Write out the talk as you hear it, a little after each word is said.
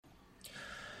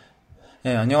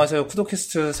네, 안녕하세요.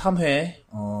 쿠도캐스트 3회,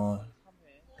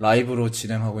 라이브로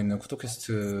진행하고 있는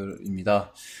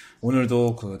쿠도캐스트입니다.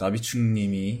 오늘도 그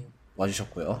나비충님이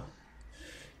와주셨고요.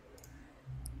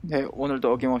 네,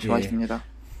 오늘도 어김없이 예, 마십니다.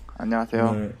 안녕하세요.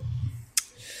 오늘,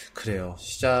 그래요.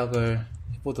 시작을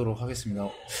해보도록 하겠습니다.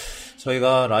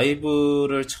 저희가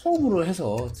라이브를 처음으로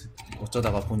해서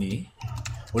어쩌다가 보니,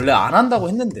 원래 안 한다고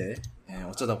했는데,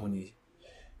 어쩌다 보니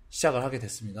시작을 하게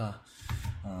됐습니다.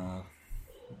 어,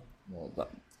 뭐,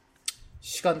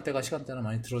 시간대나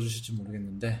많이 들어주실지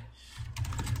모르겠는데,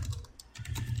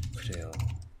 그래요.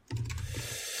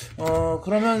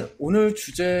 그러면 오늘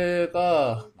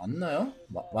주제가 맞나요?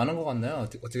 많은 것 같나요?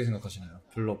 어떻게 생각하시나요?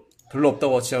 별로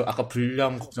없다고 진짜 아까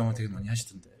분량 걱정을 되게 많이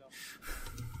하시던데.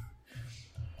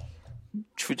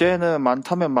 주제는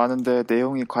많다면 많은데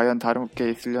내용이 과연 다른 게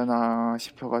있으려나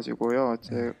싶어가지고요.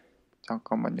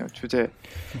 잠깐만요. 주제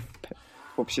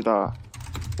봅시다.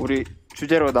 우리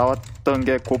주제로 나왔던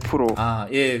게 고프로.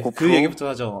 예, 그 고프로? 얘기부터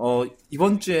하죠.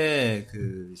 이번 주에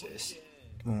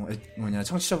이제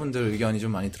청취자분들 의견이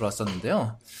좀 많이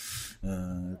들어왔었는데요.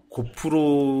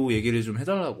 고프로 얘기를 좀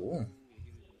해달라고,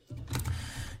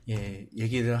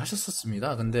 얘기를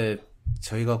하셨었습니다. 근데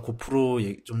저희가 고프로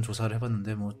좀 조사를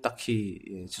해봤는데, 뭐, 딱히,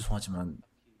 죄송하지만,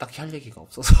 딱히 할 얘기가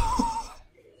없어서.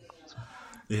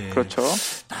 예, 그렇죠.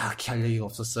 딱히 할 얘기가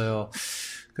없었어요.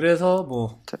 그래서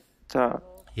뭐, 자,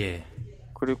 예.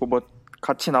 그리고 뭐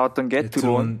같이 나왔던 게 네,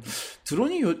 드론.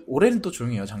 드론이 올해는 또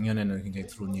조용해요. 작년에는 굉장히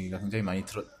드론 얘기가 굉장히 많이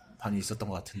있었던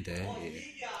것 같은데,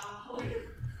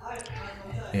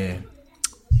 예.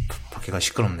 밖에가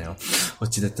시끄럽네요.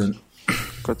 어찌됐든,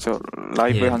 그렇죠.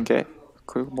 라이브에 예. 한 게.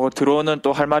 그리고 뭐 드론은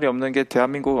또 할 말이 없는 게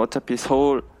대한민국 어차피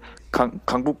서울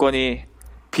강북권이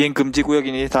비행 금지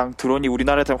구역인 이상 드론이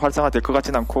우리나라에서 활성화될 것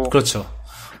같진 않고. 그렇죠.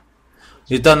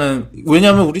 일단은,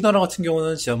 왜냐면 우리나라 같은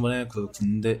경우는 지난번에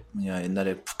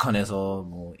옛날에 북한에서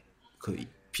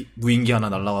무인기 하나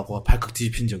날라가고 발칵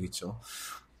뒤집힌 적 있죠.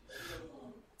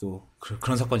 또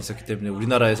그런 사건이 있었기 때문에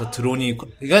우리나라에서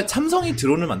그러니까 삼성이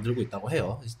드론을 만들고 있다고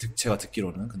해요. 제가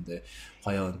듣기로는. 근데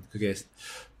과연 그게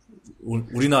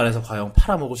우리나라에서 과연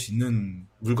팔아먹을 수 있는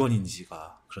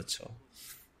물건인지가 그렇죠.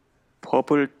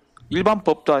 일반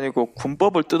법도 아니고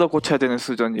군법을 뜯어 고쳐야 되는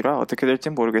수준이라 어떻게 될지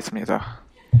모르겠습니다.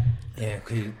 예,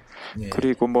 예,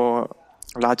 그리고 뭐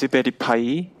라즈베리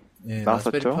파이 예,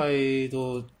 라스베리 나왔었죠.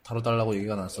 파이도 다뤄달라고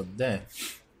얘기가 나왔었는데,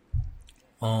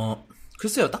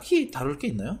 글쎄요, 딱히 다룰 게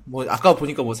있나요? 뭐 아까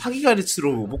보니까 뭐 사기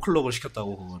가르치로 오버클럭을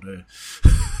시켰다고 그거를.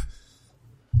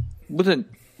 무슨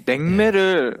예,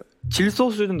 냉매를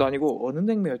질소 수준도 아니고 어느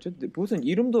냉매였죠? 무슨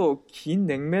이름도 긴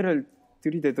냉매를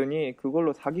들이대더니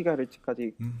그걸로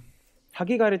음,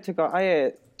 사기 가르치가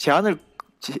아예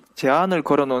제한을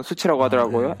걸어놓은 수치라고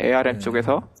하더라고요. ARM 예,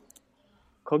 쪽에서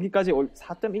거기까지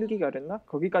 4.1기가랬나?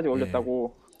 거기까지 예.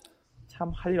 올렸다고.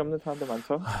 참 할 일 없는 사람들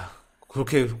많죠.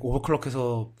 그렇게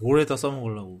오버클럭해서 뭘에다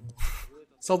써먹으려고.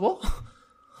 서버?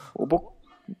 오복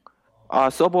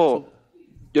서버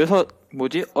서버.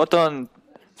 어떤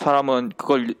사람은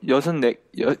그걸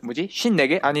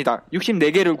 54개? 아니다.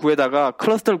 64개를 구해다가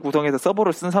클러스터를 구성해서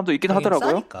서버를 쓴 사람도 있긴 하긴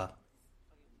하더라고요. 싸니까.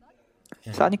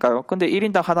 예. 싸니까요. 근데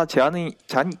 1인당 하나 제한이 있지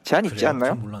그래요?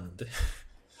 않나요? 그럼 몰랐는데.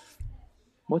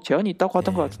 뭐 제한이 있다고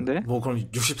하던 것 예. 같은데. 뭐 그럼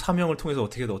 64명을 통해서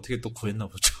어떻게 또 구했나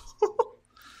보죠.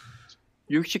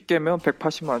 60개면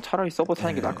 180만 원. 차라리 서버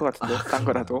사는 게 나을 것 같은데. 딴 그러네요.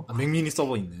 거라도. 맥미니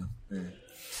서버 있네요.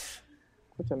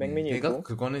 그렇죠. 예. 맥미니 그러니까 있고.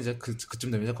 그거는 이제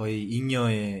그쯤 되면 이제 거의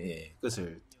잉여의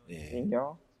끝을,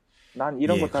 인형. 난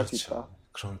이런 것도 할 수 그렇죠.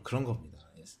 있다. 그런 겁니다.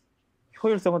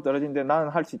 효율성은 떨어지는데 나는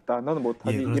할 수 있다. 너는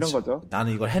못하지. 이런 그렇죠. 거죠.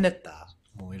 나는 이걸 해냈다.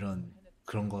 뭐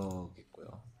그런 거겠고요.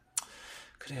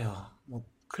 그래요. 뭐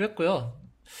그랬고요.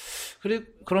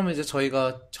 그러면 이제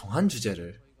저희가 정한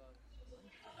주제를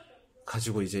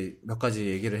가지고 이제 몇 가지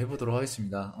얘기를 해보도록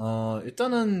하겠습니다.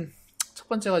 일단은 첫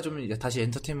번째가 좀 다시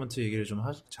엔터테인먼트 얘기를 좀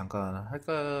잠깐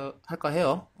할까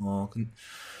해요.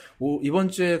 이번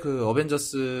주에 그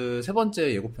어벤져스 세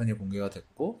번째 예고편이 공개가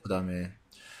됐고, 그 다음에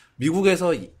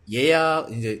미국에서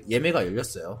이제 예매가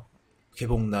열렸어요.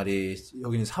 개봉 날이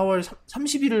여기는 4월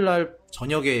 31일 날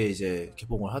저녁에 이제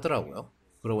개봉을 하더라고요.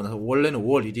 그러고 나서 원래는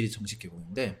 5월 1일이 정식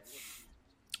개봉인데,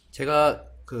 제가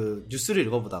그 뉴스를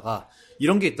읽어보다가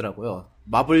이런 게 있더라고요.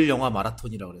 마블 영화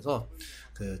마라톤이라고 그래서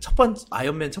그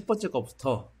아이언맨 첫 번째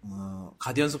거부터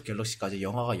가디언스 오브 갤럭시까지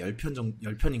영화가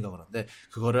 10편인가 그런데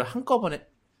그거를 한꺼번에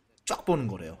쫙 보는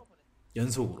거래요.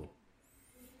 연속으로.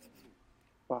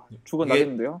 와, 죽어 이게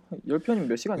나겠는데요? 10편이면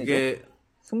몇 시간이죠? 이게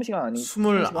 20시간 아니,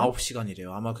 20시간?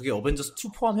 29시간이래요. 아마 그게 어벤져스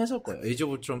 2 포함해서일 거예요. 에이지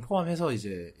오브 울트론 포함해서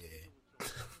이제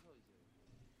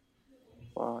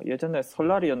와, 예전에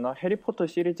설날이었나? 해리포터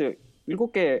시리즈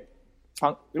 7개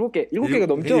일곱 개가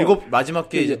넘죠? 마지막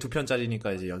게 이제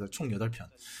 2편짜리니까 이제 총 8편.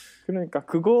 그러니까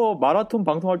그거 마라톤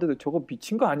방송할 때도 저거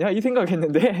미친 거 아니야? 이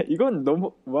생각했는데 이건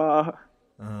너무 와.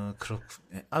 그렇군.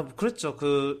 그랬죠.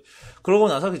 그러고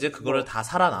나서 이제 그거를 다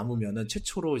살아남으면은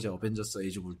최초로 이제 어벤져스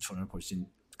에이지 오브 울트론을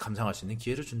감상할 수 있는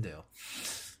기회를 준대요.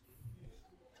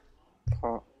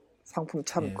 상품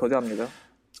참 거대합니다.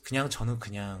 저는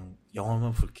그냥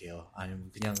영화만 볼게요.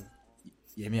 아니면 그냥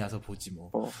예매 와서 보지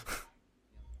뭐.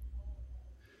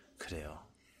 그래요.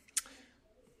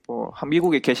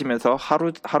 미국에 계시면서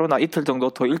하루나 이틀 정도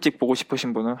더 일찍 보고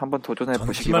싶으신 분은 한번 도전해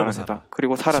보시기 바랍니다.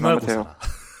 그리고 살아남으세요.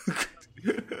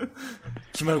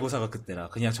 기말고사가 그때라.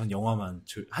 그냥 전 영화만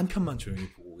한 편만 조용히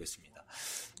보고 오겠습니다.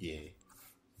 예.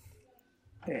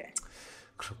 네.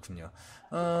 그렇군요.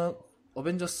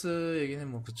 어벤져스 얘기는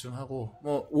뭐 그쯤 하고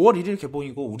 5월 1일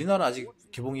개봉이고 우리나라 아직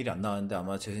개봉일이 안 나왔는데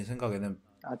아마 제 생각에는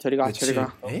저리가.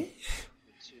 에?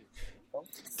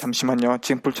 잠시만요.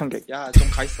 지금 불청객. 야, 좀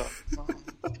가 있어.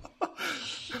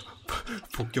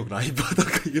 복격 라이브 하다가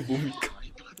이게 뭡니까?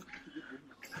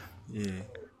 예.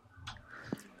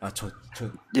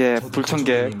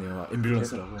 불청객.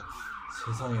 앰뷸런스라고.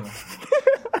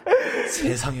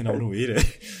 세상에나 오늘 왜 이래?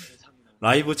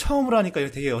 라이브 처음으로 하니까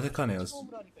되게 어색하네요.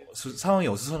 상황이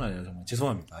어수선하네요, 정말.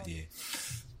 죄송합니다. 예.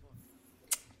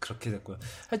 그렇게 됐고요.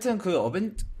 하여튼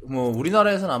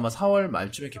우리나라에서는 아마 4월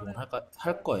말쯤에 개봉을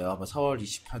할 거예요. 아마 4월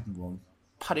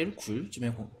 8일,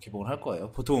 9일쯤에 개봉을 할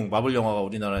거예요. 보통 마블 영화가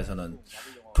우리나라에서는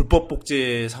불법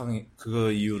복제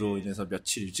그거 이유로 인해서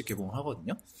며칠 일찍 개봉을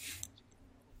하거든요.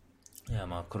 네,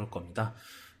 아마 그럴 겁니다.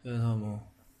 그래서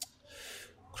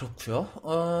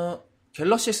그렇고요.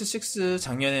 갤럭시 S6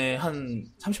 작년에 한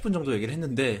 30분 정도 얘기를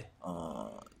했는데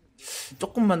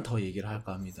조금만 더 얘기를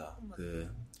할까 합니다.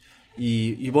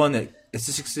 이번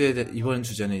S6의 이번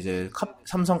주제는 이제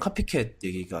삼성 카피캣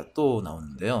얘기가 또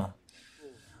나오는데요.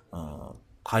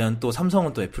 과연 또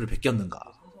삼성은 또 애플을 베꼈는가?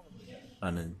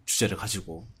 라는 주제를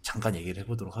가지고 잠깐 얘기를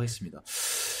해보도록 하겠습니다.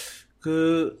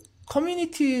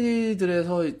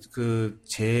 커뮤니티들에서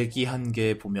제기한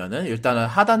게 보면은 일단은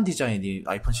하단 디자인이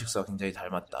아이폰 6와 굉장히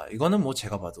닮았다. 이거는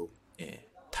제가 봐도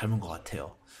닮은 것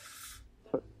같아요.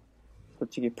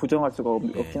 솔직히 부정할 수가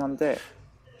없긴 한데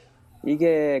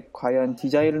이게 과연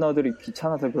디자이너들이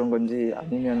귀찮아서 그런 건지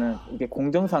아니면은 이게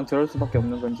공정상 저럴 수밖에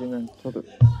없는 건지는 저도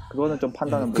그거는 좀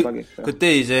판단을 못하겠어요.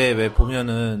 그때 이제 왜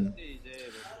보면은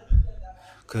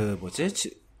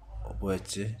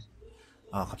뭐였지?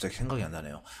 갑자기 생각이 안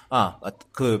나네요.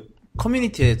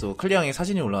 커뮤니티에도 클리어형의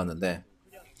사진이 올라왔는데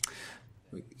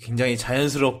굉장히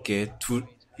자연스럽게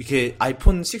이렇게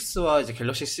아이폰 6와 이제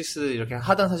갤럭시 6 이렇게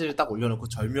하단 사진을 딱 올려놓고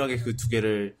절묘하게 그 두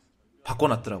개를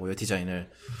바꿔놨더라고요, 디자인을.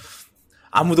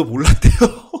 아무도 몰랐대요.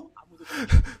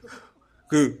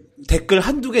 댓글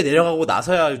한두 개 내려가고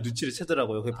나서야 눈치를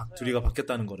채더라고요. 둘이가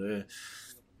바뀌었다는 거를.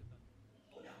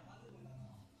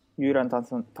 유일한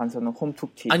단서는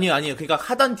홈툭티. 아니요. 그러니까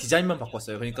하단 디자인만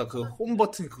바꿨어요. 그러니까 홈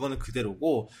버튼 그거는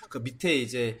그대로고 밑에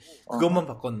이제 그것만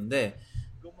바꿨는데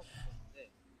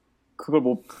그걸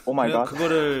오마이갓.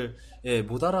 그거를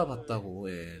못 알아봤다고.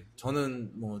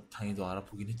 저는 다행히도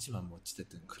알아보긴 했지만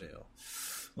어찌됐든 그래요.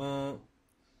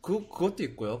 그것도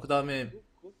있고요. 그 다음에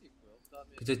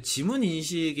이제 지문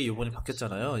인식이 요번에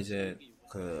바뀌었잖아요. 이제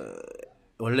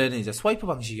원래는 이제 스와이프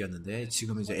방식이었는데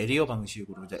지금은 이제 에리어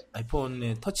방식으로 이제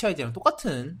아이폰의 터치 아이디랑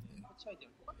똑같은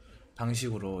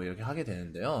방식으로 이렇게 하게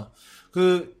되는데요.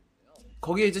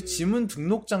 거기에 이제 지문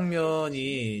등록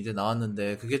장면이 이제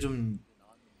나왔는데 그게 좀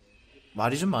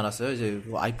말이 좀 많았어요. 이제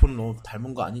아이폰 너무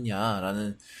닮은 거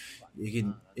아니냐라는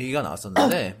얘기가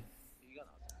나왔었는데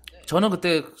저는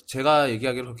그때 제가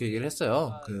얘기하기로 그렇게 얘기를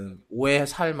했어요. 오해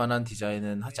살 만한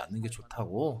디자인은 하지 않는 게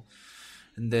좋다고.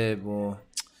 근데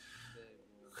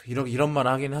이런 말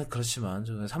하긴 그렇지만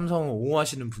삼성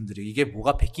옹호하시는 분들이 이게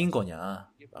뭐가 베낀 거냐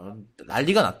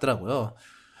난리가 났더라고요.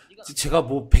 제가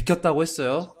베꼈다고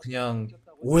했어요. 그냥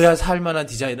오해 살 만한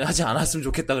디자인을 하지 않았으면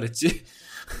좋겠다 그랬지.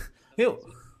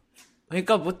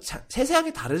 그러니까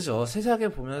세세하게 다르죠. 세세하게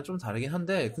보면 좀 다르긴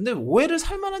한데 근데 오해를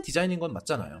살 만한 디자인인 건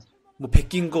맞잖아요.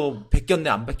 베꼈네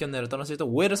안 베꼈네를 떠났을 때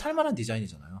오해를 살 만한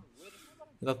디자인이잖아요.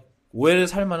 그러니까 오해를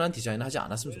살 만한 디자인을 하지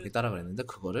않았으면 좋겠다라 그랬는데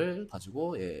그거를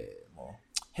가지고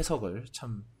해석을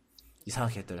참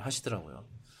이상하게들 하시더라고요.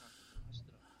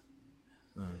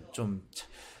 좀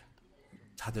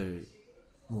다들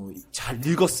잘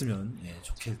읽었으면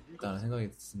좋겠다는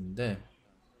생각이 드는데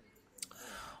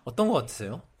어떤 것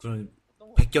같으세요? 그런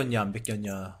베꼈냐 안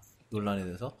베꼈냐 논란에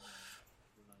대해서?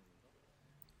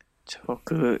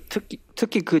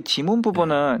 특히 그 지문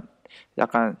부분은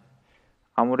약간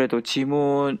아무래도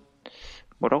지문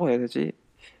뭐라고 해야 되지?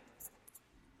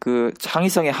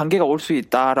 창의성의 한계가 올 수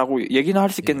있다라고 얘기는 할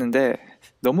수 있겠는데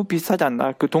너무 비슷하지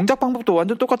않나? 그 동작 방법도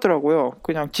완전 똑같더라고요.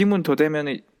 그냥 지문 더 대면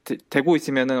되고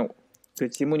있으면은 그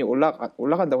지문이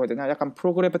올라간다고 해야 되나? 약간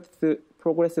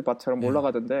프로그레스 바처럼 예.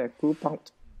 올라가던데 그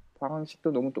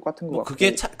방식도 너무 똑같은 것 뭐 같고.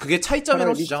 그게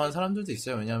차이점이라고 차라리- 주장하는 사람들도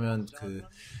있어요. 왜냐하면 그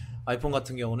아이폰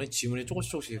같은 경우는 지문이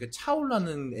조금씩 이렇게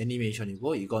차올라는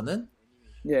애니메이션이고 이거는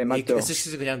예, 맞죠.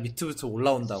 S6 그냥 밑부터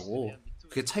올라온다고.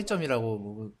 그게 차이점이라고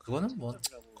뭐 그거는 뭐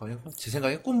거의 제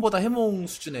생각에 꿈보다 해몽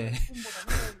수준의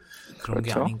그런 게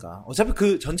그렇죠. 아닌가. 어차피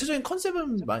그 전체적인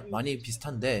컨셉은 많이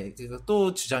비슷한데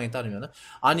또 주장에 따르면은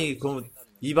아니 그럼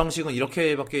이 방식은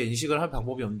이렇게밖에 인식을 할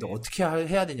방법이 없는데 어떻게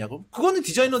해야 되냐고. 그거는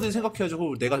디자이너들이 생각해야죠.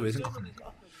 그걸 내가 왜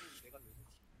생각합니까?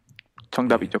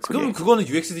 정답이죠. 그게. 그러면 그거는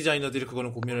UX 디자이너들이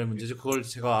그거는 고민할 문제지. 그걸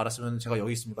제가 알았으면 제가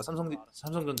여기 있습니까?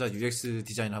 삼성전자 UX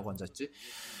디자인 하고 앉았지.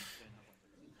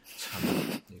 참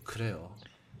그래요.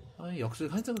 아니,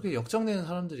 하여튼 그렇게 역정내는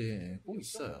사람들이 꼭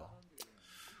있어요.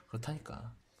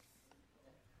 그렇다니까.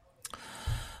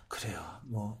 그래요.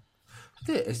 뭐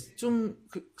근데 좀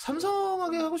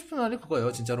삼성하게 하고 싶은 말이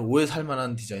그거예요. 진짜로 오래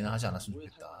살만한 디자인을 하지 않았으면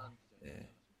좋겠다. 예.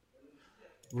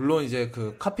 물론 이제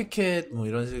그 카피캣 뭐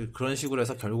그런 식으로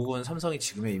해서 결국은 삼성이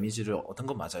지금의 이미지를 얻은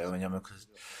건 맞아요. 왜냐면 그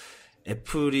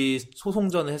애플이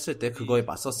소송전을 했을 때 그거에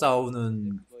맞서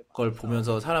싸우는 걸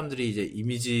보면서 사람들이 이제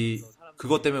이미지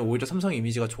그것 때문에 오히려 삼성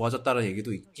이미지가 좋아졌다는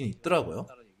얘기도 있긴 있더라고요.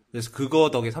 그래서 그거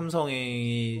덕에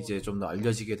삼성이 이제 좀 더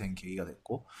알려지게 된 계기가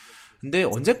됐고, 근데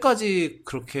언제까지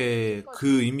그렇게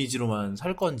그 이미지로만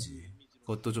살 건지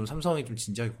그것도 좀 삼성이 좀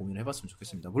진지하게 고민을 해봤으면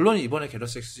좋겠습니다. 물론 이번에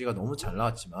갤럭시 X가 너무 잘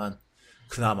나왔지만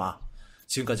그나마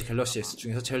지금까지 갤럭시 S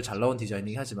중에서 제일 잘 나온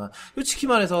디자인이긴 하지만 솔직히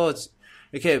말해서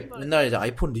이렇게 맨날 이제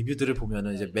아이폰 리뷰들을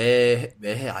보면은 이제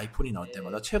매해 아이폰이 나올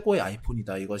때마다 최고의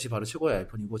아이폰이다. 이것이 바로 최고의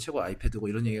아이폰이고 최고의 아이패드고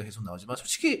이런 얘기가 계속 나오지만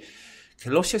솔직히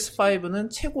갤럭시 S5는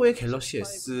최고의 갤럭시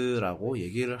S라고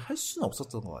얘기를 할 수는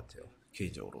없었던 것 같아요.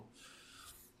 개인적으로.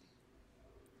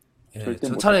 예, 절대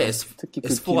전 차라리 특히 그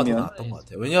S4가 더 뒤면. 나았던 것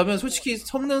같아요. 왜냐하면 솔직히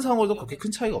성능상으로도 그렇게 큰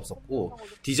차이가 없었고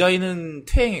디자인은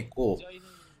퇴행했고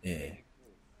예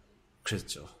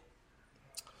그랬죠.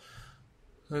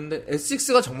 근데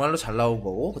S6가 정말로 잘 나온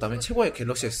거고 그 다음에 최고의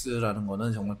갤럭시 S라는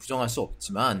거는 정말 부정할 수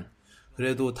없지만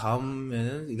그래도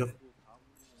다음에는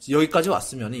여기까지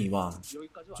왔으면 이왕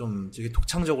좀 되게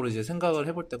독창적으로 이제 생각을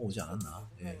해볼 때가 오지 않았나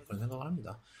예, 그런 생각을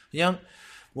합니다. 그냥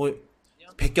뭐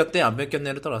베꼈대 안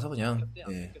베꼈네를 떠나서 그냥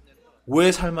예,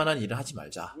 오해 살만한 일을 하지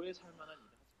말자.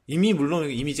 이미 물론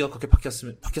이미지가 그렇게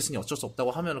바뀌었으니 어쩔 수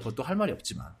없다고 하면 그것도 할 말이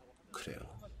없지만 그래요.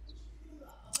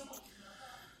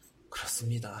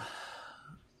 그렇습니다.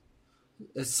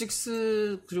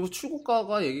 S6 그리고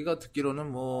출고가가 얘기가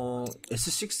듣기로는 뭐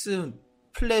S6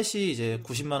 플랫이 이제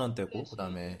 90만 원대고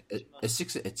그다음에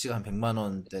S6 엣지가 한 100만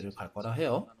원대를 갈 거라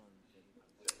해요.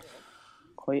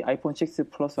 거의 아이폰 6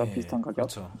 플러스와 예, 비슷한 가격.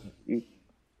 그렇죠. 이-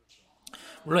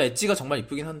 물론 엣지가 정말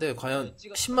이쁘긴 한데 과연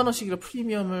 10만 원씩이라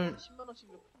프리미엄을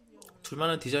줄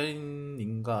만한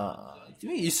디자인인가?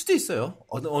 일 수도 있어요.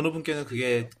 어느 분께는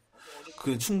그게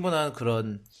그 충분한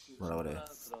그런 뭐라 그래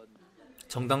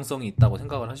정당성이 있다고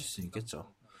생각을 하실 수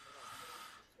있겠죠.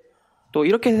 또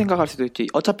이렇게 생각할 수도 있지.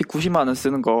 어차피 90만 원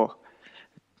쓰는 거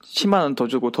 10만 원 더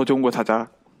주고 더 좋은 거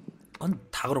사자.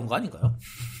 다 그런 거 아닌가요?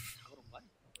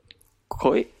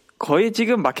 거의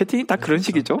지금 마케팅이 다 그런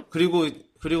식이죠.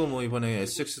 그리고 뭐 이번에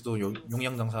SX도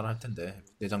용량 장사를 할 텐데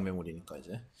내장 메모리니까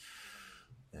이제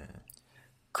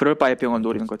그럴 바에 병원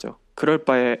노리는 거죠. 그럴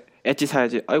바에 엣지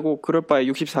사야지. 아이고 그럴 바에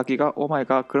 64기가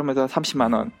오마이갓 그러면서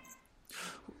 30만 원.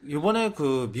 이번에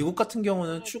그 미국 같은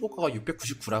경우는 출고가가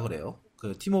 699라 그래요.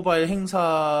 그 티모바일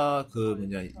행사 그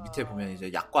뭐냐 밑에 보면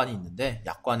이제 약관이 있는데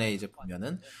약관에 이제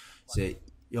보면은 이제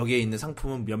여기에 있는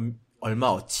상품은 얼마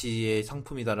어치의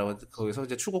상품이다라고 거기서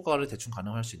이제 출고가를 대충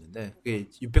가능할 수 있는데 그게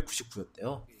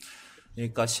 699였대요.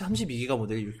 그러니까 32기가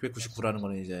모델이 699라는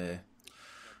거는 이제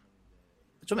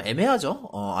좀 애매하죠.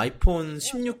 아이폰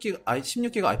 16기가 아이폰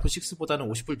 6보다는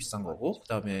 50불 비싼 거고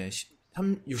그다음에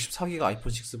 64기가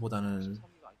아이폰 6보다는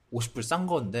 50불 싼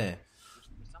건데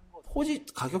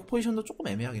가격 포지션도 조금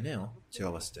애매하긴 해요.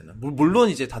 제가 봤을 때는. 물론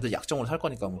이제 다들 약정으로 살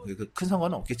거니까 뭐 큰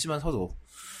상관은 없겠지만서도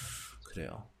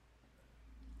그래요.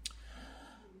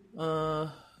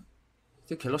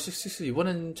 이제 갤럭시 6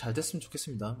 이번엔 잘 됐으면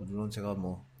좋겠습니다. 물론 제가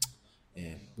뭐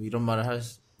이런 말을 할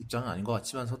입장은 아닌 것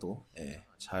같지만서도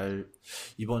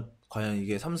과연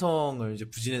이게 삼성을 이제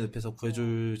부진의 늪에서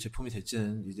구해줄 제품이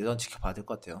될지는 이제 지켜봐야 될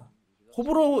것 같아요.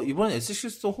 이번엔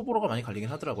S6도 호불호가 많이 갈리긴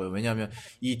하더라고요. 왜냐하면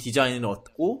이 디자인을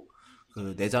얻고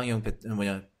그 내장형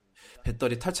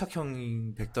배터리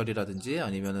탈착형 배터리라든지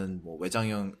아니면은 뭐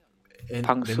외장형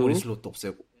방수? 메모리 슬롯도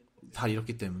없애고 다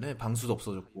이렇기 때문에 방수도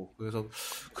없어졌고 그래서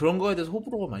그런 거에 대해서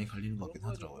호불호가 많이 갈리는 것 같긴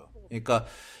하더라고요. 그러니까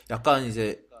약간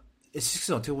이제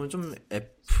S6는 어떻게 보면 좀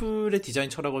애플의 디자인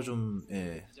철학을 좀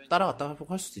따라갔다고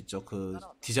할 수도 있죠. 그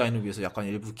디자인을 위해서 약간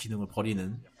일부 기능을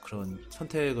버리는 그런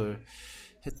선택을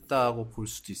했다고 볼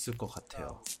수도 있을 것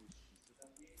같아요.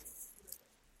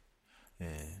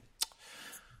 예,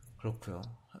 그렇고요.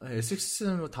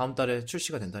 S6는 뭐 다음 달에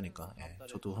출시가 된다니까.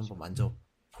 저도 한번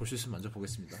볼 수 있으면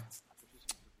만져보겠습니다.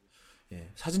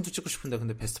 사진도 찍고 싶은데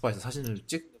근데 베스트바이에서 사진을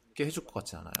찍게 해줄 것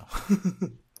같지 않아요.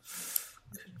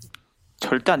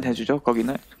 절대 안 해주죠,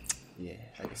 거기는.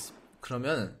 예, 알겠습니다.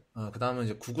 그러면 그 다음은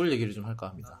이제 구글 얘기를 좀 할까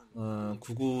합니다.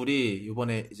 구글이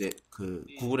이번에 이제 그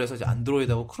구글에서 이제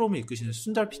안드로이드하고 크롬을 이끄시는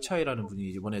순달 피차이라는 분이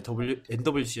이번에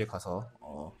NWC에 가서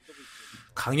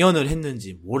강연을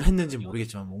했는지 뭘 했는지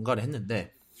모르겠지만 뭔가를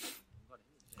했는데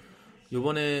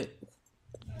이번에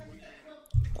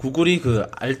구글이 그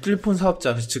알뜰폰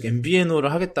사업자 즉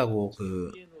MVNO를 하겠다고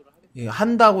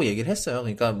한다고 얘기를 했어요.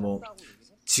 그러니까 뭐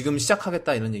지금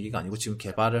시작하겠다 이런 얘기가 아니고 지금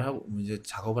개발을 하고 이제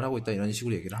작업을 하고 있다 이런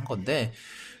식으로 얘기를 한 건데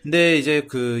근데 이제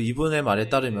그 이분의 말에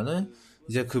따르면은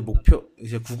이제 그 목표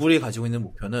이제 구글이 가지고 있는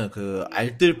목표는 그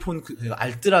알뜰폰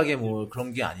알뜰하게 뭐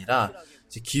그런 게 아니라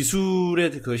이제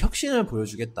기술의 그 혁신을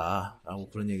보여주겠다라고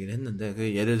그런 얘기를 했는데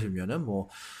그 예를 들면은 뭐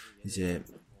이제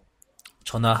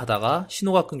전화하다가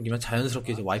신호가 끊기면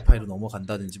자연스럽게 이제 와이파이로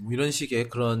넘어간다든지 뭐 이런 식의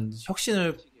그런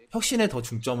혁신에 더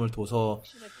중점을 둬서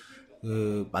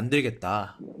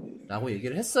만들겠다라고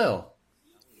얘기를 했어요.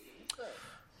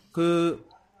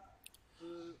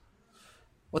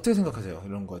 어떻게 생각하세요?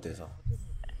 이런 거에 대해서.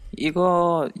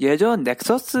 이거 예전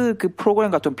넥서스 그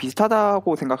프로그램과 좀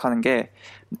비슷하다고 생각하는 게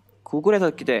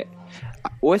구글에서 이제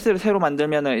OS를 새로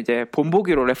만들면은 이제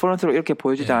본보기로 레퍼런스로 이렇게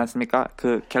보여주지 않았습니까?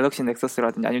 그 갤럭시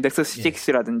넥서스라든지 아니면 넥서스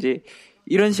 6라든지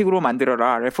이런 식으로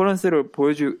만들어라. 레퍼런스를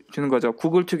보여주는 거죠.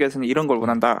 구글 측에서는 이런 걸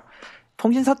원한다.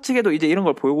 통신사 측에도 이제 이런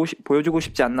걸 보여주고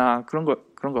싶지 않나 그런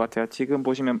것 같아요. 지금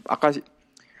보시면 아까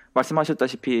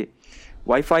말씀하셨다시피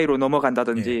와이파이로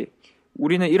넘어간다든지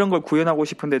우리는 이런 걸 구현하고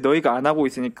싶은데 너희가 안 하고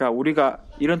있으니까 우리가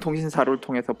이런 통신사를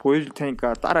통해서 보여줄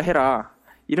테니까 따라해라.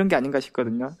 이런 게 아닌가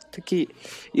싶거든요. 특히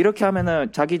이렇게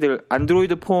하면은 자기들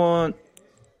안드로이드 폰에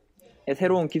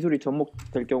새로운 기술이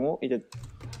접목될 경우 이제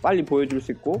빨리 보여줄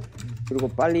수 있고 그리고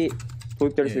빨리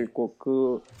도입될 수 있고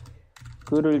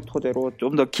그를 토대로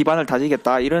좀 더 기반을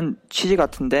다지겠다 이런 취지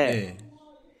같은데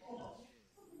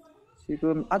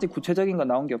지금 아직 구체적인 건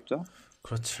나온 게 없죠.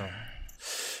 그렇죠.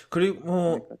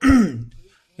 그리고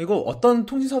이거 어떤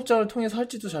통신 사업자를 통해서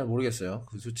할지도 잘 모르겠어요.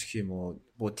 솔직히 뭐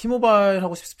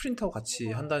티모바일하고 스프린트하고 같이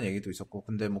한다는 얘기도 있었고,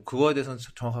 근데 뭐 그거에 대해서는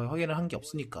정확하게 확인을 한 게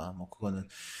없으니까 뭐 그거는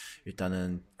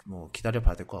일단은 뭐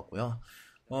기다려봐야 될 것 같고요.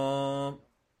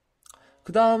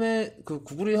 그 다음에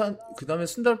구글이 그 다음에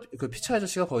순달 피차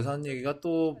아저씨가 거기서 한 얘기가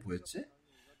또 뭐였지?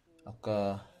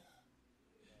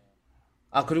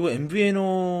 그리고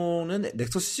MVNO는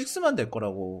넥서스 6만 될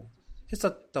거라고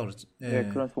했었다 그랬지. 네,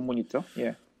 그런 소문이 있죠.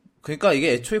 예. 그러니까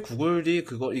이게 애초에 구글이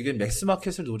이게 맥스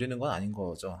마켓을 노리는 건 아닌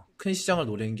거죠. 큰 시장을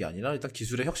노리는 게 아니라 일단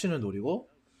기술의 혁신을 노리고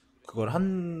그걸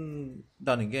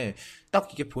한다는 게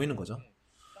딱 이게 보이는 거죠.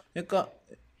 그러니까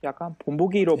약간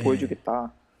본보기로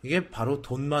보여주겠다. 이게 바로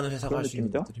돈 많은 회사가 할 수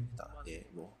있는 것들입니다.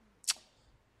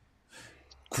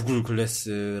 구글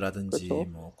글래스라든지 그렇죠.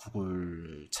 뭐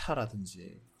구글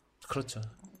차라든지 그렇죠.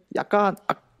 약간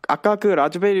아까 그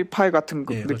라즈베리 파이 같은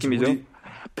느낌이죠. 그렇죠.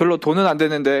 별로 돈은 안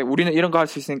되는데 우리는 이런 거 할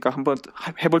수 있으니까 한번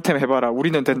해볼 테면 해봐라.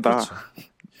 우리는 된다. 그렇죠.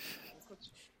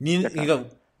 그러니까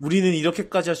우리는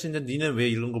이렇게까지 할 수 있는데 니는 왜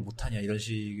이런 걸 못하냐 이런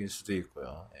식일 수도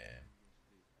있고요.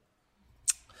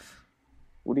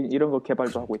 우린 이런 거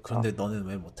개발도 하고 있다. 그런데 너는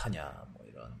왜 못하냐 뭐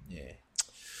이런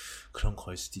그런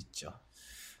거일 수도 있죠.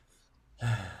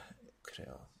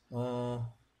 그래요.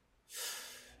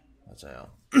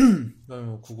 맞아요. 그럼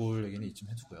뭐 구글 얘기는 이쯤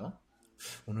해두고요.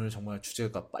 오늘 정말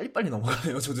주제가 빨리빨리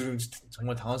넘어가네요. 저도 지금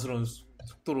정말 당황스러운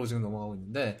속도로 지금 넘어가고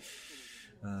있는데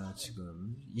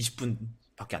지금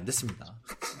 20분밖에 안 됐습니다.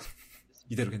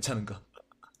 이대로 괜찮은가?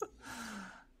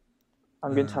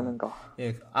 안 괜찮은가?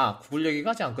 구글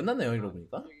얘기가 아직 안 끝났네요. 이러고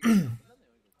보니까.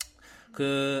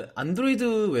 그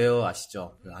안드로이드 웨어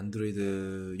아시죠? 그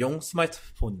안드로이드용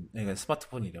그러니까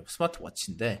스마트폰이래요.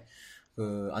 스마트워치인데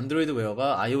그 안드로이드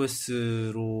웨어가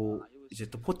iOS로 이제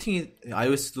또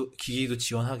iOS 기기도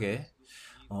지원하게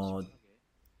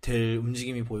될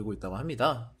움직임이 보이고 있다고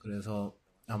합니다. 그래서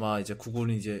아마 이제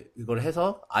구글은 이제 이걸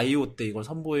해서 I.O. 때 이걸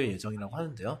선보일 예정이라고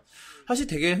하는데요. 사실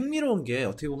되게 흥미로운 게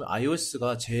어떻게 보면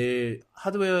iOS가 제일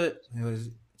하드웨어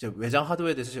이제 외장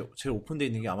하드웨어에 대해서 제일 오픈되어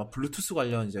있는 게 아마 블루투스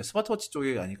관련 이제 스마트워치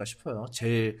쪽이 아닐까 싶어요.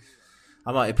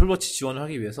 아마 애플워치 지원을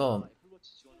하기 위해서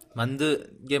만든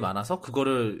게 많아서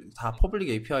그거를 다 퍼블릭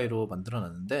API로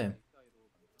만들어놨는데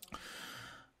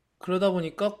그러다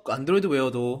보니까 안드로이드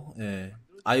웨어도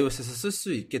iOS에서 쓸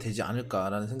수 있게 되지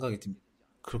않을까라는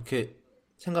그렇게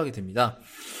생각이 듭니다.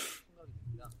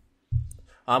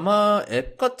 아마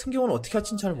앱 같은 경우는 어떻게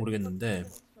할지는 잘 모르겠는데,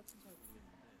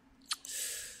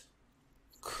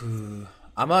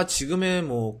 아마 지금의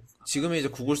이제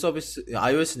구글 서비스,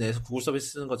 iOS 내에서 구글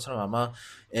서비스 쓰는 것처럼 아마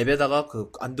앱에다가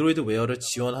그 안드로이드 웨어를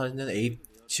지원할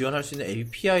수 있는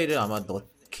API를 아마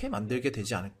넣게 만들게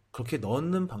되지 그렇게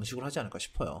넣는 방식으로 하지 않을까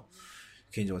싶어요.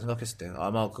 개인적으로 생각했을 때.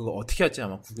 아마 그거 어떻게 할지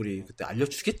아마 구글이 그때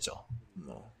알려주겠죠.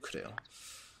 그래요.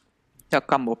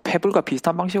 약간 뭐 페블과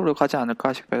비슷한 방식으로 가지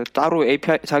않을까 싶어요. 따로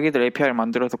자기들 API를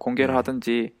만들어서 공개를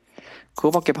하든지,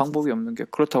 그거밖에 방법이 없는 게,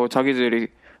 그렇다고 자기들이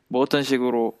뭐 어떤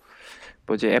식으로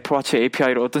애플워치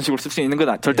API를 어떤 식으로 쓸 수 있는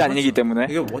건 절대 아니기 때문에.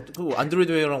 이게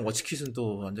안드로이드 웨어랑 워치킷은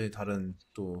또 완전히 다른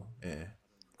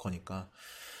거니까.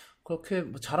 그렇게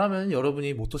잘하면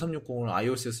여러분이 모토 360을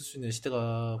iOS에 쓸 수 있는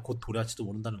시대가 곧 도래할지도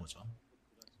모른다는 거죠.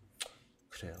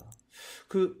 그래요.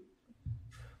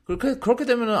 그렇게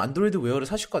되면 안드로이드 웨어를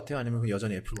사실 것 같아요? 아니면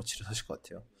여전히 애플워치를 사실 것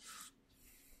같아요?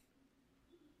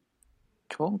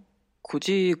 저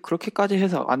굳이 그렇게까지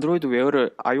해서 안드로이드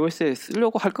웨어를 iOS에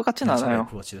쓰려고 할 것 같진 않아요.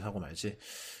 애플워치를 사고 말지.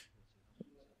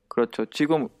 그렇죠.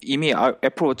 지금 이미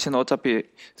애플워치는 어차피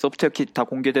소프트웨어 킷 다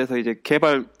공개돼서 이제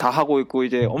개발 다 하고 있고,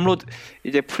 이제 업로드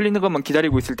이제 풀리는 것만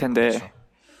기다리고 있을 텐데, 그렇죠.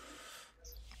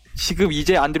 지금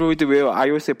이제 안드로이드 웨어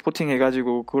iOS에 포팅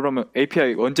해가지고 그러면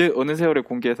API 어느 세월에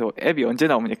공개해서 앱이 언제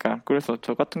나옵니까? 그래서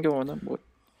저 같은 경우는 뭐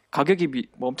가격이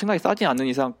뭐 엄청나게 싸지 않는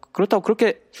이상, 그렇다고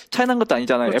그렇게 차이 난 것도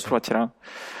아니잖아요. 그렇죠. 애플워치랑.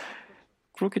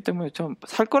 그렇기 때문에 좀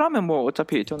살 거라면 뭐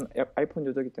어차피 전 아이폰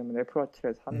유저이기 때문에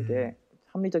애플워치를 사는 게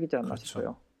합리적이지 않나 그렇죠.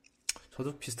 싶어요.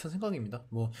 저도 비슷한 생각입니다.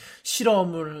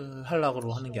 실험을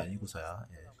하려고 하는 게 아니고서야.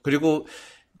 예. 그리고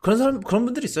그런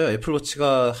분들이 있어요.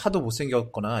 애플워치가 하도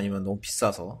못생겼거나 아니면 너무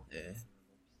비싸서. 예.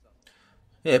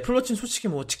 애플워치는 솔직히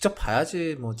직접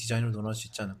봐야지 디자인을 논할 수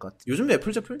있지 않을까. 요즘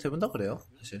애플 제품이 대부분 다 그래요.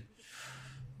 사실.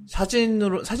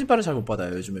 사진빨을 잘 못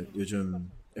받아요. 요즘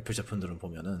애플 제품들은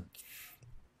보면은.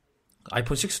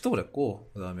 아이폰 6도 그랬고,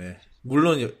 그 다음에,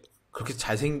 물론, 그렇게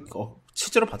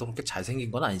실제로 봐도 그렇게 잘생긴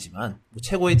건 아니지만,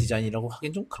 최고의 디자인이라고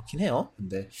하긴 좀 그렇긴 해요.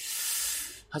 근데,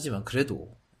 하지만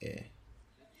그래도, 예.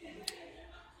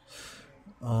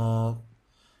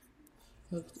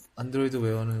 안드로이드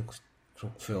웨어는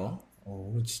그렇고요.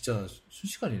 오늘 진짜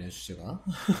순식간이네, 주제가.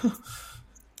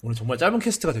 오늘 정말 짧은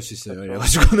캐스트가 될 수 있어요.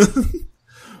 이래가지고는.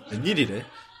 웬일이래.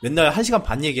 맨날 1시간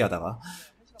반 얘기하다가,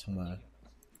 정말.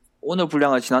 오늘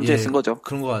분량을 지난주에 쓴 거죠.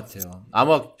 그런 것 같아요.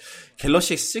 아마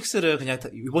갤럭시 S6를 그냥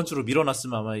이번 주로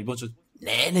밀어놨으면 아마 이번 주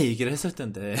내내 얘기를 했을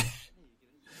텐데.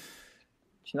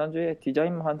 지난주에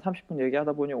디자인만 한 30분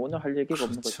얘기하다 보니 오늘 할 얘기가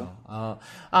없는 거죠.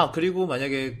 그리고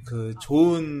만약에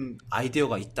좋은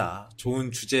아이디어가 있다,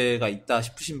 좋은 주제가 있다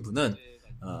싶으신 분은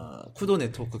쿠도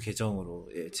네트워크 계정으로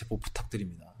제보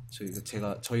부탁드립니다.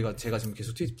 제가 지금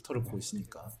계속 트위터를 보고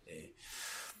있으니까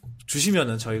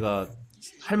주시면은 저희가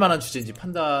할 만한 주제인지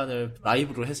판단을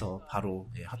라이브로 해서 바로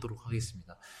하도록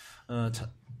하겠습니다.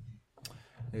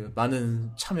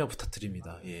 많은 참여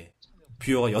부탁드립니다. 예.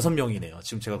 뷰어가 6명이네요.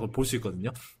 지금 제가 그걸 볼 수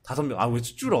있거든요. 5명. 왜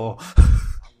줄어?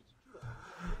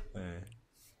 네.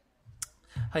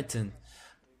 하여튼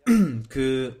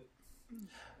그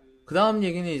다음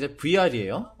얘기는 이제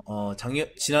VR이에요.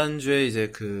 지난주에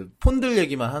이제 폰들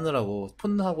얘기만 하느라고,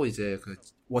 폰하고 이제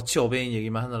워치 어베인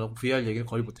얘기만 하느라고 VR 얘기를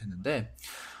거의 못했는데,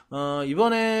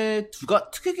 이번에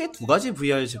크게 두 가지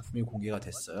VR 제품이 공개가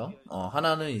됐어요.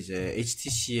 하나는 이제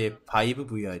HTC의 바이브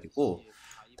VR이고,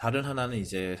 다른 하나는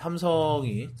이제 삼성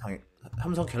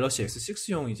갤럭시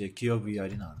S6용 이제 기어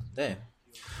VR이 나왔는데,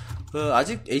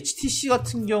 아직 HTC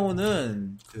같은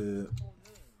경우는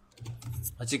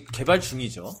아직 개발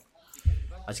중이죠.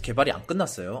 아직 개발이 안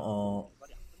끝났어요.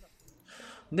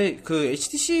 근데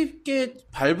HTC께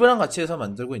발브랑 같이 해서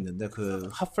만들고 있는데,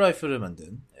 하프라이프를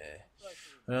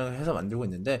해서 만들고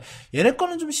있는데, 얘네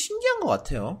거는 좀 신기한 것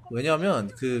같아요. 왜냐하면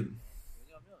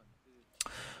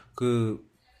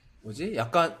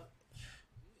약간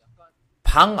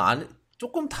방 안에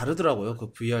조금 다르더라고요.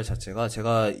 VR 자체가.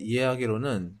 제가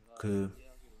이해하기로는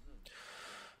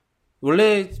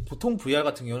원래 보통 VR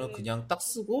같은 경우는 그냥 딱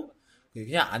쓰고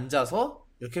그냥 앉아서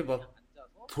이렇게 막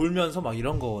돌면서 막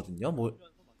이런 거거든요.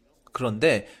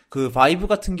 그런데 바이브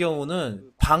같은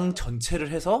경우는 방 전체를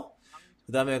해서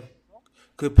그다음에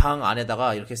방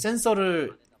안에다가 이렇게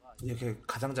센서를 이렇게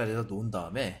가장자리에다 놓은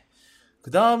다음에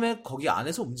거기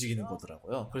안에서 움직이는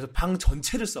거더라고요. 그래서 방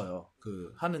전체를 써요.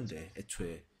 하는데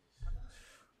애초에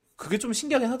그게 좀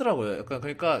신기하긴 하더라고요. 약간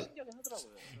그러니까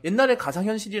옛날에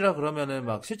가상현실이라 그러면은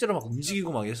막 실제로 막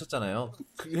움직이고 막 이랬었잖아요.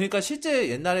 그러니까 실제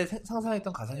옛날에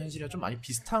상상했던 가상현실이랑 좀 많이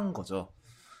비슷한 거죠.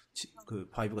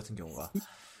 바이브 같은 경우가.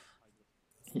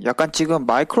 약간 지금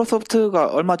마이크로소프트가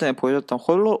얼마 전에 보여줬던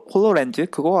홀로렌즈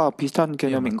그거와 비슷한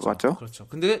개념인 것 같죠? 그렇죠.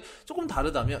 근데 조금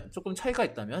다르다면, 조금 차이가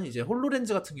있다면 이제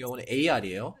홀로렌즈 같은 경우는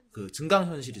AR이에요. 그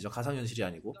증강현실이죠. 가상현실이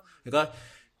아니고. 그러니까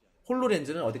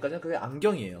홀로렌즈는 어디까지나 그게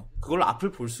안경이에요. 그걸로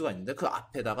앞을 볼 수가 있는데 그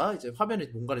앞에다가 이제 화면에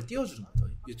뭔가를 띄워주는 거죠.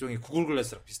 일종의 구글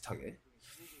글래스랑 비슷하게.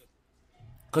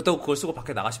 그렇다고 그걸 쓰고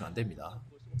밖에 나가시면 안 됩니다.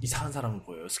 이상한 사람을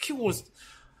보여요. 스키곡을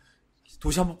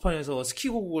도시 한복판에서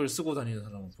스키곡을 쓰고 다니는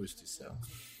사람을 볼 수도 있어요.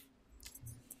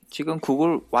 지금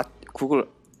구글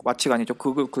와치가 아니죠.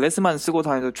 구글 글래스만 쓰고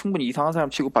다녀도 충분히 이상한 사람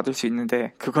취급받을 수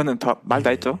있는데 그거는 다 말 다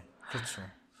했죠. 그렇죠.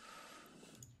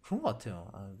 그런 것 같아요.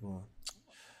 아이고.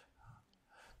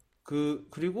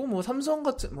 그리고 뭐 삼성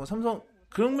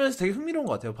그런 면에서 되게 흥미로운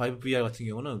것 같아요. 바이브 VR 같은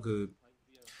경우는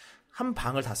한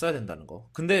방을 다 써야 된다는 거.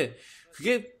 근데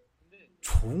그게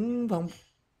좋은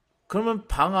그러면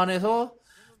방 안에서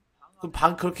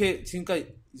그렇게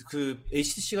그러니까 그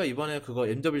HTC가 이번에 그거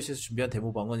MWC에서 준비한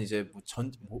데모방은 이제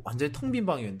완전히 텅 빈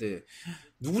방이었는데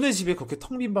누구네 집에 그렇게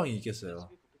텅 빈 방이 있겠어요.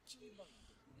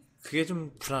 그게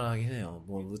좀 불안하긴 해요.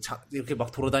 이렇게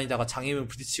막 돌아다니다가 장애물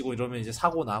부딪히고 이러면 이제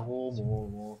사고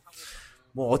나고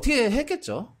뭐 어떻게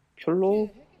했겠죠? 별로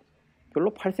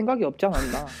팔 생각이 없지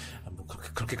않았나. 뭐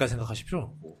그렇게까지 생각하실 필요는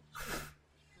없고.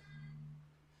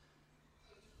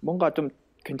 뭔가 좀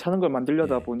괜찮은 걸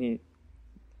만들려다 네. 보니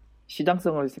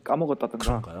시장성을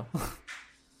까먹었다든가. 그런가요?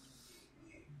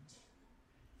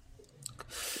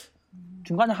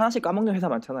 중간에 하나씩 까먹는 회사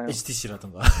많잖아요.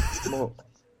 HTC라든가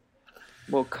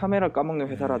뭐 카메라 까먹는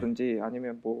회사라든지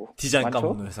아니면 뭐 디자인 많죠?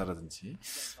 까먹는 회사라든지.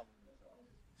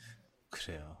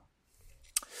 그래요.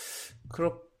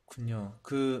 그렇군요.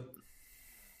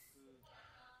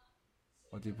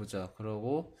 어디 보자.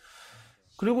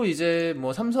 그리고 이제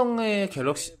뭐 삼성의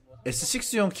갤럭시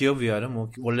S6용 기어 VR은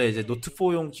뭐 원래 이제 노트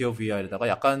 4용 기어 VR에다가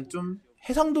약간 좀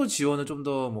해상도 지원은 좀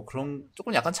더 뭐 그런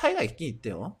조금 약간 차이가 있긴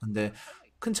있대요. 근데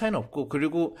큰 차이는 없고,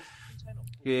 그리고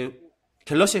이게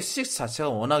갤럭시 S6 자체가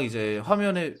워낙 이제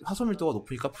화면의 화소 밀도가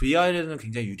높으니까 VR에는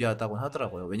굉장히 유리하다고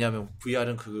하더라고요. 왜냐하면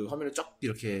VR은 그 화면을 쫙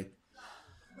이렇게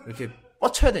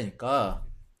뻗쳐야 되니까.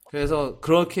 그래서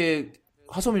그렇게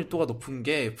화소 밀도가 높은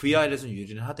게 VR에서는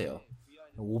유리는 하대요.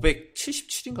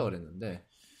 577인가 그랬는데.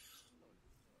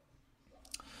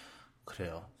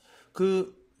 그래요.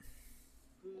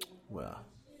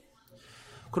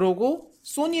 그러고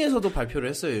소니에서도 발표를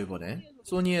했어요, 이번에.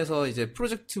 소니에서 이제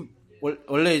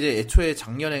원래 이제 애초에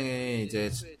작년에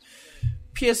이제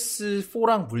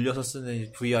PS4랑 물려서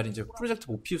쓰는 VR 이제 프로젝트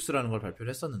모피우스라는 걸 발표를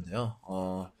했었는데요.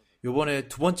 요번에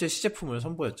두 번째 시제품을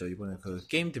선보였죠. 이번에 그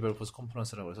게임 디벨로퍼스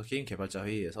컨퍼런스라고 해서 게임 개발자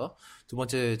회의에서 두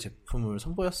번째 제품을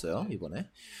선보였어요.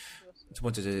 이번에 두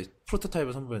번째 이제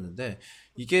프로토타입을 선보였는데,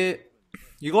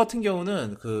 이거 같은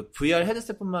경우는 그 VR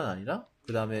헤드셋뿐만 아니라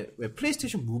그 다음에 왜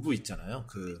플레이스테이션 무브 있잖아요.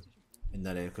 그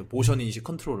옛날에 그 모션 인식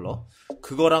컨트롤러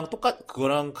그거랑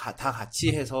다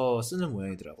같이 해서 쓰는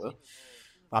모양이더라고요.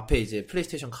 앞에 이제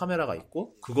플레이스테이션 카메라가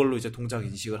있고 그걸로 이제 동작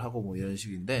인식을 하고 뭐 이런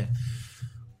식인데,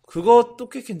 그것도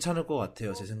꽤 괜찮을 것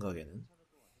같아요, 제 생각에는.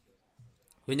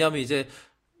 왜냐하면 이제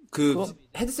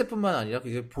헤드셋뿐만 아니라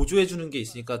그게 보조해주는 게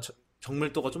있으니까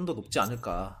정밀도가 좀 더 높지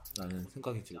않을까라는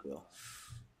생각이 들고요.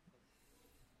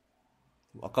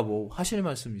 아까 뭐 하실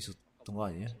말씀 있었던 거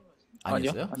아니에요?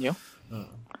 아니었어요? 아니요. 그래요?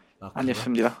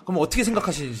 아니었습니다. 그럼 어떻게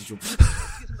생각하시는지 좀.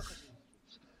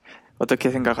 어떻게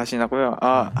생각하시냐고요?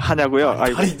 하냐고요?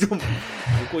 다리 좀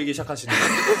꼬이기 시작하시는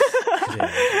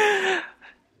거예요.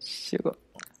 지금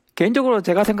개인적으로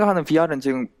제가 생각하는 VR은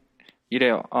지금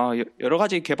이래요. 여러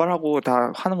가지 개발하고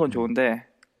다 하는 건 좋은데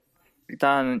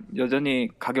일단 여전히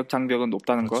가격 장벽은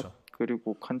높다는 그렇죠. 것,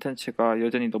 그리고 컨텐츠가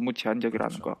여전히 너무 제한적이라는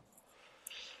그렇죠. 것,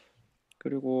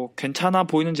 그리고 괜찮아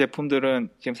보이는 제품들은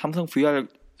지금 삼성 VR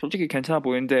솔직히 괜찮아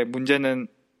보이는데 문제는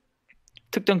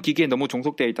특정 기기에 너무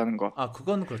종속되어 있다는 거.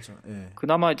 그건 그렇죠. 예.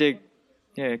 그나마 이제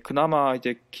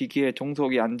기기에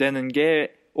종속이 안 되는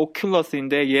게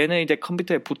오큘러스인데 얘는 이제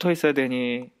컴퓨터에 붙어 있어야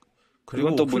되니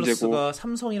그리고 그건 또 오큘러스가 문제고.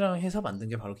 삼성이랑 해서 만든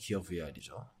게 바로 기어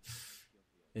VR이죠.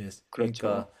 예, 그렇죠.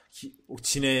 그러니까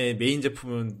지네 메인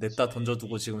제품은 냈다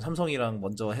던져두고 지금 삼성이랑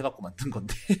먼저 해갖고 만든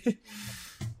건데.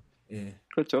 예.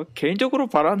 그렇죠. 개인적으로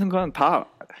바라는 건 다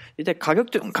이제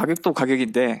가격도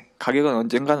가격인데 가격은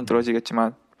언젠가는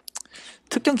들어지겠지만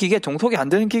특정 기기에 종속이 안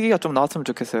되는 기기가 좀 나왔으면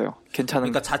좋겠어요.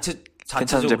 괜찮은 그러니까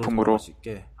괜찮은 제품으로. 수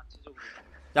있게.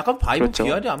 약간 바이브 그렇죠.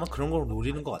 VR이 아마 그런 걸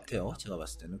노리는 것 같아요. 제가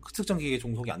봤을 때는 그 특정 기기에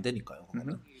종속이 안 되니까요.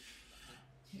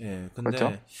 예, 근데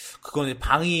그렇죠. 그거는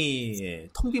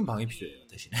텅 빈 방이 필요해요,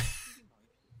 대신에.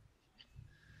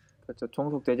 그렇죠.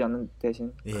 종속되지 않는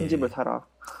대신 큰 예. 집을 사라.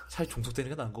 사실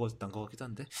종속되는 게 나은 것 같기도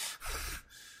한데.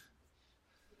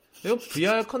 그리고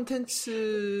VR 컨텐츠는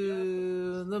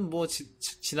뭐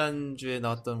지난주에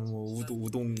나왔던 뭐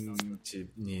우동집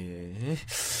예.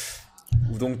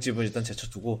 우동집은 일단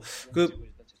제쳐두고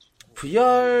그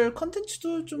VR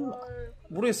컨텐츠도 좀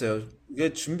모르겠어요.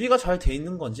 이게 준비가 잘 돼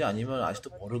있는 건지 아니면 아직도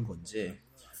모르는 건지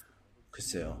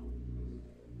글쎄요.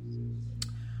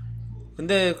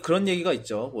 근데 그런 얘기가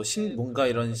있죠. 뭐 뭔가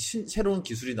이런 새로운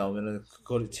기술이 나오면은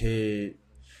그걸 제일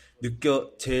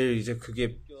이제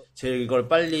그게 제일 이걸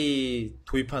빨리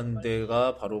도입하는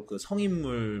데가 바로 그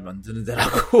성인물 만드는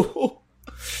데라고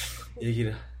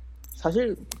얘기를.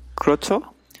 사실 그렇죠.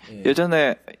 예.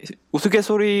 예전에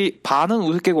우스갯소리 반은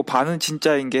우스개고 반은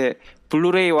진짜인 게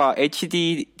블루레이와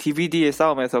HD DVD의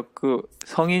싸움에서 그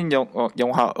성인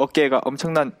영화 업계가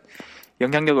엄청난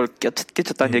영향력을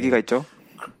끼쳤다는 예. 얘기가 있죠.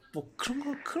 뭐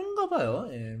그런가 봐요.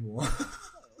 예, 뭐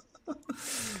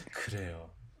그래요.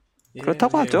 예,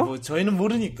 그렇다고 하죠. 뭐 저희는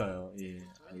모르니까요. 예,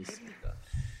 알겠습니다.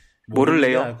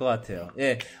 모를래요? 알 것 같아요.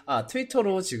 예,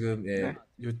 트위터로 지금 예,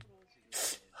 네.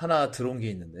 하나 들어온 게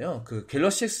있는데요. 그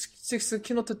갤럭시 6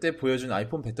 키노트 때 보여준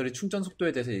아이폰 배터리 충전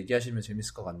속도에 대해서 얘기하시면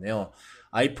재밌을 것 같네요.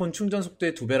 아이폰 충전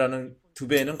속도의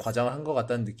 2배는 과장을 한 것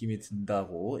같다는 느낌이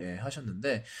든다고 예,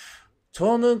 하셨는데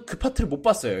저는 그 파트를 못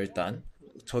봤어요. 일단.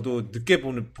 저도 늦게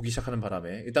보기 시작하는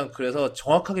바람에 일단 그래서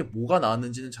정확하게 뭐가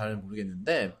나왔는지는 잘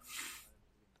모르겠는데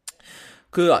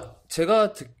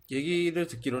제가 얘기를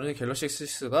듣기로는 갤럭시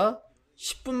S6가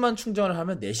 10분만 충전을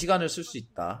하면 4시간을 쓸 수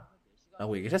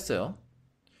있다라고 얘기를 했어요.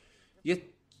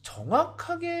 이게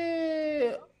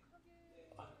정확하게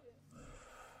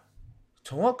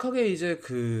이제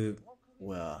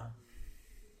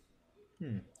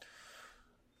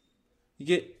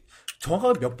이게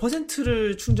정확하게 몇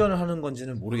 %를 충전을 하는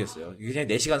건지는 모르겠어요. 이게 그냥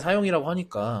 4시간 사용이라고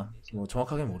하니까 뭐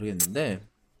정확하게 모르겠는데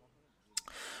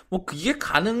뭐 이게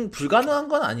불가능한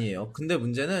건 아니에요. 근데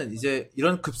문제는 이제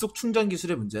이런 급속 충전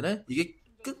기술의 문제는 이게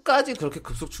끝까지 그렇게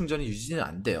급속 충전이 유지는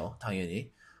안 돼요.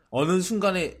 당연히 어느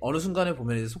순간에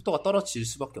보면 이제 속도가 떨어질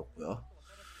수밖에 없고요.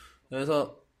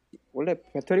 그래서 원래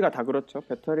배터리가 다 그렇죠.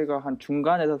 배터리가 한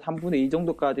중간에서 3분의 2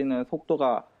 정도까지는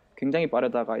속도가 굉장히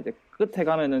빠르다가 이제 끝에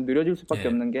가면은 느려질 수밖에 네.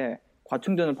 없는 게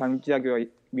과충전을 방지하기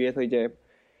위해서 이제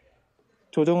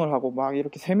조정을 하고 막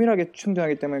이렇게 세밀하게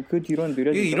충전하기 때문에 그 뒤로는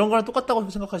느려지죠. 이런 거랑 똑같다고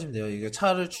생각하시면 돼요. 이게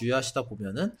차를 주유하시다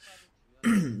보면은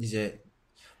이제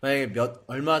만약에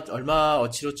얼마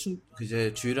어치로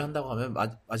이제 주유를 한다고 하면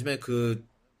마지막에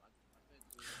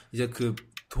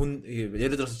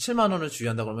예를 들어서 7만 원을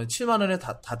주유한다 그러면 7만 원에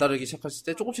다다르기 시작했을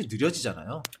때 조금씩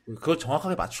느려지잖아요. 그걸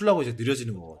정확하게 맞추려고 이제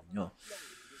느려지는 거거든요.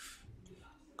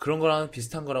 그런 거랑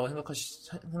비슷한 거라고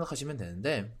생각하시면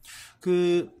되는데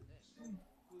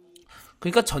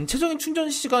그러니까 전체적인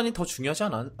충전 시간이 더 중요하지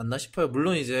않나 싶어요.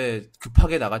 물론 이제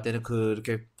급하게 나갈 때는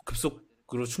그렇게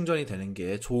급속으로 충전이 되는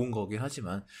게 좋은 거긴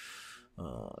하지만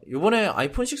요번에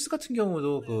아이폰 6 같은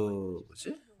경우도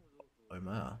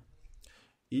얼마야?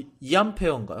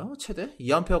 2A인가요? 최대?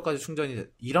 2A까지 충전이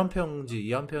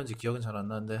 1A인지 기억은 잘 안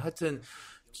나는데 하여튼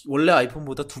원래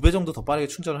아이폰보다 2배 정도 더 빠르게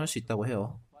충전을 할 수 있다고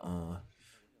해요.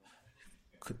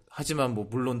 하지만 뭐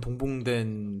물론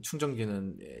동봉된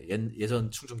충전기는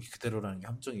예전 충전기 그대로라는 게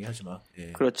함정이긴 하지만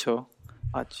예. 그렇죠.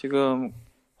 지금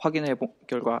확인해 본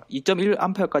결과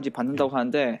 2.1A까지 받는다고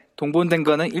하는데 동봉된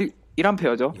거는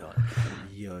 1A죠.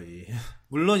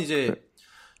 물론 이제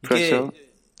그렇죠.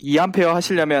 2A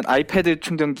하시려면 아이패드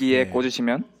충전기에 네.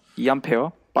 꽂으시면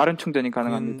 2A 빠른 충전이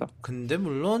가능합니다. 근데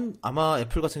물론 아마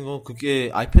애플 같은 경우 그게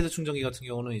아이패드 충전기 같은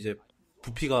경우는 이제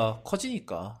부피가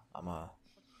커지니까 아마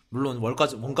물론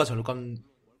원가 절감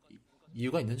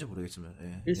이유가 있는지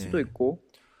모르겠지만 일 수도 있고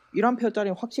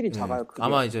 1A짜리는 확실히 작아요. 그게.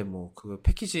 아마 이제 뭐 그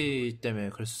패키지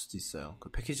때문에 그랬을 수도 있어요.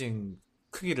 그 패키징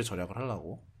크기를 절약을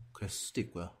하려고 그랬을 수도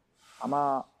있고요.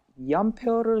 아마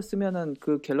 2A를 쓰면은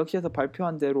그 갤럭시에서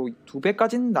발표한 대로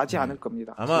 2배까지는 나지 않을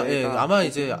겁니다. 아마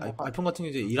이제 아이폰 같은 경우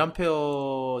이제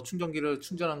 1A 충전기를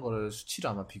충전한 거를 수치를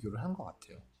아마 비교를 한 것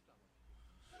같아요.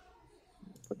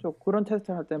 그렇죠. 그런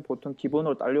테스트를 할 때는 보통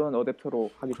기본으로 딸려온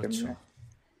어댑터로 하기 그렇죠. 때문에.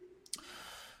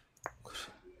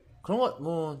 그런 거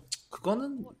뭐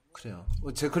그거는 그래요.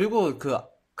 그리고 그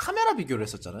카메라 비교를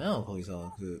했었잖아요.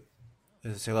 거기서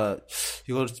그래서 제가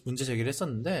이걸 문제 제기를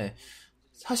했었는데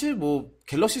사실 뭐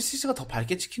갤럭시 6가 더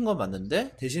밝게 찍힌 건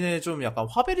맞는데 대신에 좀 약간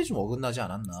화벨이 좀 어긋나지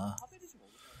않았나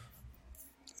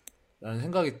라는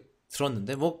생각이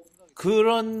들었는데 뭐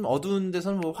그런 어두운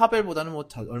데서는 뭐 화벨보다는 뭐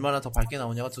얼마나 더 밝게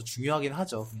나오냐가 더 중요하긴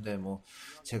하죠. 근데 뭐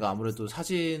제가 아무래도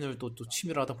사진을 또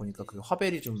취미로 하다 보니까 그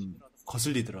화벨이 좀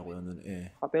거슬리더라고요.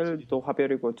 예. 화벨도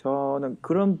화벨이고 저는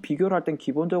그런 비교를 할 땐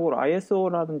기본적으로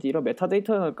ISO라든지 이런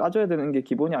메타데이터를 까줘야 되는 게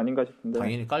기본이 아닌가 싶은데.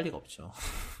 당연히 깔 리가 없죠.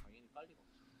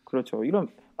 그렇죠. 이런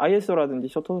ISO라든지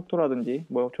셔터속도라든지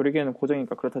뭐 조리개는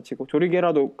고정이니까 그렇다 치고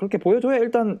조리개라도 그렇게 보여줘야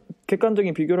일단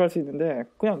객관적인 비교를 할 수 있는데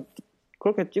그냥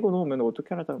그렇게 찍어 놓으면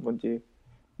어떻게 하자는 건지.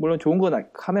 물론 좋은 건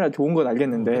카메라 좋은 건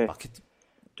알겠는데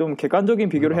좀 객관적인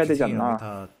비교를 해야 되지 않나.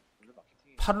 다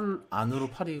팔 안으로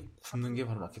팔이 굽는 게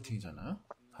바로 마케팅이잖아요.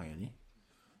 당연히.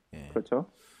 예.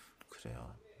 그렇죠.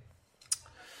 그래요.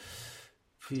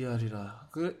 VR이라.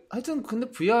 하여튼 근데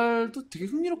VR도 되게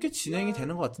흥미롭게 진행이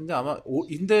되는 것 같은데 아마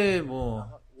근데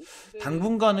뭐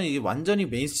당분간은 이게 완전히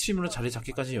메인스트림으로 자리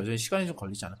잡기까지 여전히 시간이 좀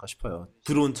걸리지 않을까 싶어요.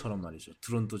 드론처럼 말이죠.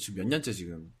 드론도 지금 몇 년째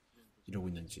지금 이러고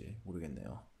있는지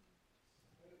모르겠네요.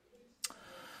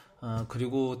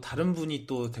 그리고 다른 분이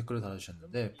또 댓글을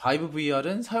달아주셨는데 바이브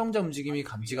VR은 사용자 움직임이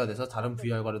감지가 돼서 다른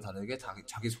VR과는 다르게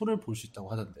자기 손을 볼 수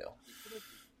있다고 하던데요.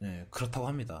 네, 그렇다고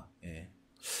합니다. 예.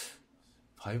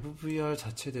 바이브 VR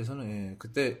자체에 대해서는 예,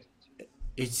 그때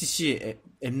HTC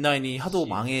M9이 하도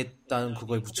망했다는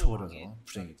그거에 묻혀버려서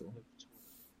불행히도.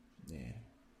 네.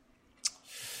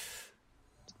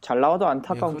 잘 나와도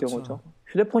안타까운 그렇죠. 경우죠.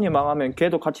 휴대폰이 망하면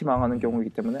걔도 같이 망하는 경우이기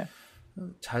때문에.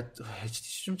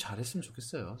 HTC 좀 잘했으면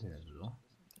좋겠어요. 걔네들도.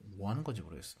 뭐 하는 건지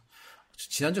모르겠어.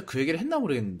 지난주에 그 얘기를 했나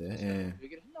모르겠는데. 예.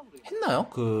 했나요?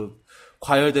 그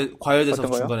과열돼서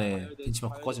중간에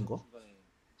벤치마크 꺼진 거?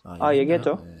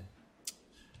 얘기했죠. 예.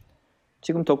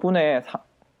 지금 덕분에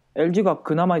LG가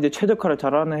그나마 이제 최적화를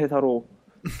잘하는 회사로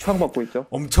추앙받고 있죠.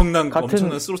 엄청난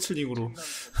스로틀링으로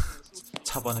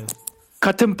잡아내고.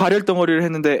 같은 발열 덩어리를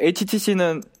했는데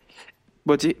HTC는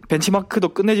벤치마크도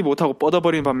끝내지 못하고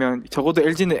뻗어버린 반면 적어도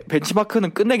LG는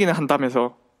벤치마크는 끝내기는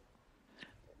한다면서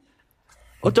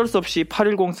어쩔 수 없이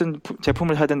 810 쓴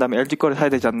제품을 사야 된다면 LG 거를 사야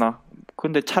되지 않나.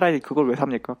 근데 차라리 그걸 왜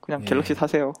삽니까? 그냥 갤럭시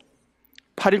사세요.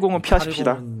 810은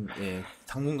피하십시다. 810은, 예,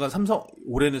 당분간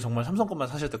올해는 정말 삼성 것만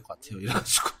사셔야 될 것 같아요.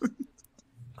 이래가지고.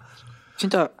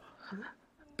 진짜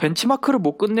벤치마크를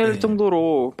못 끝낼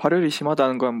정도로 발열이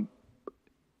심하다는 건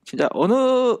진짜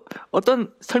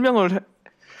어떤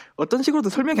식으로도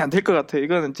설명이 안 될 것 같아.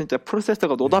 이거는 진짜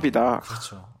프로세서가 노답이다.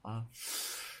 그렇죠.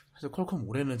 사실 퀄컴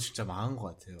올해는 진짜 망한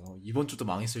것 같아요. 이번 주도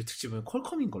망했을 특집은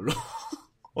퀄컴인 걸로.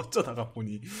 어쩌다가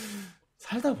보니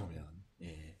살다 보면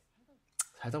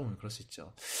그럴 수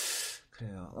있죠.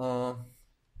 그래요.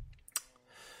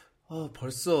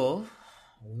 벌써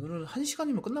오늘은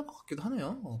 1시간이면 끝날 것 같기도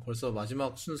하네요. 벌써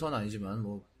마지막 순서는 아니지만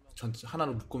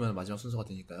하나로 묶으면 마지막 순서가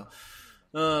되니까요.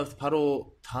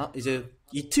 바로 이제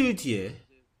이틀 뒤에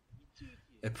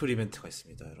애플 이벤트가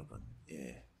있습니다, 여러분.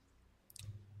 예.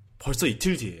 벌써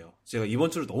이틀 뒤에요. 제가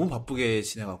이번 주를 너무 바쁘게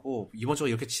지내가고 이번 주가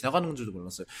이렇게 지나가는 줄도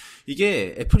몰랐어요.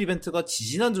 이게 애플 이벤트가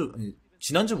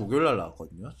지난주 목요일 날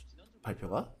나왔거든요.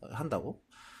 발표가 한다고.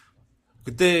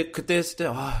 그때 했을 때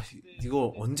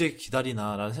이거 언제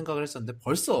기다리나라는 생각을 했었는데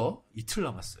벌써 이틀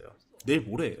남았어요. 내일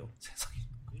모레예요. 세상에.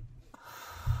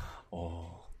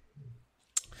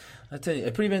 하여튼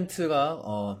애플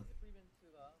이벤트가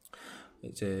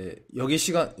이제 여기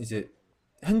시간 이제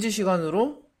현지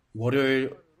시간으로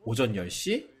월요일 오전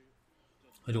 10시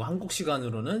그리고 한국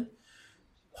시간으로는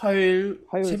화요일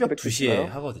새벽 2시에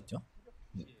하거든요.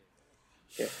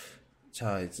 예.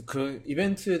 자, 그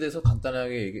이벤트에 대해서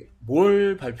간단하게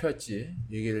뭘 발표할지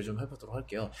얘기를 좀 해보도록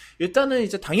할게요. 일단은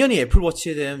이제 당연히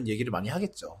애플워치에 대한 얘기를 많이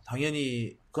하겠죠.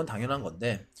 그건 당연한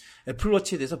건데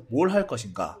애플워치에 대해서 뭘 할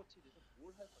것인가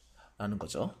라는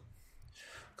거죠.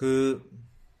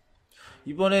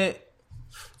 이번에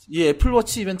이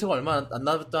애플워치 이벤트가 얼마 안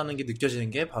남았다는 게 느껴지는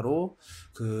게 바로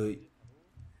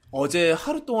어제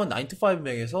하루 동안 9to5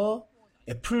 맥에서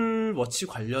애플워치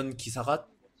관련 기사가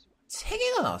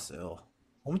 3개가 나왔어요.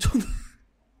 엄청난.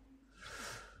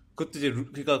 그것도 이제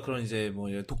그러니까 그런 이제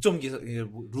독점 기사,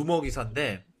 루머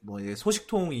기사인데 이제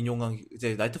소식통 인용한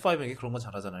이제 나이트5맥이 그런 건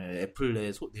잘하잖아요. 애플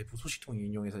내부 소식통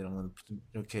인용해서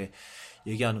이렇게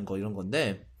얘기하는 거 이런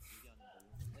건데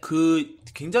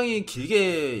굉장히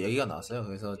길게 얘기가 나왔어요.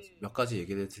 그래서 몇 가지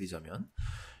얘기를 드리자면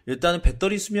일단은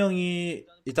배터리 수명이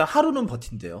일단 하루는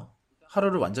버틴대요.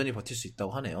 하루를 완전히 버틸 수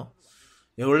있다고 하네요.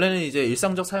 원래는 이제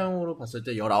일상적 사용으로 봤을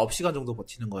때 19시간 정도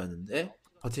버티는 거였는데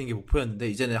버티는 게 목표였는데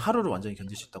이제는 하루를 완전히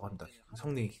견딜 수 있다고 합니다.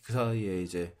 성능이 그 사이에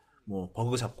이제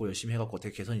버그 잡고 열심히 해갖고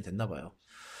어떻게 개선이 됐나 봐요.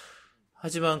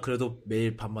 하지만 그래도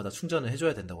매일 밤마다 충전을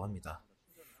해줘야 된다고 합니다.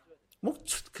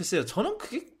 글쎄요. 저는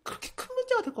그게 그렇게 큰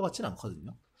문제가 될 것 같지는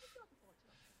않거든요.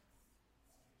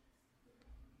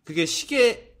 그게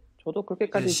저도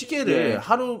그렇게까지 시계를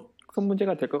하루 큰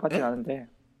문제가 될 것 같지는 않은데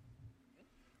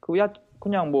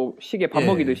그냥 시계 밥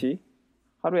먹이듯이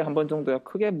하루에 한 번 정도야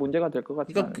크게 문제가 될 것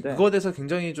같지는 않은데 그거에 대해서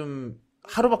굉장히 좀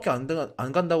하루밖에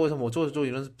안 간다고 해서 어쩌고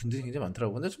이런 분들이 굉장히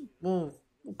많더라고요. 근데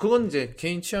그건 이제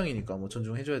개인 취향이니까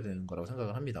존중해줘야 되는 거라고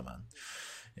생각을 합니다만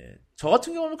예. 저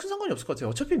같은 경우는 큰 상관이 없을 것 같아요.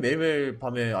 어차피 매일매일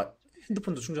밤에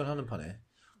핸드폰도 충전하는 판에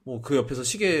뭐 그 옆에서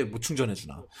시계 못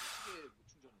충전해주나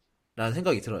라는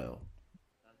생각이 들어요.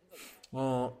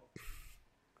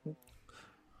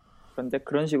 그런데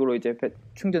그런 식으로 이제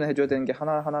충전해줘야 되는 게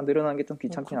하나하나 늘어나는 게 좀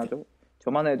귀찮긴 하죠.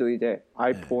 저만 해도 이제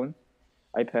아이폰,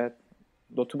 아이패드,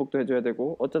 노트북도 해줘야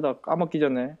되고 어쩌다 까먹기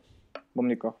전에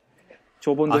뭡니까?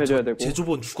 조본도 해줘야 되고. 제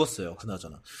조본 죽었어요.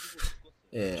 그나저나.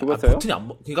 예, 죽었어요? 버튼이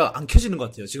그러니까 안 켜지는 것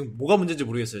같아요. 지금 뭐가 문제인지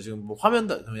모르겠어요. 지금 뭐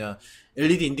그냥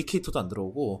LED 인디케이터도 안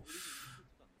들어오고.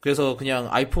 그래서 그냥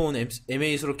아이폰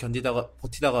M8으로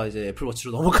버티다가 이제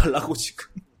애플워치로 넘어가려고 지금.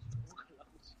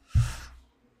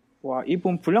 와,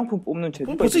 이분 불량품 뽑는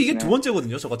재주가 벌써 이게 있으시네. 두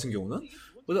번째거든요. 저 같은 경우는.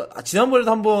 지난번에도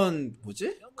한번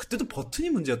그때도 버튼이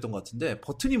문제였던 것 같은데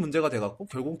버튼이 문제가 돼갖고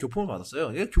결국 교품을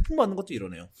받았어요. 이게 교품 받는 것도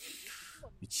이러네요.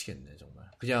 미치겠네 정말.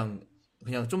 그냥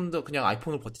좀 더 그냥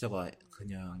아이폰을 버티다가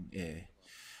그냥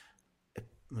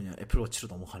애플워치로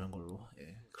넘어가는 걸로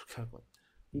그렇게 할 것 같아요.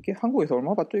 이게 한국에서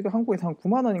얼마 받죠? 이거 한국에서 한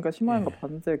 9만 원인가 10만 원인가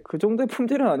받는데 그 정도의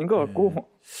품질은 아닌 것 같고.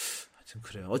 하여튼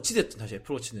그래요. 어찌됐든 다시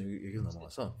애플워치는 얘기로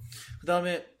넘어가서 그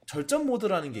다음에 절전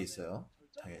모드라는 게 있어요.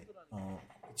 당연히.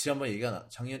 지난번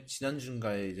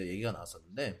지난주인가에 이제 얘기가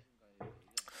나왔었는데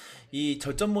이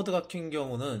절전 모드 같은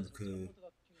경우는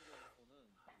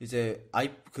이제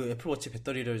애플워치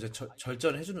배터리를 이제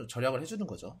절약을 해주는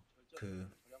거죠.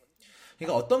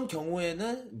 그러니까 어떤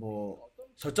경우에는 뭐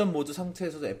절전 모드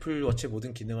상태에서도 애플워치의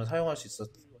모든 기능을 사용할 수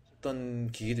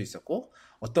있었던 기기도 있었고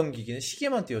어떤 기기는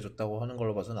시계만 띄워줬다고 하는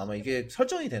걸로 봐서는 아마 이게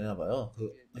설정이 되나 봐요.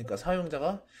 그러니까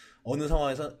사용자가 어느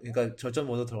상황에서 그러니까 절전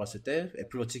모드 들어갔을 때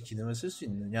애플워치 기능을 쓸 수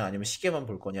있느냐 아니면 시계만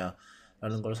볼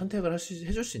거냐라는 걸 선택을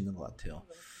해줄 수 있는 것 같아요.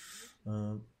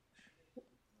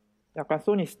 약간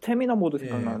소니 스태미나 모드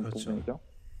생각나는 그렇죠. 부분이죠.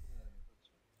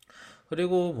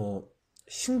 그리고 뭐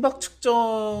심박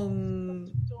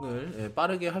측정을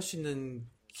빠르게 할 수 있는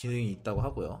기능이 있다고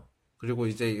하고요. 그리고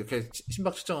이제 이렇게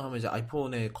심박 측정을 하면 이제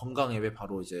아이폰의 건강 앱에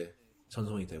바로 이제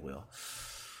전송이 되고요.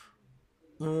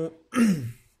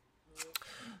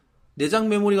 내장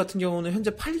메모리 같은 경우는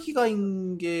현재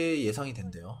 8기가인 게 예상이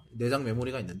된대요. 내장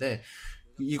메모리가 있는데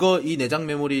이 내장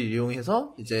메모리를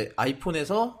이용해서 이제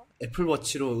아이폰에서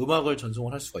애플워치로 음악을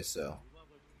전송을 할 수가 있어요.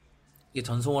 이게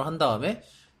전송을 한 다음에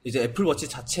이제 애플워치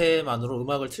자체만으로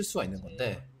음악을 틀 수가 있는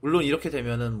건데 물론 이렇게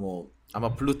되면은 뭐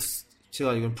아마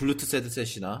제가 이건 블루투스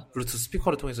헤드셋이나 블루투스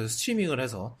스피커를 통해서 스트리밍을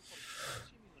해서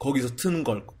거기서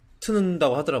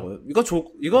트는다고 하더라고요.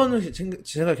 이거는 제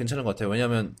생각에 괜찮은 것 같아요.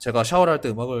 왜냐면 제가 샤워를 할 때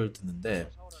음악을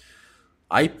듣는데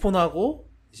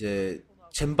아이폰하고 이제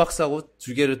젠박스하고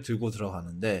두 개를 들고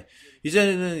들어가는데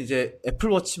이제는 이제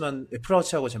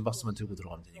애플워치하고 젠박스만 들고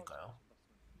들어가면 되니까요.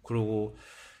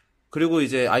 그리고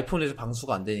이제 아이폰에서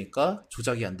방수가 안 되니까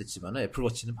조작이 안 됐지만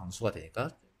애플워치는 방수가 되니까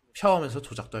샤워하면서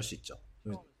조작도 할 수 있죠.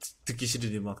 듣기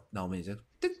싫은 음악 나오면 이제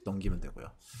띡 넘기면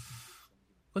되고요.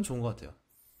 그건 좋은 것 같아요.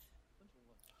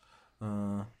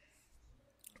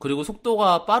 그리고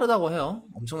속도가 빠르다고 해요.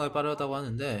 엄청나게 빠르다고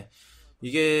하는데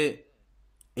이게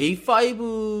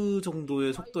A5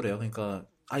 정도의 속도래요. 그러니까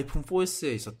아이폰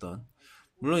 4S에 있었던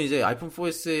물론 이제 아이폰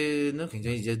 4S는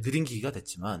굉장히 이제 느린 기기가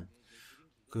됐지만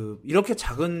이렇게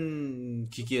작은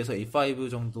기기에서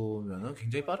A5 정도면은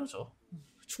굉장히 빠르죠.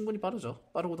 충분히 빠르죠.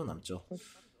 빠르고도 남죠.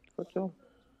 그렇죠.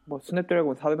 뭐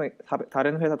스냅드래곤 400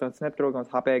 다른 회사들은 스냅드래곤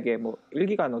 400에 뭐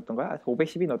 1기가 넣었던가요?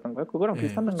 510이 넣었던가요? 그거랑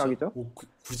비슷한 맥락이죠. 뭐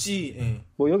굳이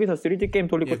뭐 여기서 3D 게임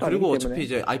돌릴 것도 아니기 그리고 때문에.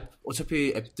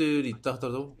 어차피 앱들이 있다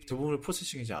하더라도 대부분의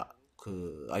프로세싱이 이제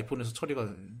아이폰에서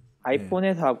처리가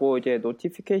아이폰에서 하고 이제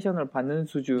노티피케이션을 받는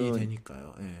수준이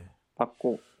되니까요.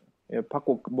 받고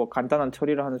뭐 간단한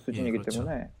처리를 하는 수준이기 그렇죠.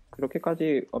 때문에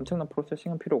그렇게까지 엄청난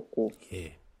프로세싱은 필요 없고.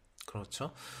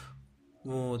 그렇죠.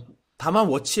 뭐 다만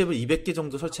워치 앱을 200개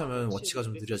정도 설치하면 워치가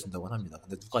좀 느려진다고 합니다.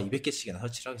 근데 누가 200개씩이나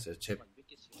설치를 하겠어요?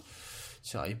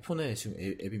 제 아이폰에 지금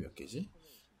앱이 몇 개지?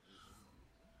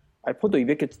 아이폰도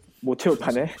 200개 못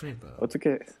채우파네. 그러니까요.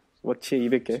 어떻게 워치에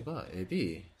 200개? 제가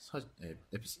앱이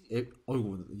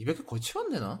어이구 200개 거의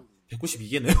채웠네 나.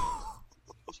 192개네요.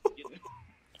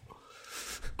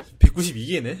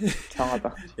 192개네.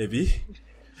 이상하다. 앱이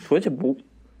도대체 뭐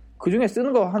그 중에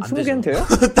쓰는 거 한 20개는 돼요?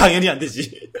 당연히 안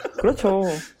되지. 그렇죠.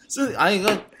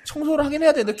 그러니까 청소를 하긴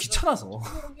해야 되는데 귀찮아서.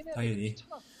 당연히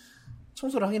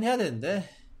청소를 하긴 해야 되는데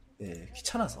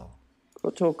귀찮아서.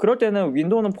 그렇죠. 그럴 때는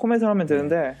윈도우는 포맷을 하면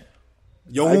되는데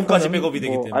영혼까지 백업이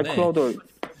되기 때문에 아이클라우드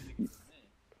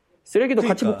쓰레기도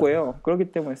같이 그러니까. 복구해요.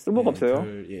 그렇기 때문에 쓸모가 없어요.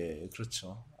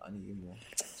 그렇죠. 아니 뭐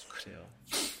그래요.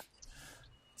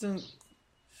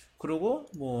 그리고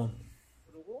뭐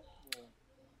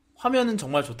화면은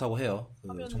정말 좋다고 해요.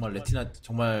 정말 레티나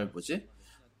정말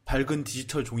밝은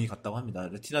디지털 종이 같다고 합니다.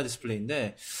 레티나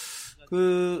디스플레이인데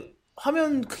그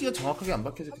화면 크기가 정확하게 안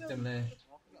밝혀졌기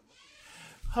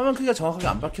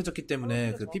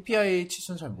때문에 그 PPI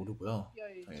치수는 잘 모르고요.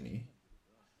 당연히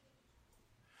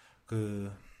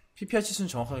그 PPI 치수는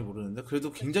정확하게 모르는데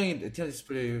그래도 굉장히 레티나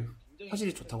디스플레이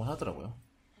화질이 좋다고 하더라고요.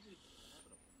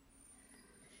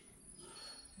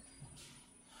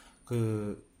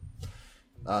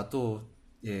 또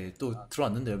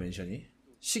들어왔는데요, 멘션이.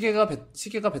 시계가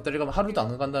배터리가 하루도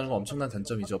안 간다는 건 엄청난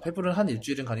단점이죠. 페블은 한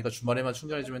일주일은 가니까 주말에만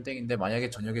충전해주면 땡인데, 만약에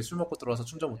저녁에 술 먹고 들어와서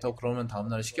충전 못하고 그러면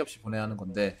다음날 시계 없이 보내야 하는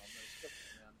건데,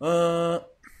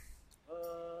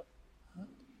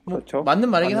 그렇죠.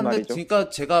 맞는 말이긴 한데, 말이죠. 그러니까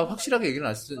제가 확실하게 얘기를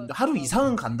안 했는데, 하루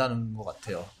이상은 간다는 것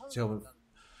같아요. 제가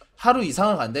하루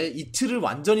이상은 간데, 이틀을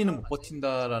완전히는 못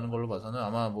버틴다라는 걸로 봐서는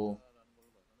아마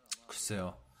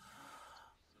글쎄요.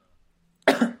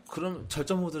 그럼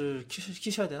절전 모드를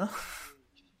키셔야 되나?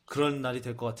 그런 날이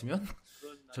될 것 같으면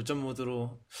절전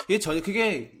모드로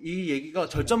그게 이 얘기가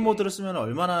절전 모드를 쓰면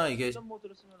얼마나 이게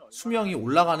수명이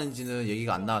올라가는지는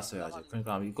얘기가 안 나왔어요 아직.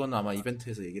 그러니까 이건 아마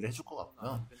이벤트에서 얘기를 해줄 것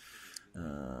같고요.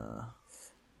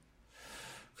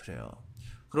 그래요.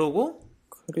 그리고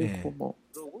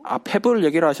페블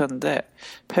얘기를 하셨는데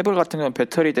페블 같은 경우는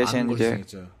배터리 대신 이제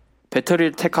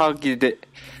배터리를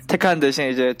택하는 대신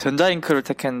이제 전자잉크를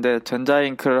택했는데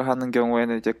전자잉크를 하는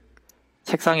경우에는 이제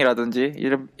색상이라든지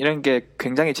이런 게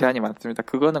굉장히 제한이 많습니다.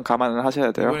 그거는 감안을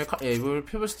하셔야 돼요. 이번에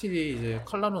페블 스틸이 이제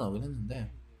컬러로 나오긴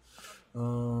했는데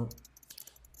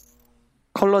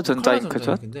컬러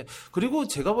전자잉크죠. 그리고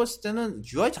제가 봤을 때는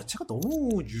UI 자체가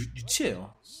너무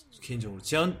유치해요. 개인적으로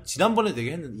지난번에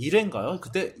얘기했는데 1회인가요?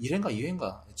 그때 1회인가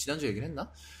 2회인가 지난주에 얘기를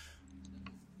했나?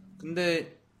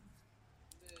 근데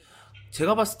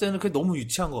제가 봤을 때는 그게 너무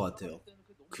유치한 것 같아요.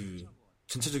 그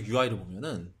전체적 UI를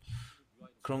보면은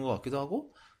그런 것 같기도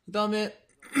하고, 그 다음에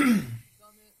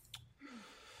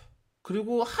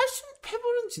그리고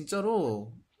페블은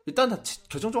진짜로 일단 다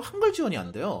결정적으로 한글 지원이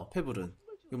안 돼요. 페블은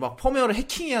막 펌웨어를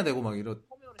해킹해야 되고 막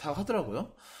이렇다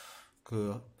하더라고요.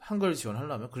 그 한글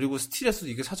지원하려면. 그리고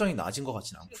스틸에서도 이게 사정이 낮은 것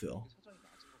같지는 않고요.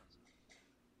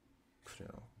 그래요.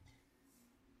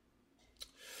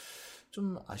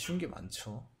 좀 아쉬운 게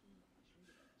많죠.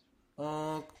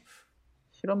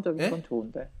 실험적인 건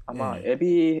좋은데 아마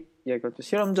앱이 그렇죠.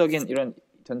 실험적인 이런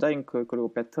전자잉크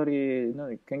그리고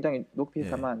배터리는 굉장히 높이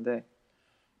삼았는데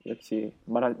역시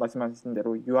말씀하신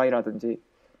대로 UI라든지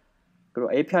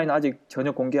그리고 API는 아직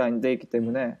전혀 공개 안 돼 있기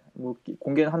때문에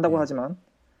공개는 한다고 하지만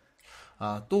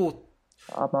또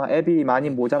아마 앱이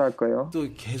많이 모자랄 거예요.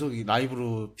 또 계속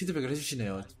라이브로 피드백을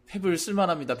해주시네요. 페블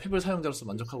쓸만합니다. 페블 사용자로서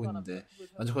만족하고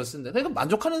쓰는데. 그러니까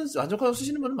만족하고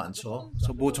쓰시는 분은 많죠.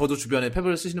 저도 주변에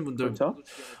페블 쓰시는 분들 그렇죠?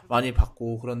 많이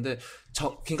봤고, 그런데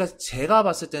그러니까 제가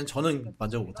봤을 때는 저는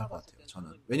만족을 못할 것 같아요.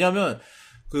 저는. 왜냐하면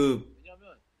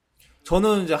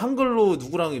저는 이제 한글로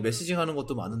누구랑 메시징 하는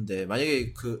것도 많은데,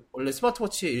 만약에 원래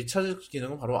스마트워치의 1차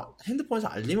기능은 바로 핸드폰에서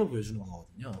알림을 보여주는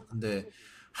거거든요. 근데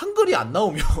한글이 안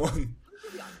나오면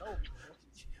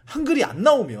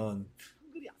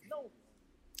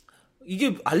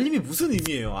이게 알림이 무슨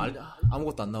의미예요?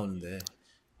 아무것도 안 나오는데.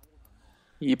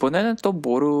 이번에는 또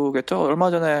모르겠죠.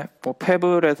 얼마 전에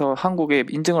페블에서 한국에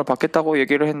인증을 받겠다고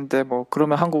얘기를 했는데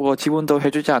그러면 한국어 지원도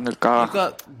해주지 않을까.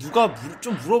 그러니까 누가 페블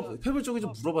쪽에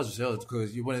좀 물어봐 주세요.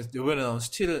 이번에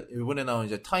나온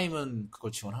이제 타임은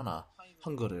그걸 지원하나,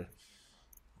 한글을.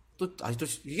 아직도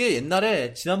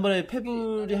이게 지난번에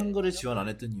페블이 한글을 지원 안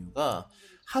했던 이유가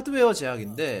하드웨어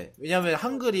제약인데, 왜냐하면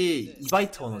한글이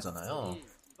 2바이트 언어잖아요.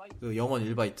 그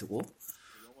영어는 1바이트고.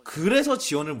 그래서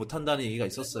지원을 못 한다는 얘기가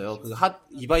있었어요.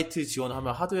 2바이트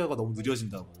지원하면 하드웨어가 너무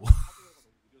느려진다고.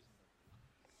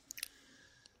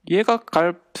 이해가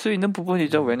갈 수 있는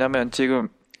부분이죠. 왜냐면 지금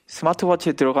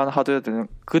스마트워치에 들어간 하드웨어들은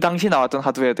그 당시 나왔던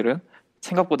하드웨어들은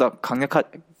생각보다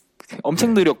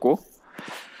엄청 느렸고,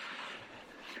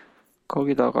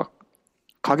 거기다가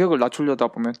가격을 낮추려다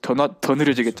보면 더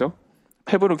느려지겠죠.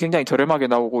 페블은 굉장히 저렴하게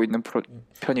나오고 있는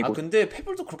편이고. 근데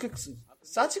페블도 그렇게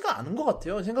싸지가 않은 것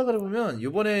같아요. 생각을 해보면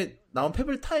이번에 나온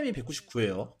페블 타임이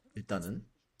 199예요. 일단은.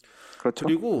 그렇죠.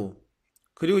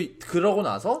 그러고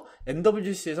나서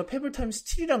MWC에서 페블 타임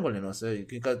스틸이란 걸 내놨어요.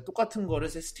 그러니까 똑같은 거를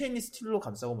스테인리스 스틸로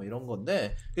감싸고 이런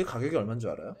건데, 그게 가격이 얼마인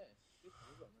줄 알아요?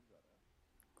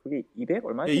 그게 200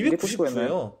 얼마였죠?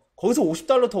 299예요. 거기서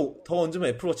 $50 더 얹으면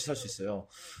애플워치 살 수 있어요.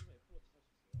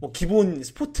 기본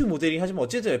스포트 모델링 하지만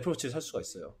어쨌든 애플워치를 살 수가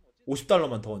있어요.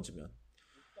 $50만 더 얹으면.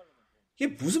 이게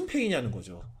무슨 팩이냐는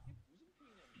거죠.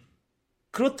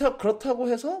 그렇다고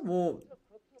해서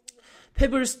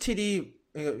페블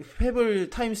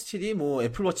타임 스틸이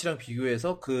애플워치랑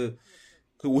비교해서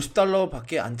그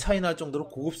 $50밖에 안 차이 날 정도로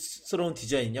고급스러운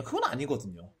디자인이냐? 그건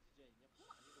아니거든요.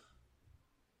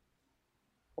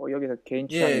 여기서 개인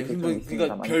취향이 예, 있을 뭐, 수 그러니까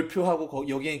있습니다만. 별표하고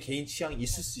여기엔 개인 취향이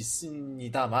있을 수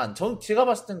있습니다만, 제가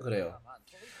봤을 땐 그래요.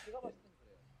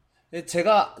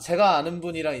 제가 아는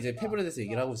분이랑 이제 패블에 대해서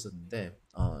얘기를 하고 있었는데,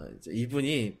 이제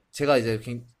이분이 제가 이제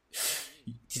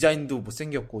디자인도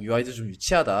못생겼고 UI도 좀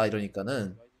유치하다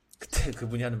이러니까는 그때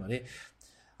그분이 하는 말이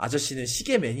아저씨는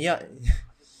시계 매니아라서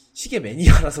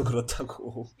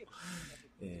그렇다고.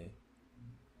 예.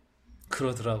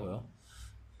 그러더라고요.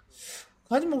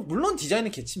 하지만 뭐 물론 디자인은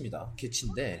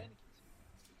개치인데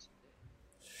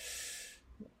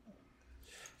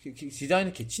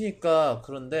디자인은 개치니까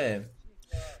그런데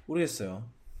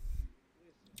모르겠어요.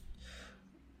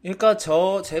 그러니까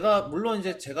제가 물론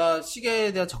이제 제가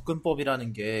시계에 대한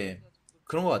접근법이라는 게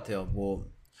그런 것 같아요.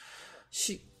 뭐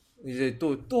이제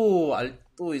또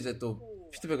이제 또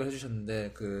피드백을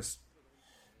해주셨는데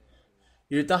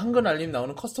일단 한글 알림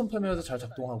나오는 커스텀 펌웨어도 잘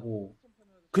작동하고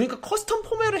그러니까 커스텀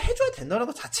펌웨어를 해줘야 된다는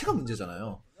것 자체가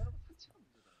문제잖아요.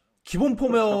 기본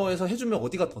펌웨어에서 해주면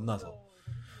어디가 더 나서.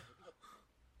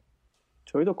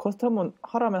 저희도 커스텀은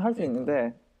하라면 할 수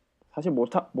있는데 사실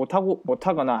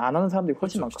못하거나 안 하는 사람들이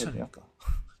훨씬 그렇죠, 많거든요. 귀찮으니까.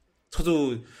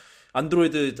 저도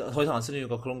안드로이드 더 이상 안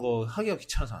쓰니까 그런 거 하기가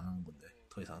귀찮아서 안 하는 건데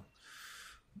더 이상.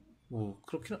 뭐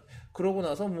그러고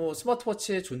나서 뭐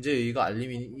스마트워치의 존재 의의가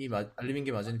알림인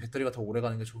게 맞으니 배터리가 더 오래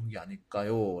가는 게 좋은 게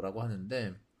아닐까요?라고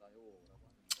하는데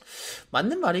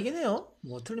맞는 말이긴 해요.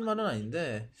 뭐 틀린 말은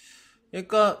아닌데,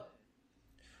 그러니까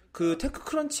그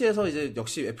테크크런치에서 이제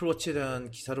역시 애플워치에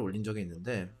대한 기사를 올린 적이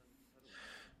있는데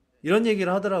이런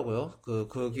얘기를 하더라고요.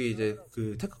 거기 이제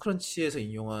그 테크크런치에서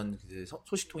인용한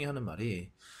소식통이 하는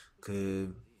말이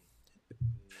그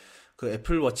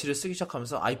애플워치를 쓰기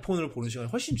시작하면서 아이폰을 보는 시간이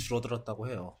훨씬 줄어들었다고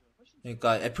해요.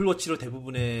 그러니까 애플워치로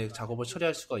대부분의 작업을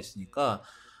처리할 수가 있으니까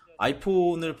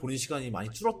아이폰을 보는 시간이 많이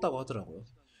줄었다고 하더라고요.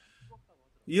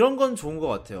 이런 건 좋은 것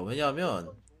같아요.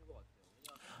 왜냐하면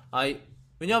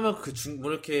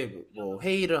뭐 이렇게 뭐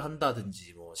회의를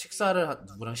한다든지 뭐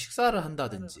누구랑 식사를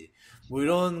한다든지 뭐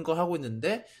이런 거 하고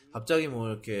있는데 갑자기 뭐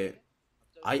이렇게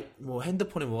뭐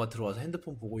핸드폰에 뭐가 들어와서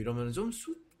핸드폰 보고 이러면 좀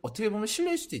어떻게 보면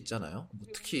실례일 수도 있잖아요. 뭐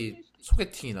특히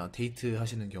소개팅이나 데이트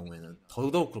하시는 경우에는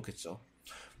더더욱 그렇겠죠.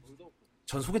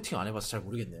 전 소개팅 안 해봐서 잘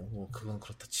모르겠네요. 뭐 그건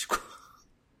그렇다 치고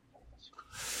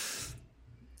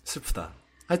슬프다.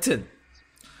 하여튼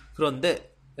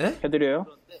그런데 해드려요?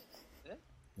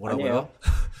 뭐라고요?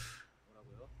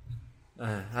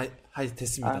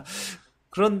 됐습니다.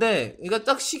 그런데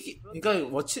그러니까 그러니까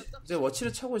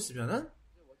워치를 차고 있으면은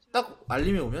딱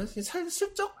알림이 오면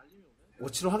슬쩍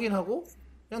워치로 확인하고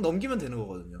그냥 넘기면 되는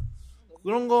거거든요.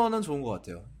 그런 거는 좋은 것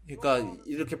같아요. 그러니까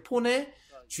이렇게 폰에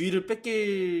주의를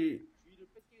뺏길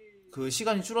그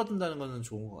시간이 줄어든다는 거는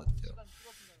좋은 것 같아요.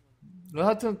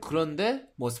 하여튼 그런데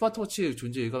뭐 스마트워치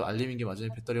존재가 알림인 게 맞으니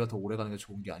배터리가 더 오래 가는 게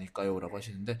좋은 게 아닐까요? 라고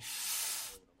하시는데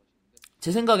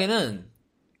제 생각에는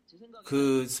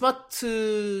그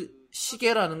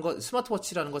스마트워치라는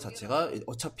것 자체가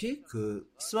어차피 그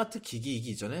스마트 기기이기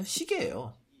이전에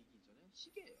시계예요.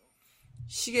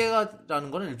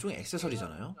 시계라는 거는 일종의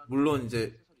액세서리잖아요. 물론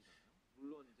이제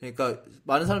그러니까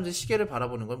많은 사람들이 시계를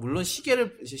바라보는 건 물론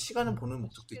시간을 보는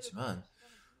목적도 있지만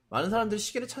많은 사람들이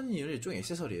시계를 찾는 이유는 일종의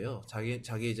액세서리예요.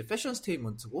 자기 이제 패션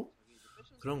스테이트먼트고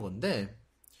그런 건데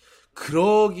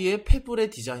그러기에 페블의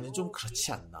디자인은 좀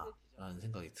그렇지 않나라는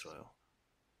생각이 들어요.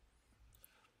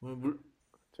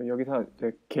 저 여기서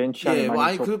개인 취향이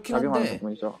많이 작용하는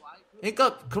부분이죠.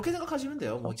 그러니까 그렇게 생각하시면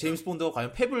돼요. 뭐 제임스 본드가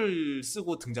과연 펩을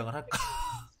쓰고 등장을 할까?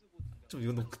 좀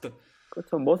이건 높다.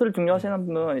 그렇죠. 멋을 중요하시는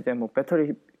분은 이제 뭐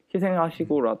배터리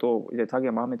희생하시고라도 이제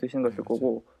자기가 마음에 드시는 걸 쓸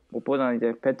거고 무엇보다는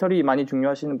이제 배터리 많이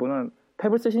중요하시는 분은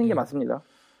펩을 쓰시는 게 맞습니다.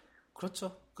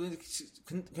 그렇죠.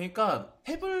 그러니까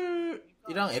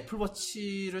펩이랑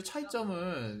애플워치를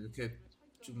차이점을 이렇게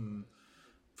좀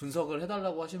분석을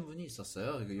해달라고 하신 분이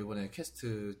있었어요. 이번에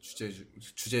퀘스트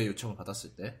주제 요청을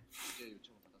받았을 때.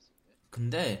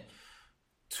 근데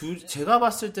제가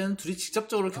봤을 때는 둘이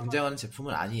직접적으로 경쟁하는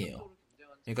제품은 아니에요.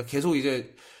 그러니까 계속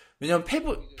이제 왜냐면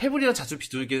페블이랑 자주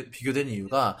비교되는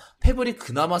이유가 페블이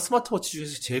그나마 스마트워치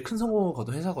중에서 제일 큰 성공을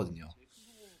거둔 회사거든요.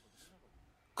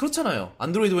 그렇잖아요.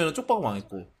 안드로이드 외에는 쪽박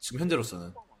망했고 지금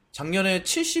현재로서는 작년에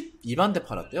 72만 대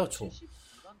팔았대요. 총.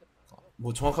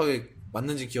 뭐 정확하게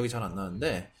맞는지 기억이 잘 안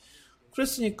나는데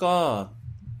그랬으니까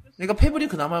그러니까 페블이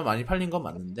그나마 많이 팔린 건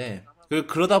맞는데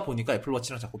그러다 보니까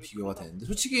애플워치랑 자꾸 비교가 되는데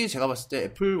솔직히 제가 봤을 때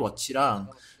애플워치랑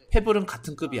페블은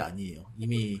같은 급이 아니에요.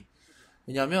 이미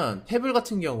왜냐면 페블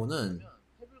같은 경우는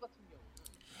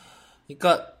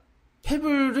그러니까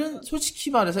페블은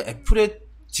솔직히 말해서 애플의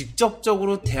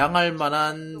직접적으로 대항할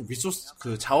만한 리소스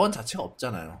그 자원 자체가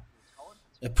없잖아요.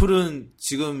 애플은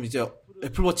지금 이제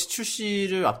애플워치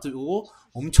출시를 앞두고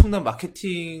엄청난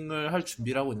마케팅을 할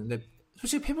준비를 하고 있는데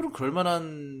솔직히 페블은 그럴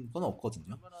만한 건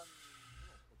없거든요.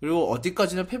 그리고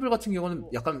어디까지나 페블 같은 경우는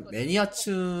약간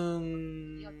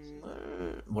매니아층을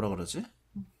뭐라 그러지?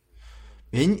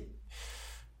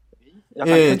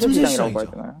 약간 예, 틈새 틈새 시장이라고 봐야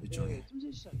시장이죠. 되나요? 일종의.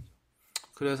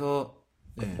 그래서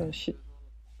네.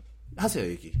 하세요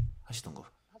얘기 하시던 거.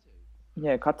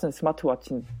 예, 같은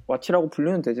스마트워치라고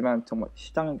불리는 되지만 정말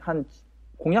시장 한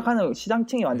공략하는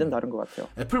시장층이 완전 다른 것 같아요.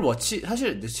 애플워치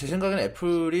사실 제 생각에는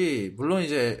애플이 물론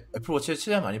이제 애플워치를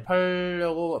최대한 많이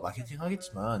팔려고 마케팅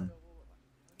하겠지만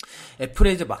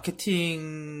애플의 이제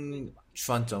마케팅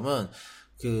주안점은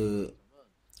그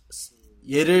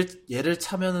얘를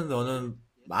차면은 너는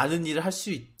많은 일을 할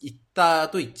수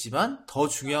있다도 있지만 더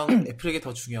중요한 애플에게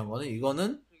더 중요한 거는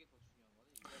이거는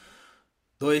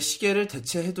너의 시계를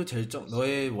대체해도 될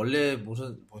너의 원래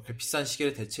무슨 뭐 비싼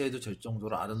시계를 대체해도 될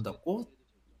정도로 아름답고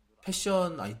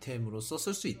패션 아이템으로서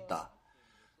쓸 수 있다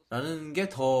라는 게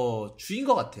더 주인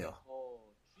것 같아요.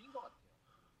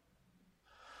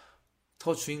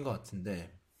 더 주인 것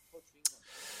같은데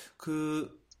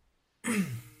그러니까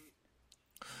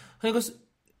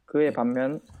그에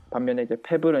반면에 이제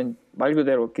페블은 말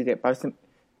그대로 이제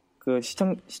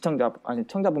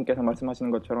청자분께서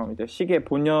말씀하시는 것처럼 이제 시계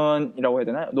본연이라고 해야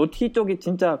되나요? 노티 쪽이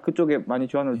진짜 그쪽에 많이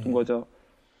주안을 둔 거죠.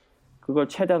 그걸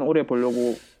최대한 오래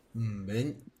보려고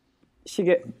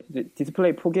시계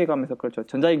디스플레이 포기해가면서 그렇죠.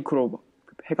 전자잉크로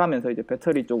해가면서 이제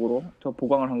배터리 쪽으로 더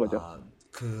보강을 한 거죠.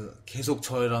 계속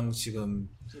저랑 지금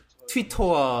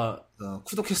트위터와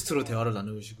쿠도캐스트로 대화를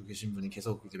나누시고 계신 분이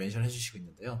계속 이제 멘션 해주시고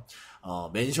있는데요.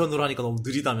 멘션으로 하니까 너무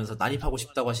느리다면서 난입하고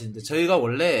싶다고 하시는데 제가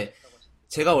원래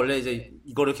이제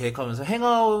이거를 계획하면서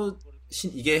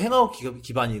이게 행아웃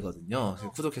기반이거든요.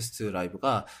 쿠도캐스트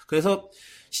라이브가. 그래서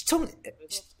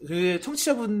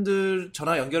청취자분들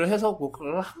전화 연결을 해서 뭐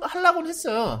그걸 하려고는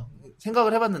했어요.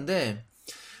 생각을 해봤는데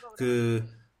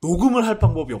녹음을 할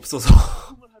방법이 없어서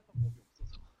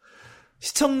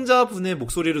시청자분의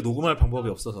목소리를 녹음할 방법이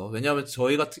없어서 왜냐하면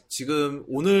저희가 지금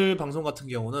오늘 방송 같은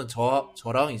경우는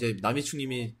저랑 이제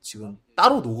남이충님이 지금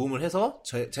따로 녹음을 해서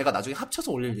제가 나중에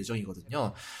합쳐서 올릴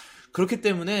예정이거든요. 그렇기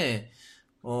때문에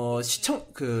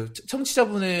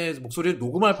청취자분의 목소리를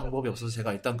녹음할 방법이 없어서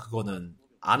제가 일단 그거는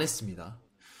안 했습니다.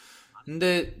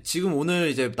 근데 지금 오늘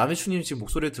이제 남이충님 지금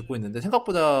목소리를 듣고 있는데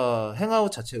생각보다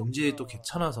행아웃 자체 음질이 또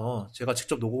괜찮아서 제가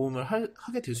직접 녹음을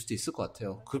하게 될 수도 있을 것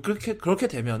같아요. 그렇게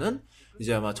되면은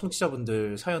이제 아마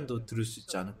청취자분들 사연도 들을 수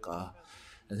있지 않을까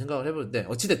생각을 해보는데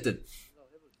어찌됐든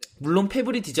물론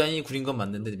페블이 디자인이 구린 건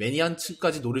맞는데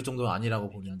매니아층까지 노릴 정도는 아니라고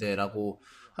보는데 라고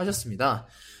하셨습니다.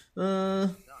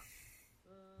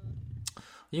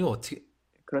 이거 어떻게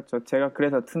그렇죠. 제가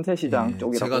그래서 틈새 시장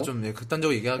쪽이라고 제가 좀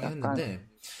극단적으로 얘기하긴 했는데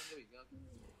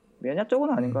매니아 쪽은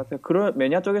아닌 것 같아요.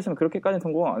 매니아 쪽에서는 그렇게까지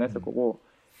성공은 안 했을 거고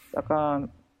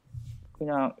약간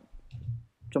그냥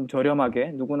좀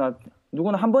저렴하게 누구나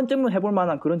한 번쯤은 해볼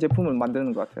만한 그런 제품을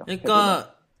만드는 것 같아요.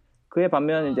 그러니까 그에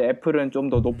반면 이제 애플은 좀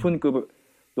더 높은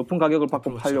가격을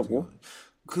받고 팔려고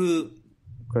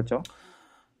그렇죠.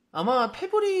 아마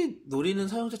페블이 노리는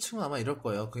사용자층은 아마 이럴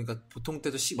거예요. 그러니까 보통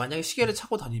때도 만약에 시계를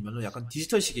차고 다니면은 약간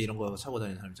디지털 시계 이런 거 차고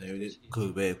다니는 사람이잖아요.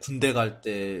 왜 군대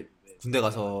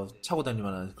가서 차고 다닐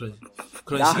만한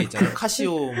그런 시계 있잖아요.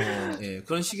 카시오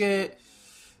그런 시계.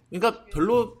 그러니까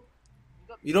별로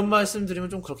이런 말씀 드리면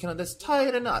좀 그렇긴 한데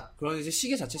스타일에는 그런 이제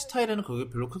시계 자체 스타일에는 그게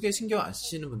별로 크게 신경 안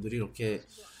쓰시는 분들이 이렇게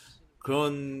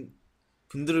그런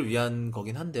분들을 위한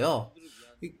거긴 한데요.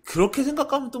 그렇게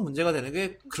생각하면 또 문제가 되는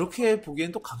게 그렇게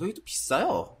보기엔 또 가격이 또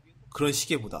비싸요. 그런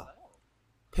시계보다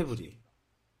페블이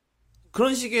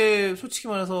그런 시계 솔직히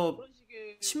말해서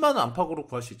 10만 원 안팎으로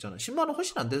구할 수 있잖아요. 10만 원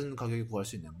훨씬 안 되는 가격에 구할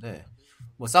수 있는데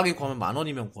뭐 싸게 구하면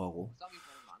 10,000원이면 구하고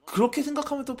그렇게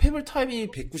생각하면 또 페블 타임이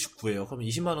 199예요. 그러면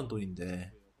 20만 원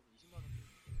돈인데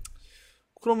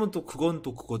그러면 또 그건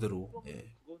또 그거대로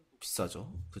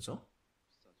비싸죠. 그죠?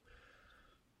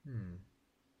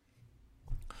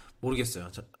 모르겠어요.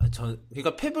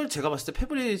 그러니까 제가 봤을 때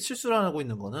페블이 실수를 하고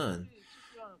있는 거는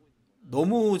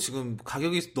너무 지금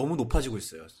가격이 너무 높아지고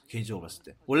있어요. 개인적으로 봤을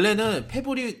때. 원래는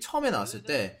페블이 처음에 나왔을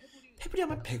때 페블이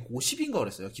아마 150인가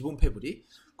그랬어요. 기본 페블이.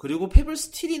 그리고 페블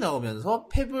스틸이 나오면서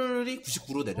페블이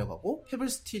 99로 내려가고 페블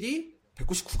스틸이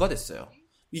 199가 됐어요.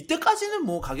 이때까지는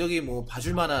뭐 가격이 뭐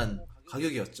봐줄 만한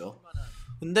가격이었죠.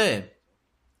 근데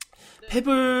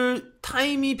페블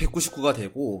타임이 199가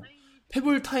되고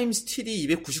페블 타임 스틸이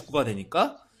 299가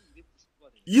되니까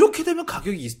이렇게 되면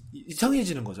가격이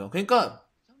이상해지는 거죠. 그러니까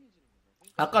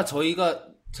아까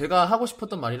제가 하고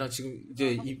싶었던 말이랑 지금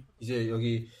이제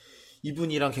여기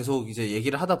이분이랑 계속 이제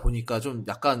얘기를 하다 보니까 좀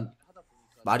약간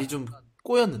말이 좀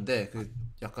꼬였는데 그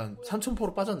약간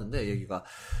산천포로 빠졌는데 얘기가.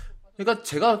 그러니까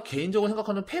제가 개인적으로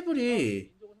생각하는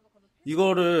페블이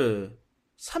이거를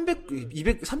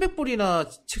 300불이나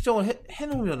책정을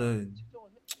해놓으면은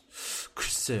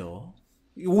글쎄요.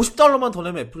 50달러만 더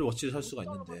내면 애플워치를 살 수가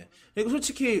있는데. 이거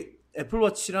솔직히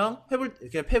애플워치랑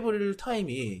페블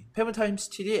타임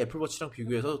스틸이 애플워치랑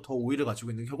비교해서 더 우위를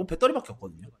가지고 있는 게 결국은 배터리밖에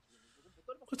없거든요.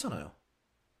 그렇잖아요.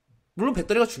 물론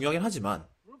배터리가 중요하긴 하지만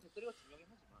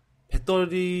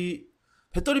배터리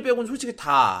빼고는 솔직히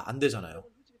다 안 되잖아요.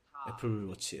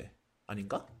 애플워치에.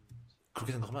 아닌가?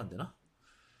 그렇게 생각하면 안 되나?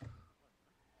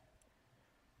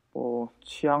 뭐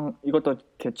취향 이것도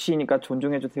개취니까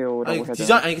존중해주세요라고 아니 해야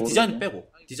디자인 되나?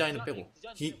 디자인은 모르겠네. 빼고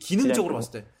기능적으로 디자인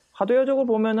봤을 때 하드웨어적으로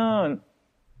보면은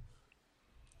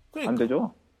그러니까 안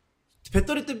되죠.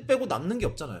 배터리 때 빼고 남는 게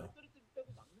없잖아요.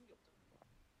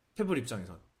 페블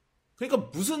입장에선. 그러니까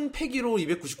무슨 패기로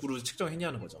 299로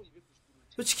책정했냐는 거죠.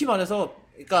 솔직히 말해서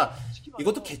그러니까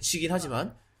이것도 개취긴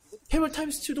하지만 페블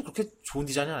타임 스틸도 그렇게 좋은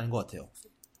디자인은 아닌 것 같아요.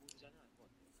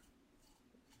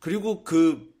 그리고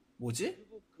그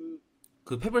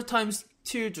페블 타임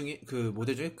스틸 중에 그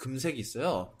모델 중에 금색이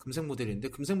있어요. 금색 모델인데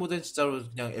금색 모델은 진짜로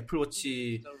그냥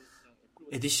애플워치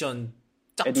에디션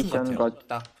짝퉁 같아요.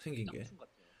 딱 생긴 게.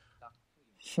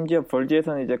 심지어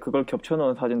벌지에서는 이제 그걸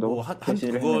겹쳐놓은 사진도 뭐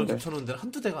게시를 그걸 했는데. 겹쳐놓은 데는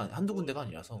한두 군데가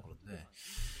아니라서 그런데.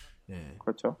 예.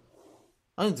 그렇죠.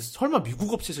 아니 근데 설마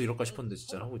미국 업체에서 이럴까 싶었는데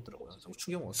진짜 하고 있더라고요. 그래서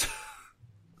충격 먹었어요.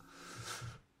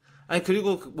 아니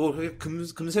그리고 뭐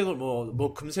금색을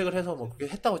뭐 금색을 해서 뭐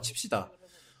그렇게 했다고 칩시다.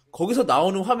 거기서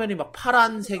나오는 화면이 막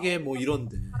파란색에 뭐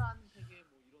이런데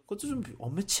그것도 좀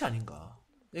언매치 아닌가.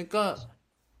 그러니까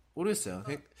모르겠어요.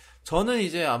 저는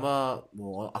이제 아마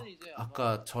뭐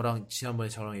아까 지난번에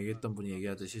저랑 얘기했던 분이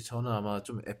얘기하듯이 저는 아마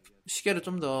좀 시계를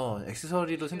좀 더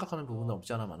액세서리로 생각하는 부분은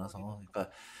없지 않아 많아서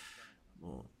그러니까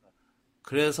뭐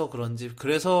그래서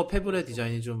페블의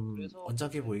디자인이 좀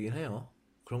언짢게 보이긴 해요.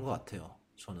 그런 것 같아요.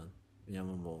 저는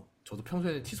왜냐면 뭐 저도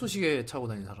평소에는 티소 시계 차고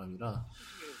다니는 사람이라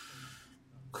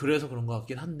그래서 그런 것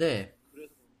같긴 한데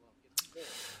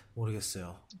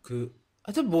모르겠어요.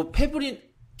 하여튼 뭐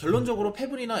결론적으로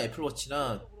페블이나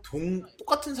애플워치나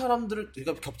똑같은 사람들을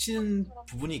그러니까 겹치는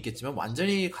부분이 있겠지만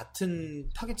완전히 같은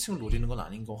타겟층을 노리는 건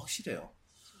아닌 건 확실해요.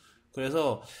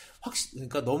 그래서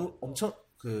그러니까 너무 엄청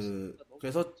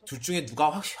그래서 둘 중에 누가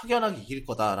확연하게 이길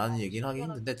거다라는 얘기는 하긴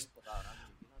했는데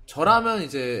저라면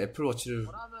이제 애플워치를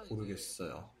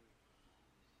고르겠어요.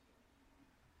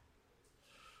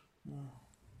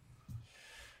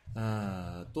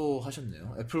 또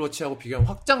하셨네요. 애플워치하고 비교하면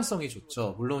확장성이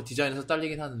좋죠. 물론 디자인에서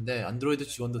딸리긴 하는데 안드로이드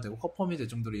지원도 되고 컵펌이 될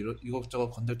정도로 이것저것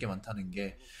건들 게 많다는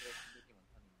게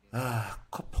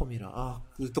컵펌이라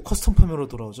또 커스텀 펌웨어로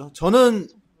돌아오죠. 저는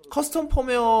커스텀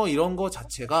펌웨어 이런 거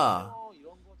자체가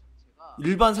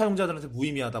일반 사용자들한테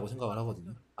무의미하다고 생각을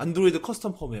하거든요. 안드로이드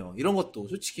커스텀 펌웨어 이런 것도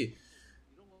솔직히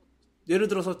예를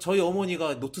들어서 저희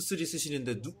어머니가 노트3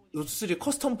 쓰시는데 노트3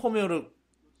 커스텀 펌웨어를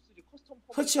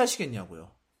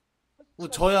설치하시겠냐고요. 뭐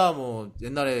저야 뭐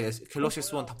옛날에 갤럭시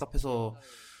S1 답답해서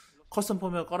커스텀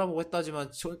펌웨어 깔아보고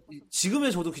했다지만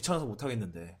지금의 저도 귀찮아서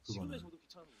못하겠는데 그거는.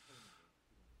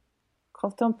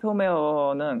 커스텀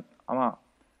펌웨어는 아마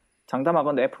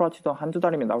장담하건대 애플워치도 한두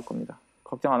달이면 나올 겁니다.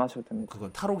 걱정 안 하셔도 됩니다.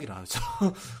 그건 탈옥이라 하죠.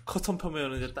 커스텀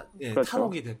펌웨어는 이제 그렇죠.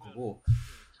 탈옥이 될 거고.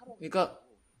 그러니까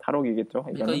탈옥이겠죠.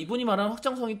 그러니까 이분이 말하는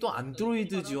확장성이 또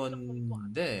안드로이드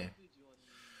지원인데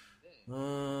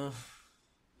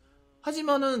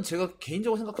하지만은 제가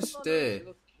개인적으로 생각했을 때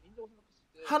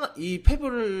이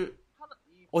페블을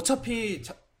어차피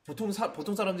보통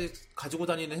사람들이 가지고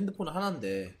다니는 핸드폰은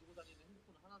하나인데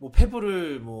뭐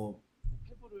페블을 뭐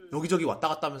여기저기 왔다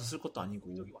갔다 하면서 쓸 것도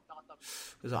아니고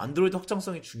그래서 안드로이드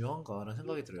확장성이 중요한가라는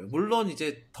생각이 들어요. 물론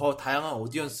이제 더 다양한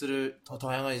더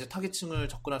다양한 이제 타겟층을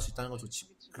접근할 수 있다는 건 좋지.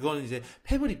 그건 이제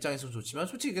페블 입장에서는 좋지만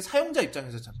솔직히 사용자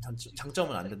입장에서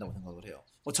장점은 안 된다고 생각을 해요.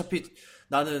 어차피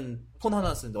나는 폰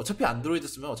하나 쓰는데 어차피 안드로이드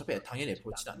쓰면 어차피 당연히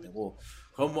애플워치는 안 되고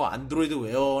그럼 뭐 안드로이드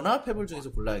웨어나 페블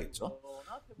중에서 골라야겠죠.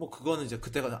 뭐 그거는 이제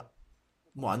그때가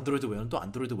뭐 안드로이드 웨어는 또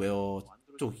안드로이드 웨어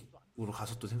쪽으로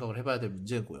가서 또 생각을 해봐야 될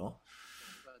문제고요.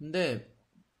 근데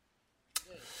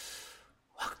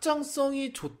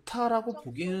확장성이 좋다라고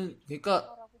보기는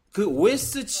그러니까 그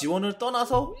OS 지원을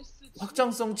떠나서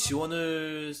확장성이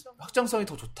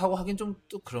더 좋다고 하긴 좀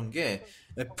또 그런 게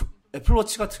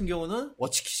애플워치 같은 경우는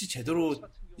워치킷이 제대로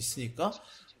있으니까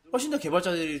훨씬 더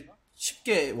개발자들이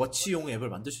쉽게 워치용 앱을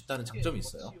만들 수 있다는 장점이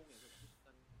있어요.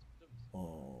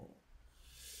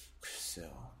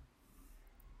 글쎄요.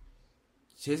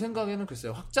 제 생각에는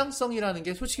글쎄요. 확장성이라는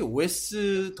게 솔직히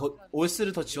OS를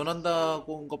더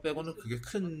지원한다고 한 것 빼고는 그게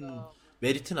큰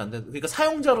메리트는 안 돼. 그러니까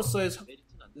사용자로서의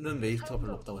는 메리트가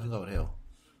별로 없다고 생각을 해요.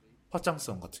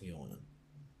 확장성 같은 경우는.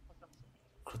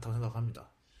 그렇다고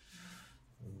생각합니다.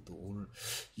 또 오늘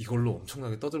이걸로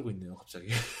엄청나게 떠들고 있네요. 갑자기.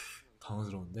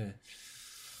 당황스러운데.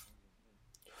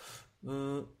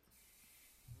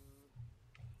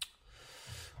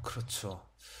 그렇죠.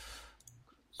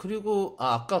 그리고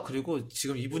아까 그리고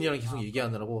지금 이분이랑 계속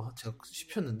얘기하느라고 제가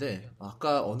씹혔는데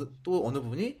아까 어느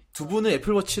분이 두 분은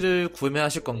애플워치를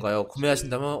구매하실 건가요?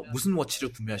 구매하신다면 무슨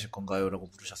워치를 구매하실 건가요? 라고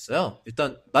물으셨어요.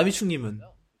 일단 마미충님은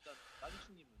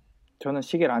저는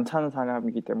시계를 안 차는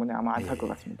사람이기 때문에 아마 안 살 것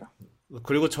같습니다.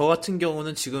 그리고 저 같은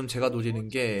경우는 지금 제가 노리는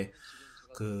게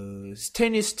그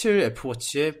스테인리스 스틸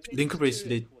애플워치의 링크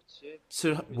브레이슬릿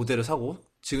모델을 사고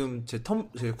지금 제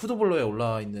쿠드블로에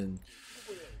올라와 있는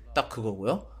딱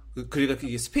그거고요. 그러니까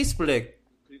이게 스페이스 블랙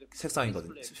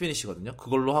색상이거든요. 피니시거든요.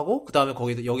 그걸로 하고 그 다음에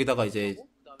여기다가 이제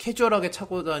캐주얼하게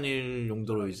차고 다닐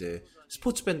용도로 이제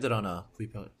스포츠 밴드를 하나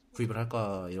구입을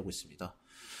할까 이러고 있습니다.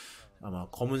 아마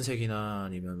검은색이나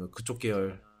아니면 그쪽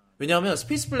계열. 왜냐하면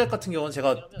스페이스 블랙 같은 경우는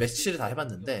제가 매치를 다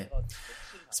해봤는데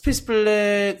스페이스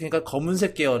블랙 그러니까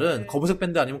검은색 계열은 검은색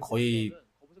밴드 아니면 거의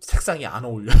색상이 안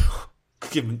어울려요.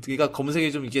 그러니까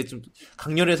검은색이 좀 이게 좀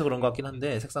강렬해서 그런 것 같긴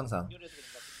한데 색상상.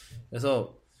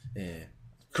 그래서 예,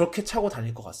 그렇게 차고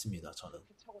다닐 것 같습니다. 저는.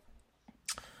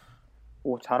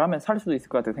 오, 잘하면 살 수도 있을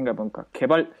것 같아요. 생각해보니까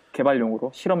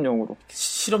개발용으로 실험용으로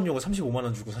 35만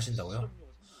원 주고 사신다고요?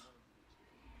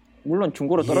 물론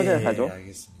중고로 떨어져야 사죠.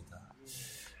 알겠습니다.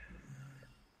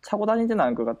 차고 다니지는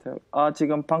않을 것 같아요. 아,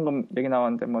 지금 방금 얘기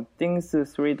나왔는데 뭐 Things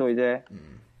 3도 이제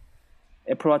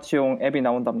애플워치용 앱이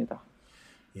나온답니다.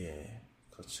 예,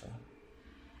 그렇죠.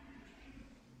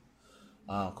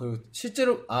 그리고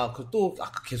실제로 또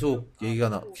아까 계속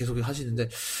계속 하시는데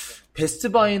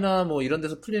베스트바이나 뭐 이런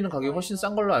데서 풀리는 가격이 훨씬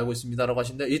싼 걸로 알고 있습니다라고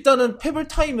하시는데 일단은 페블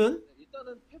타임은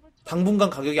당분간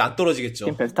가격이 안 떨어지겠죠.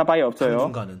 지금 베스트바이 없어요.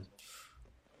 당분간은.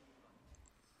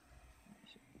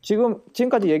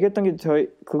 지금까지 얘기했던 게 저희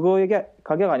그거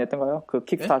가격 아니었던가요? 그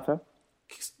킥스타터?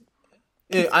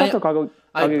 예, 킥스타터 가격이죠,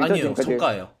 아니요. 지금까지.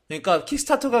 정가예요. 그러니까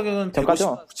킥스타터 가격은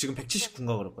정가죠? 지금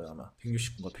 179인가 그럴 거예요, 아마.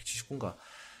 169인가 179인가.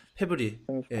 페블이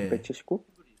 179?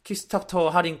 킥스타터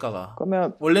할인가가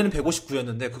그러면 원래는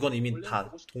 159였는데 그건 이미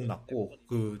다 동났고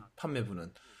그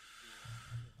판매분은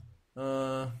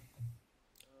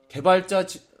개발자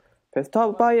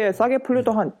베스트바이에 싸게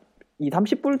풀려도 한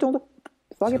 30불 정도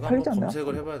싸게 제가 팔리지 한번 않나요?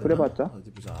 검색을 해봐야 되나? 그래봤자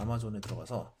어디 보자. 아마존에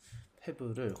들어가서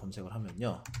페블을 검색을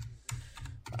하면요.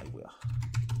 아이고야.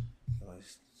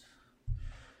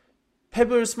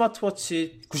 페블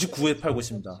스마트워치 99에 팔고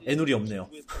있습니다. 애누리 없네요.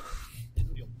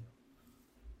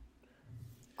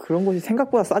 그런 곳이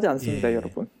생각보다 싸지 않습니다, 예.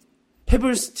 여러분.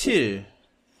 페블 스틸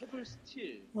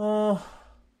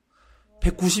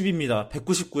 190입니다.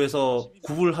 199에서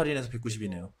 9불 할인해서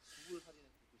 190이네요.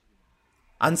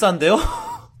 안 싼데요?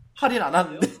 할인 안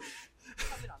하는데.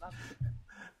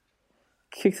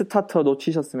 킥스타터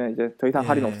놓치셨으면 이제 더 이상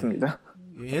할인 없습니다.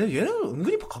 얘는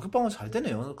은근히 가격 방어 잘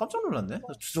되네요. 깜짝 놀랐네.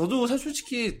 저도 사실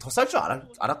솔직히 더 쌀 줄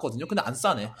알았거든요. 근데 안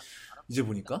싸네. 이제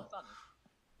보니까.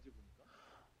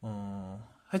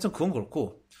 하여튼 그건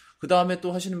그렇고. 그 다음에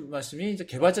또 하시는 말씀이 이제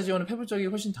개발자 지원은 페블 쪽이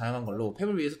훨씬 다양한 걸로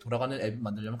페블 위에서 돌아가는 앱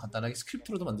만들려면 간단하게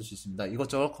스크립트로도 만들 수 있습니다.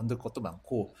 이것저것 건들 것도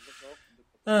많고.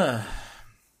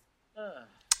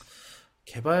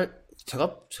 개발자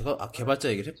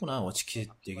얘기를 했구나. 워치킷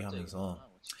얘기하면서.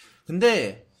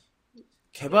 근데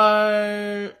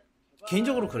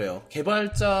개인적으로 그래요.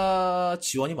 개발자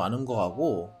지원이 많은 거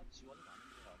하고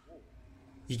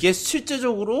이게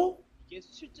실제적으로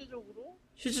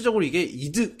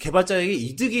이게 개발자에게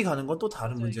이득이 가는 건 또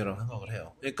다른 문제라고 생각을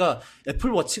해요. 그러니까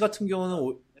애플워치 같은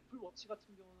경우는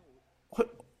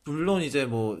물론 이제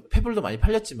뭐 페블도 많이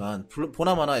팔렸지만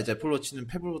보나마나 이제 애플워치는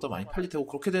페블보다 많이 팔릴 테고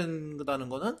그렇게 된다는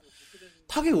거는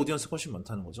타겟 오디언스가 훨씬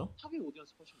많다는 거죠.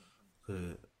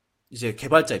 이제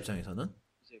개발자 입장에서는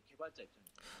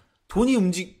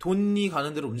돈이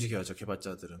가는 대로 움직여야죠.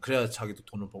 개발자들은 그래야 자기도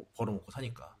돈을 벌어먹고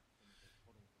사니까.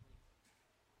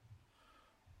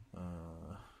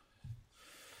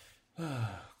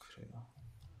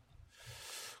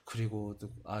 그래요. 그리고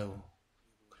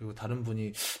다른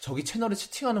분이 저기 채널에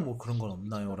채팅하는 뭐 그런 건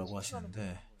없나요? 라고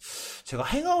하시는데 제가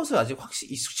행아웃을 아직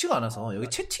확실히 익숙치가 않아서 여기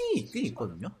채팅이 있긴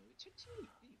있거든요.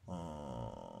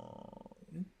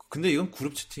 근데 이건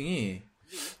그룹 채팅이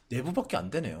내부밖에 안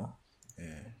되네요.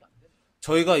 예.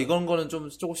 저희가 이런 거는 좀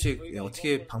조금씩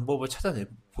어떻게 방법을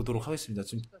찾아보도록 하겠습니다.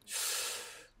 지금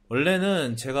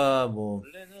원래는 제가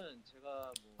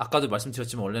아까도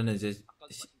말씀드렸지만 원래는 이제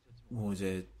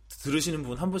들으시는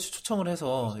분 한 분씩 초청을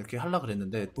해서 이렇게 하려고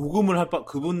그랬는데 녹음을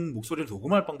그분 목소리를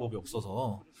녹음할 방법이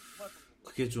없어서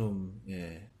그게 좀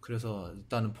그래서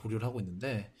일단은 보류를 하고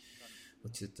있는데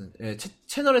어쨌든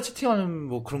채널에 채팅하는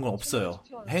뭐 그런 건 없어요.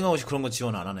 행아웃이 그런 건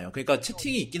지원 안 하네요. 그러니까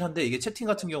채팅이 있긴 한데 이게 채팅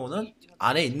같은 경우는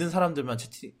안에 있는 사람들만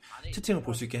채팅을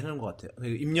볼 수 있게 해놓은 것 같아요.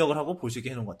 입력을 하고 볼 수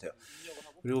있게 해놓은 것 같아요.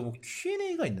 그리고 뭐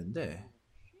Q&A가 있는데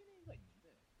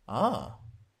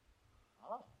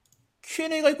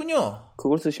Q&A가 있군요.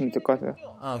 그걸 쓰시면 될 것 같아요.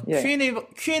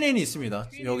 Q&A는 있습니다.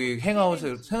 여기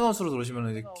행아웃으로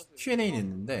들어오시면 이제 Q&A는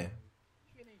있는데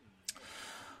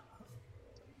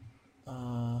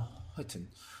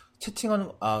하여튼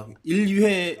채팅하는 1,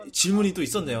 2회 질문이 또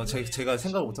있었네요. 제가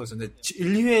생각을 못하고 있었는데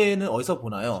 1, 2회는 어디서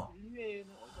보나요?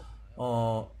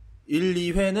 1,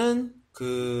 2회는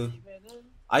그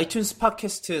아이튠스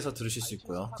팟캐스트에서 들으실 수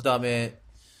있고요. 그 다음에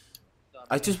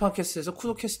아이튠스 팟캐스트에서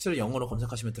쿠도캐스트를 영어로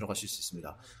검색하시면 들어가실 수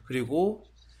있습니다. 그리고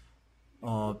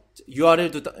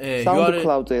URL도 사운드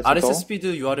클라우드에서도 RSS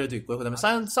피드 URL도 있고요. 그 다음에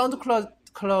사운드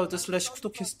클라우드 /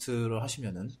 쿠도캐스트를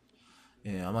하시면은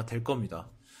아마 될 겁니다.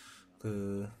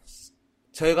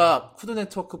 제가 쿠드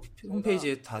네트워크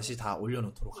홈페이지에 다시 다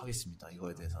올려놓도록 하겠습니다.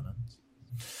 이거에 대해서는.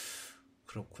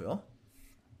 그렇고요.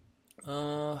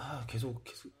 계속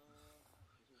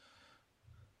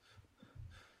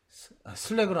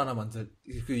슬랙을 하나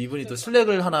이분이 또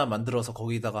슬랙을 하나 만들어서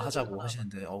거기다가 하자고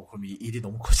하시는데 그럼 일이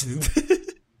너무 커지는데.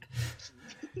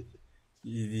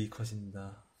 일이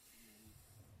커진다.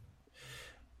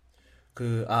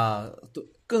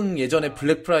 끙 예전에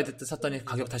블랙 프라이드 때 샀더니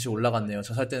가격 다시 올라갔네요.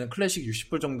 저 살 때는 클래식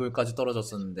 60불 정도까지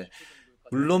떨어졌었는데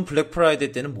물론 블랙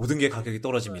프라이드 때는 모든 게 가격이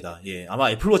떨어집니다.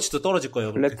 아마 애플워치도 떨어질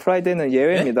거예요. 블랙 프라이드는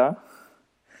예외입니다.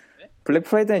 블랙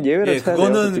프라이드는 예외로 쳐야 돼요.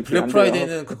 그거는 블랙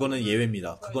프라이데이는 그거는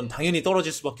예외입니다. 그건 당연히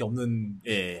떨어질 수밖에 없는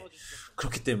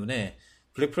그렇기 때문에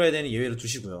블랙 프라이데이는 예외로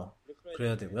두시고요.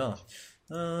 그래야 되고요.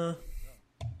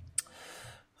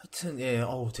 하여튼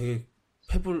되게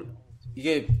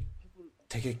이게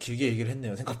되게 길게 얘기를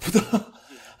했네요. 생각보다.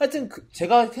 하여튼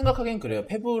제가 생각하기엔 그래요.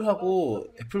 페블하고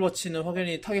애플워치는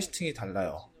확연히 타겟팅이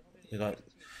달라요.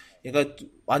 얘가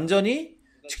완전히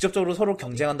직접적으로 서로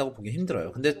경쟁한다고 보기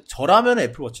힘들어요. 근데 저라면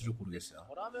애플워치를 고르겠어요.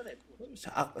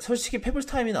 솔직히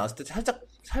페블타임이 나왔을 때 살짝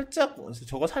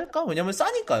저거 살까? 왜냐면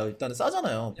싸니까요. 일단은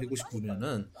싸잖아요.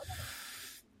 159년은.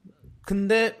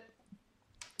 근데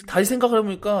다시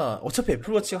생각해보니까 어차피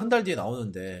애플워치가 한 달 뒤에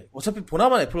나오는데 어차피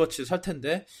보나만 애플워치를 살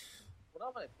텐데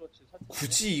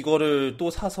굳이 이거를 또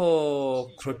사서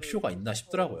그럴 필요가 있나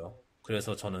싶더라고요.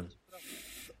 그래서 저는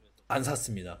안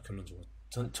샀습니다. 결론적으로.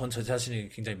 전 제 자신이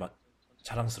굉장히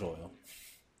자랑스러워요.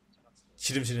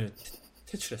 지름신을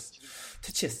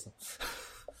퇴치했어.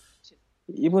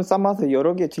 이분 싼 맛에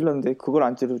여러 개 질렀는데 그걸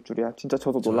안 지를 줄이야. 진짜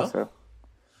저도 놀랐어요.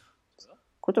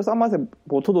 그렇죠. 싼 맛에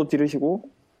모토도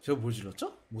지르시고. 제가 뭘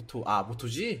질렀죠?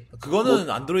 모토지? 그거는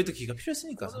안드로이드 기기가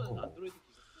필요했으니까 산 거고.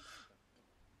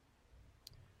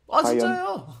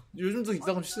 진짜요? 요즘도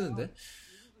이따금 쓰는데.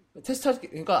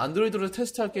 그러니까 안드로이드로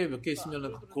테스트할 게 몇 개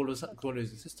있으면은 그걸로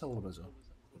이제 테스트하고 그러죠.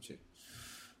 그렇지.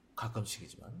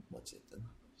 가끔씩이지만 어쨌든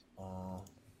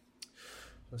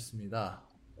그렇습니다.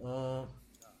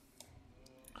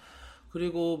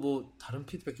 그리고 뭐 다른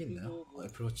피드백이 있나요?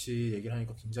 애플워치 얘기를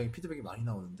하니까 굉장히 피드백이 많이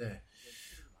나오는데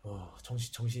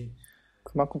정신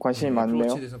그만큼 관심이 많네요.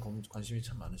 애플워치에 대해서 관심이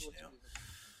참 많으시네요.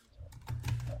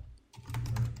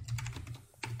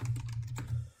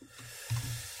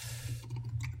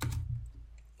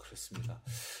 그렇습니다.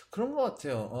 그런 것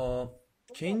같아요.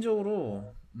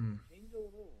 개인적으로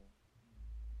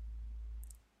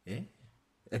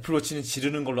애플워치는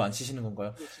지르는 걸로 안 치시는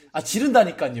건가요?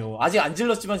 지른다니까요. 아직 안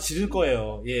질렀지만 지를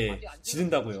거예요.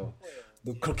 지른다고요.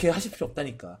 그렇게 하실 필요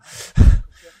없다니까.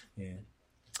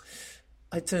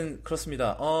 하여튼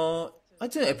그렇습니다.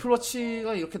 하여튼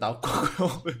애플워치가 이렇게 나올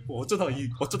거고요. 어쩌다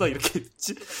이렇게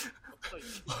됐지?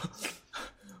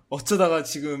 어쩌다가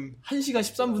지금 1시간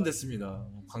 13분 됐습니다.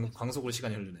 광속으로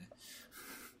시간이 흐르네.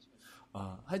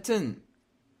 하여튼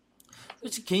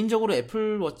솔직히 개인적으로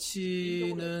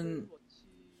애플워치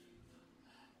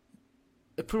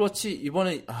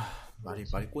이번에 말이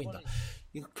꼬인다.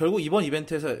 결국 이번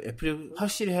이벤트에서 애플이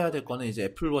확실히 해야 될 거는 이제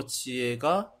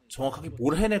애플워치가 정확하게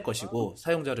뭘 해낼 것이고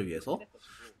사용자를 위해서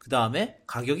그 다음에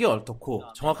가격이 어떻고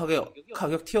정확하게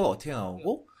가격 티어가 어떻게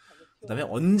나오고 그 다음에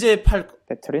언제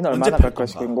배터리는 얼마나 갈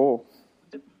것이고.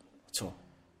 그렇죠.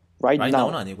 Right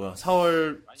now는 아니고요.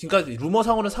 그러니까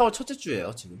루머상으로는 4월 첫째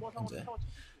주예요. 지금 현재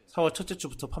 4월 첫째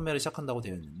주부터 판매를 시작한다고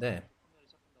되어 있는데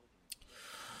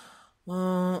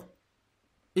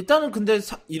일단은 근데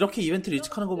이렇게 이벤트를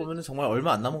일찍하는 거 보면 정말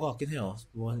얼마 안 남은 것 같긴 해요.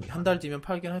 뭐 한 달 뒤면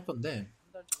팔긴 할 건데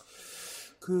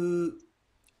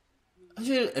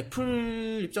사실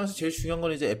애플 입장에서 제일 중요한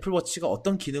건 이제 애플워치가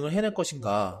어떤 기능을 해낼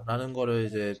것인가라는 거를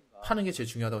이제 하는 게 제일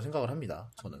중요하다고 생각을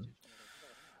합니다. 저는.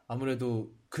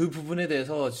 아무래도 그 부분에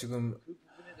대해서 지금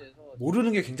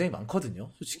모르는 게 굉장히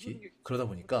많거든요. 솔직히. 그러다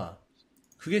보니까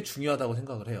그게 중요하다고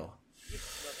생각을 해요.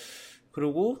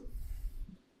 그리고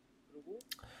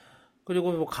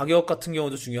뭐 가격 같은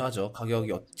경우도 중요하죠.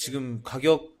 가격이 지금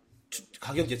가격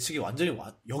예측이 완전히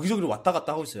여기저기로 왔다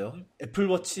갔다 하고 있어요.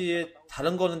 애플워치의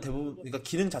다른 거는 대부분 그러니까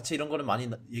기능 자체 이런 거는 많이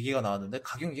얘기가 나왔는데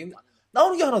가격이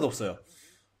나오는 게 하나도 없어요.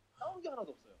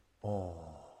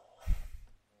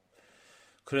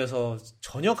 그래서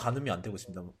전혀 가늠이 안 되고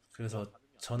있습니다. 그래서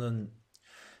저는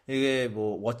이게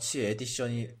뭐 워치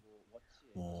에디션이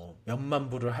뭐 몇만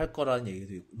불을 할 거라는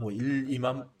얘기도 있고 뭐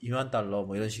 2만 달러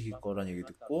뭐 이런 식일 거라는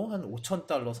얘기도 있고 한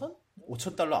 5,000달러 선?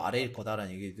 5,000달러 아래일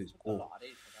거다라는 얘기도 있고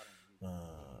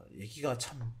얘기가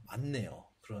참 많네요.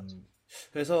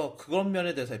 그래서 그런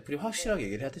면에 대해서 애플이 확실하게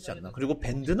얘기를 해야 되지 않나. 그리고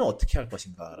밴드는 어떻게 할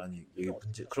것인가라는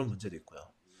그런 문제도 있고요.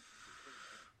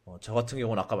 저 같은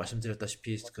경우는 아까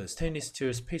말씀드렸다시피 그 스테인리스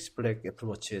스틸 스페이스 블랙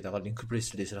애플워치에다가 링크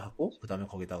브레이슬릿을 하고 그 다음에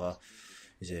거기다가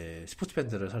이제 스포츠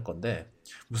밴드를 살 건데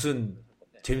무슨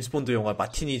제임스 본드 영화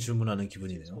마티니 주문하는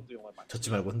기분이네요. 젖지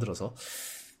말고 흔들어서.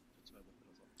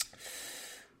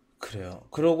 그래요.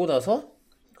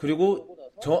 그리고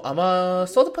저 아마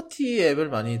서드파티 앱을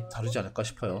많이 다루지 않을까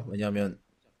싶어요. 왜냐하면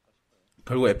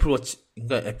결국 애플워치,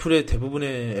 그러니까 애플의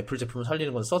대부분의 애플 제품을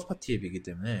살리는 건 서드파티 앱이기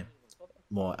때문에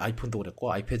뭐 아이폰도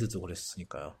그랬고 아이패드도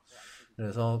그랬으니까요.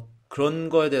 그래서 그런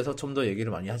거에 대해서 좀 더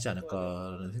얘기를 많이 하지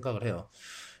않을까라는 생각을 해요.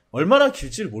 얼마나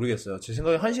길지를 모르겠어요. 제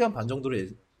생각에 1시간 반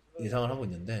정도를 예상을 하고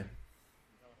있는데.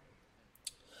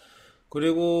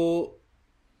 그리고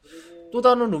또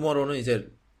다른 루머로는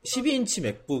이제 12인치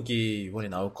맥북이 이번에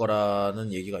나올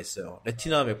거라는 얘기가 있어요.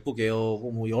 레티나 맥북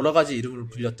에어고 뭐 여러 가지 이름을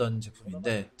불렸던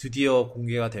제품인데 드디어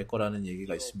공개가 될 거라는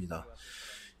얘기가 있습니다.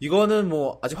 이거는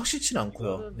뭐 아직 확실치는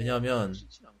않고요. 왜냐하면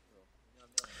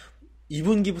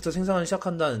 2분기부터 생산을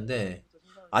시작한다는데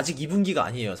아직 2분기가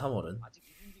아니에요. 3월은.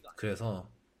 그래서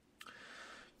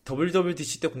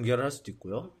WWDC 때 공개를 할 수도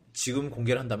있고요. 지금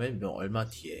공개를 한다면 얼마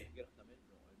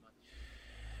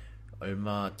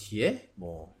뒤에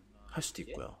뭐 할 수도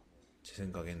있고요. 제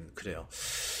생각엔 그래요.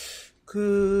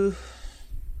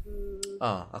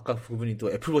 아까 그분이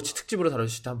또 애플워치 특집으로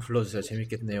다루실 때 한번 불러주세요.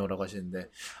 재밌겠네요. 라고 하시는데,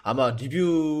 아마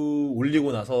리뷰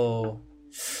올리고 나서,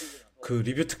 그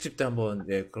리뷰 특집 때 한번,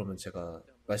 그러면 제가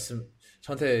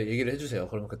저한테 얘기를 해주세요.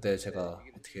 그러면 그때 제가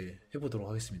어떻게 해보도록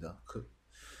하겠습니다.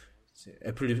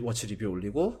 애플워치 리뷰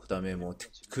올리고, 그 다음에 뭐,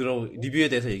 그런 리뷰에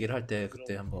대해서 얘기를 할 때,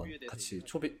 그때 한번 같이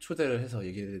초대를 해서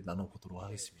얘기를 나눠보도록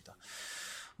하겠습니다.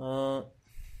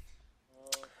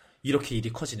 이렇게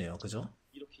일이 커지네요. 그죠?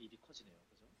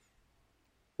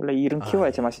 원래 일은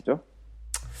키워야 제맛이죠.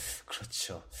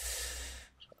 그렇죠.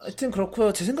 하여튼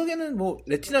그렇고요. 제 생각에는 뭐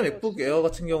레티나 맥북 에어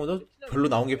같은 경우도 별로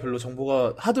나온 게 별로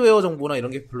정보가 하드웨어 정보나 이런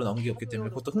게 별로 나온 게 없기 때문에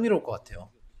그것도 흥미로울 것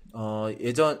같아요.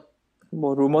 예전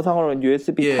뭐 루머상으로는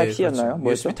USB Type-C였나요? 그렇죠.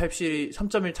 USB Type-C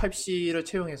 3.1 Type-C를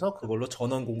채용해서 그걸로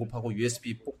전원 공급하고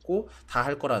USB 뽑고 다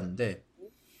할 거라는데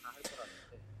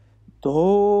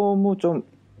너무 좀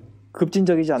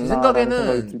급진적이지 않나? 제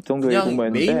생각에는 그냥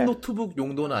루머였는데. 메인 노트북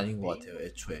용도는 아닌 것 같아요.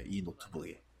 애초에 이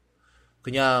노트북이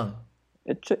그냥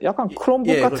약간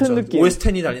크롬북 같은 그렇죠. 느낌. OS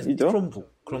 10이 달린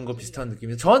크롬북 그런 거 비슷한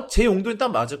느낌이. 제 용도는 딱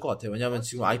맞을 것 같아요. 왜냐하면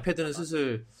지금 아이패드는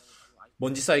슬슬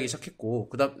먼지 쌓이기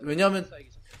시작했고, 왜냐하면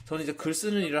저는 이제 글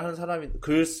쓰는 일을 하는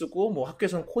글 쓰고 뭐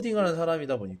학교에서는 코딩하는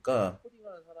사람이다 보니까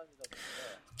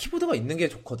키보드가 있는 게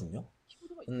좋거든요.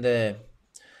 근데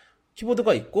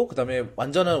키보드가 있고 그다음에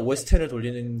완전한 OS 10을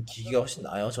돌리는 기기가 훨씬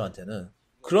나아요. 저한테는.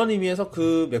 그런 의미에서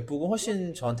그 맥북은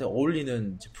훨씬 저한테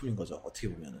어울리는 제품인 거죠. 어떻게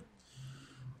보면은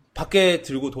밖에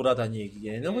들고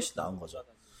돌아다니기에는 훨씬 나은 거죠.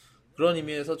 그런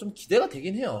의미에서 좀 기대가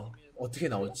되긴 해요. 어떻게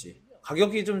나올지.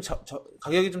 가격이 좀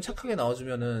착하게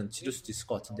나와주면은 지를 수도 있을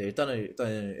것 같은데 일단은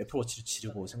애플워치를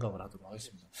지르고 생각을 하도록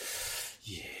하겠습니다.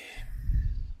 예.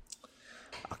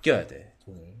 아껴야 돼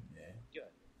돈을.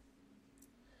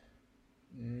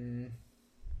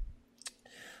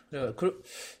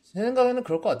 제 생각에는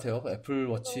그럴 것 같아요.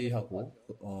 애플워치하고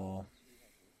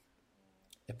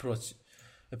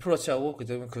애플워치하고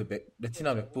그다음에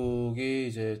레티나 맥북이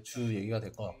이제 주 얘기가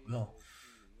될 것 같고요.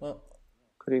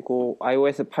 그리고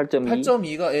iOS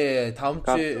 8.2가 다음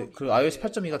주에 iOS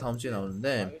 8.2가 다음 주에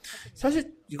나오는데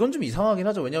사실 이건 좀 이상하긴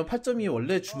하죠. 왜냐면 8.2의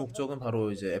원래 주목적은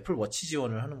바로 이제 애플워치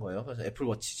지원을 하는 거예요. 그래서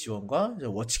애플워치 지원과 이제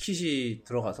워치킷이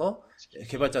들어가서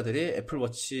개발자들이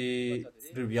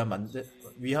애플워치를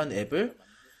위한 앱을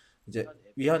이제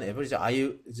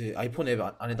아이폰 앱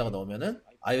안에다가 넣으면은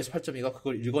iOS 8.2가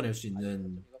그걸 읽어낼 수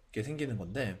있는 게 생기는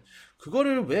건데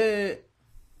그거를 왜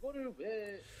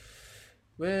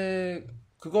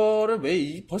그거를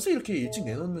왜 벌써 이렇게 일찍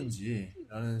내놓는지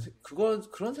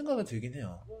그런 생각이 들긴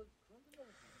해요.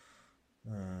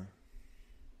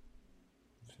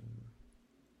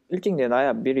 일찍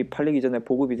내놔야 미리 팔리기 전에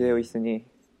보급이 되어 있으니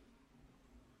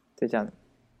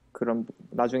그런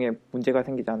나중에 문제가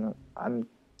생기지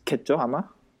않겠죠 아마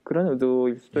그런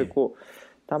의도일 수도 있고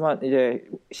다만 이제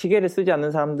시계를 쓰지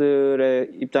않는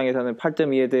사람들의 입장에서는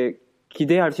 8.2에 대해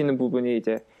기대할 수 있는 부분이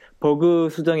이제 버그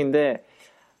수정인데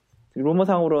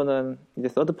루머상으로는 이제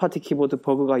서드파티 키보드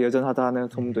버그가 여전하다는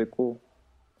소문도 있고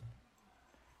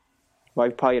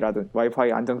와이파이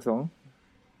안정성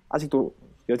아직도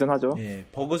여전하죠. 예,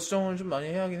 버그 수정을 좀 많이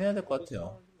해야 될 것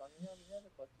같아요.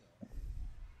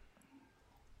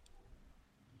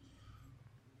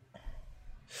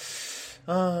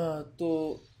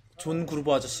 또 존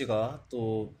그루버 아저씨가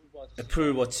또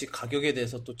애플워치 가격에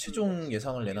대해서 또 최종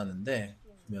예상을 내놨는데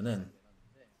보면은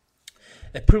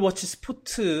애플워치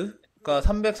스포트가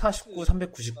 349,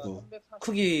 399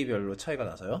 크기별로 차이가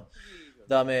나서요. 그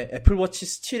다음에 애플워치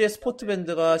스틸의 스포트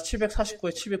밴드가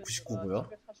 749에 799고요.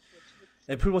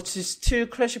 애플워치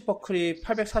스틸 클래식 버클이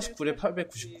 849에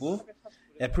 899,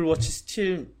 애플워치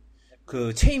스틸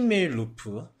그 체인메일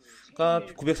루프가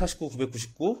 949,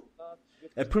 999,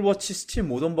 애플워치 스틸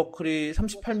모던 버클이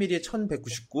 38mm에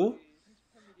 1199,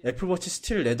 애플워치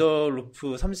스틸 레더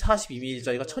루프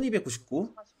 42mm짜리가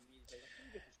 1299,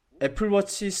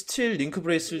 애플워치 스틸 링크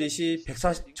브레이슬릿이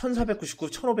 1499,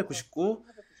 1599,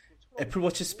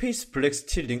 애플워치 스페이스 블랙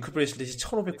스틸 링크 브레이슬릿이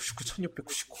 1599,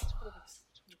 1699.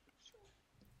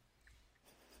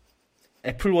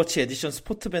 애플워치 에디션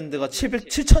스포트 밴드가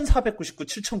 7499,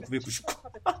 7999.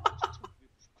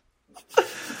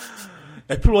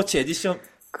 애플워치 에디션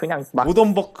그냥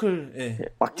모던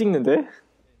버클 막 찍는데?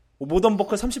 모던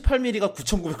버클 38mm가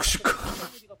 9999.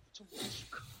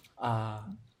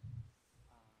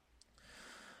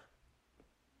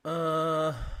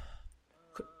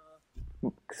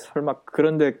 설마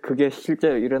그런데 그게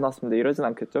실제로 일어났습니다. 이러진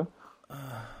않겠죠?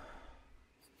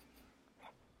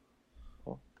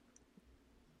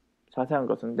 자세한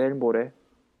것은 내일 모레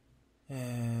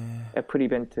애플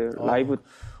이벤트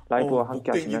라이브와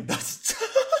함께 하시면 진짜.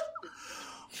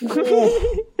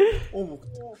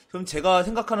 그럼 제가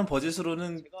생각하는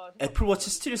버젯으로는 애플워치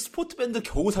스틸 스포트 밴드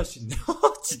겨우 살 수 있네요.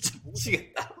 진짜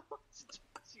미치겠다.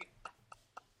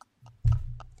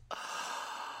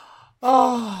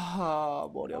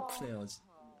 머리 아프네요.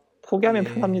 포기하면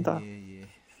편합니다.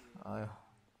 아유.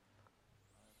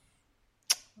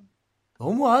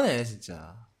 너무하네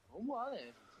진짜.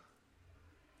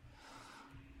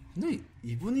 근데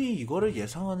이분이 이거를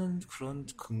예상하는 그런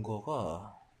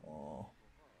근거가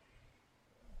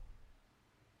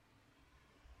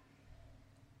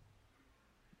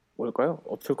뭘까요?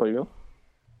 없을걸요?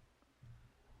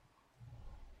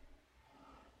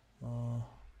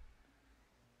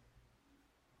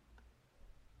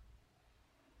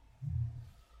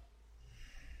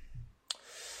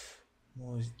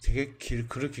 되게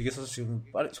글을 길게 써서 지금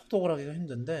빨리 속독을 하기가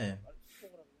힘든데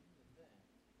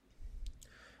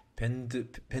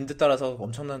밴드 따라서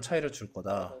엄청난 차이를 줄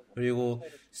거다. 그리고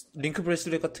링크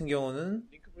브레이슬릿 같은 경우는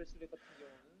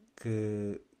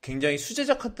그 굉장히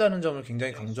수제작했다는 점을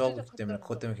굉장히 강조하고 있기 때문에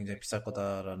그것 때문에 굉장히 비쌀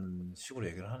거다라는 식으로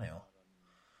얘기를 하네요.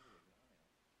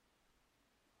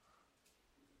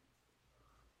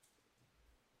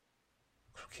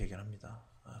 그렇게 얘기를 합니다.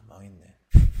 망했네.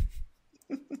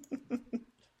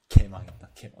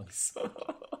 개망했어.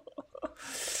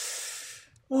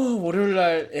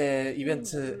 월요일날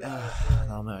이벤트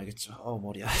나오면 알겠죠.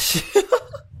 머리야.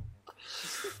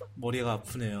 머리가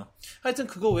아프네요. 하여튼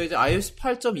그거 외에 이제 iOS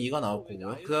 8.2가 나올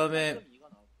거고요. 그 다음에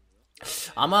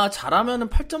아마 잘하면은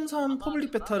 8.3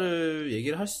 퍼블릭 베타를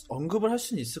언급을 할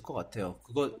수는 있을 것 같아요.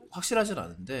 그거 확실하진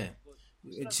않은데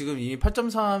지금 이미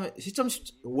 8.3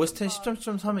 OS X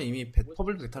 10.3은 이미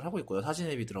퍼블릭 베타를 하고 있고요. 사진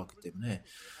앱이 들어갔기 때문에.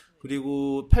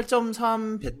 그리고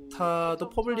 8.3 베타도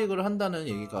퍼블릭을 한다는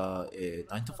얘기가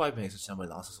 9to5에서 지난번에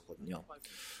나왔었거든요.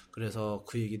 그래서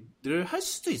그 얘기를 할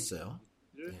수도 있어요.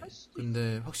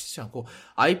 근데 확실치 않고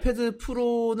아이패드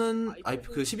프로는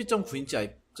그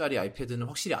 12.9인치짜리 아이패드는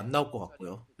확실히 안 나올 것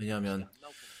같고요. 왜냐하면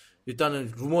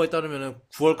일단은 루머에 따르면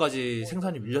 9월까지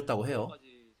생산이 밀렸다고 해요.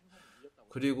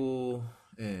 그리고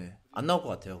안 나올 것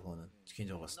같아요. 그거는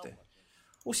개인적으로 봤을 때.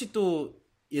 혹시 또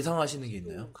예상하시는 게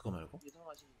있나요? 그거 말고?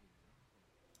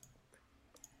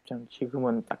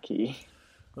 지금은 딱히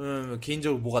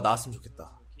개인적으로 뭐가 나왔으면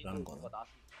좋겠다 라는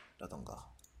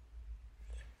거라던가.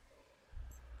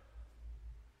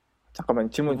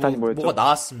 잠깐만 질문 다시 뭐였죠? 뭐가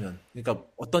나왔으면 그러니까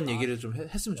어떤 얘기를 좀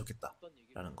했으면 좋겠다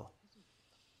라는 거.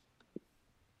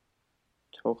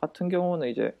 저 저 같은 경우는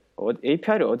이제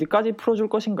API를 어디까지 풀어줄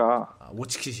것인가.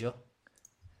 워치킷이요?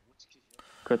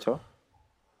 그렇죠.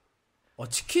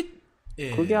 워치킷?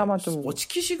 예. 그게 아마 좀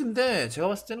워치킷이 근데 제가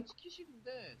봤을 때는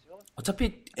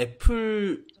어차피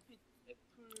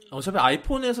어차피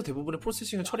아이폰에서 대부분의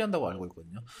프로세싱을 처리한다고 알고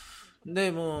있거든요.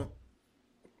 근데 뭐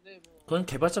그건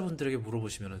개발자분들에게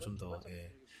물어보시면은 좀 더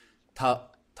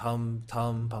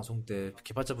다음 방송 때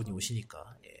개발자분이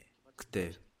오시니까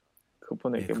그때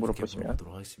그분에게 물어보시면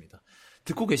물어보도록 하겠습니다.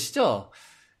 듣고 계시죠?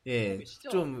 예,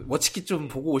 좀 워치킷 좀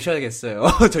보고 오셔야겠어요.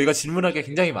 저희가 질문할 게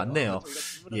굉장히 많네요.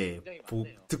 예,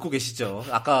 듣고 계시죠?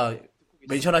 아까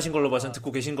멘션하신 걸로 봐선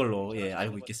듣고 계신 걸로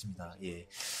알고 있겠습니다. 예,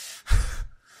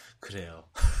 그래요.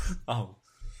 아우,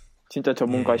 진짜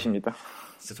전문가이십니다.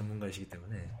 진짜 전문가이시기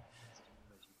때문에.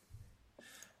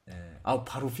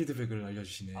 바로 피드백을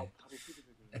알려주시네.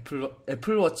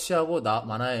 애플워치하고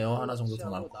만화의 에어 하나 정도 더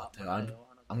나올 것 같아요.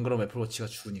 안 그럼 애플워치가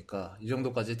죽으니까 이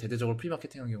정도까지 대대적으로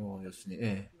프리마케팅한 경우였으니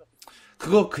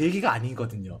그 얘기가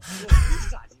아니거든요.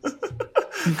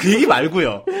 그 얘기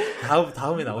말고요.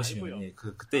 다음에 나오시면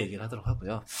그때 얘기를 하도록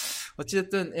하고요.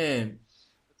 어찌됐든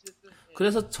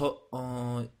그래서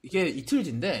이게 이틀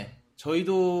뒤인데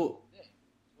저희도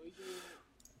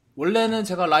원래는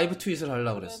제가 라이브 트윗을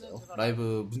하려고 그랬어요.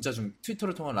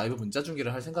 트위터를 통한 라이브 문자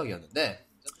중계를 할 생각이었는데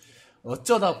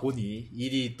어쩌다 보니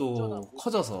일이 또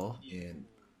커져서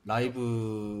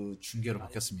라이브 중계로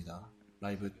바뀌었습니다.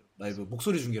 라이브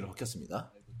목소리 중계로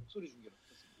바뀌었습니다.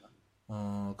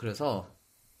 그래서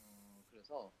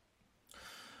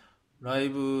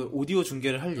라이브 오디오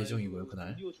중계를 할 예정이고요.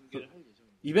 그날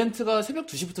이벤트가 새벽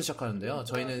 2시부터 시작하는데요.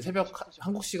 저희는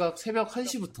한국 시각 새벽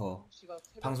 1시부터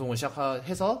방송을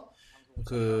시작해서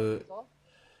그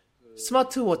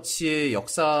스마트워치의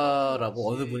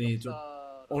역사라고 어느 분이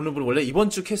원래 이번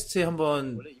주 캐스트에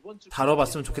한번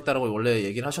다뤄봤으면 좋겠다라고 원래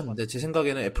얘기를 하셨는데 제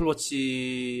생각에는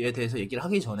애플워치에 대해서 얘기를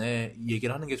하기 전에 이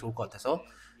얘기를 하는 게 좋을 것 같아서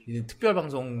특별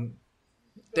방송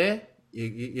때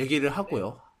얘기를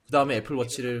하고요. 그 다음에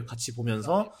애플워치를 같이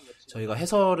보면서 저희가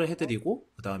해설을 해드리고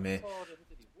그 다음에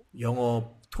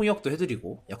영어 통역도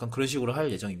해드리고 약간 그런 식으로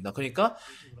할 예정입니다. 그러니까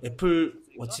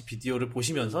애플워치 비디오를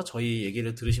보시면서 저희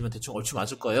얘기를 들으시면 대충 얼추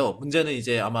맞을 거예요. 문제는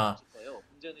이제 아마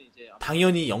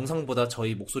당연히 영상보다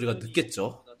저희 목소리가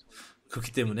늦겠죠.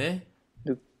 그렇기 때문에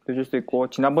늦을 수도 있고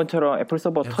지난번처럼 애플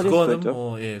서버 터질 수도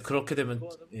있죠. 그렇게 되면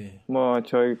뭐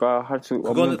저희가 할 수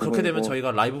없는 그거는 그렇게 되면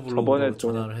저희가 라이브 블로그로 또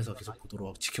전화를 해서 계속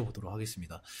지켜보도록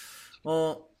하겠습니다.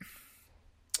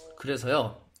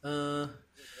 그래서요.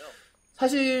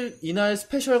 사실 이날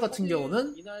스페셜 같은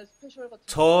경우는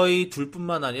저희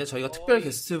둘뿐만 아니라 저희가 특별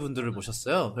게스트 분들을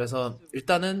모셨어요. 그래서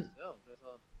일단은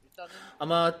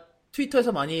아마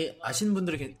트위터에서 많이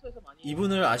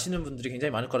이분을 아시는 분들이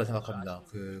굉장히 많을 거라 생각합니다.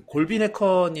 그 골빈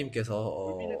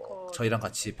해커님께서 저희랑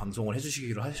같이 방송을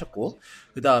해주시기로 하셨고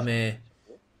그 다음에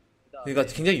그러니까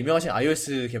굉장히 유명하신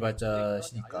iOS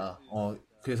개발자시니까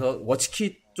그래서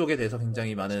워치킷 쪽에 대해서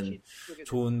굉장히 많은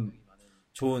좋은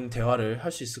대화를 할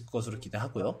수 있을 것으로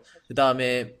기대하고요. 그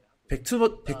다음에 백투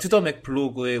더 맥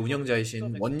블로그의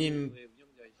운영자이신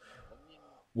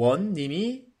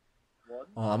원님이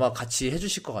아마 같이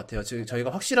해주실 것 같아요.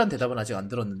 저희가 확실한 대답은 아직 안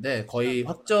들었는데 거의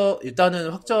확정인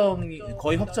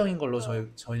걸로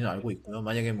저희는 알고 있고요.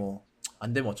 만약에 뭐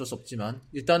안 되면 어쩔 수 없지만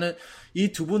일단은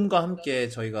이 두 분과 함께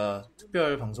저희가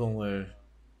특별 방송을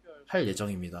할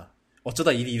예정입니다.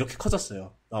 어쩌다 일이 이렇게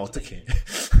커졌어요. 어떡해.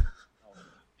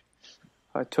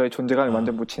 저의 존재감이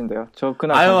완전 묻히는데요. 저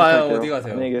그날 아유 어디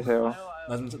가세요? 안녕히 계세요.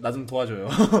 나 좀 도와줘요.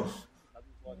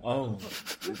 아우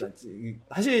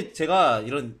사실 제가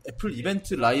이런 애플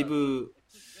이벤트 라이브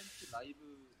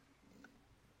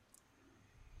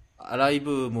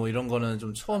뭐 이런 거는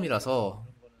좀 처음이라서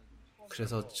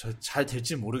그래서 잘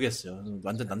될지 모르겠어요.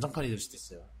 완전 난장판이 될 수도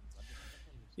있어요.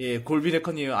 골빈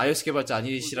해커님 iOS 개발자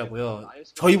아니시라고요.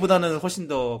 저희보다는 훨씬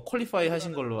더 퀄리파이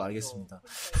하신 걸로 알겠습니다.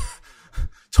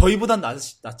 저희보단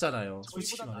낫잖아요.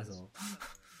 솔직히 말해서.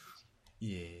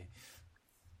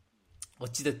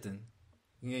 어찌됐든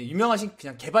유명하신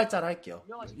그냥 개발자라 할게요.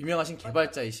 유명하신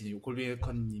개발자이신 골빈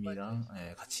해커님이랑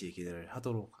같이 얘기를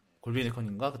하도록 골빈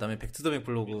해커님과 그 다음에 백투더맥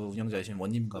블로그 운영자이신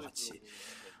원님과 같이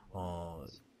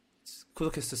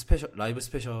푸드캐스트 라이브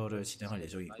스페셜을 진행할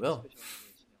예정이고요.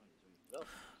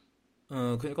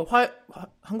 그러니까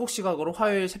한국 시각으로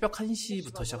화요일 새벽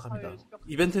 1시부터 시작합니다.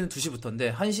 이벤트는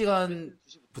 2시부터인데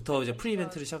 1시간부터 이제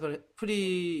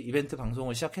프리 이벤트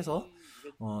방송을 시작해서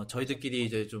저희들끼리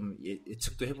이제 좀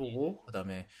예측도 해보고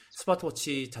그다음에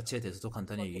스마트워치 자체에 대해서도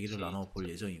간단히 얘기를 나눠볼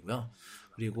예정이고요.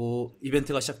 그리고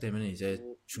이벤트가 시작되면 이제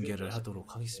중계를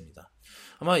하도록 하겠습니다.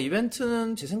 아마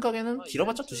이벤트는 제 생각에는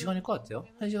길어봤자 2시간일 것 같아요.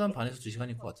 1시간 반에서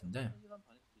 2시간일 것 같은데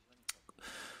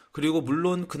그리고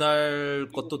물론 그날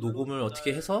것도 녹음을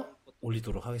어떻게 해서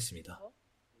올리도록 하겠습니다.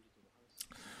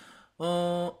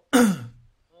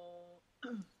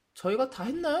 저희가 다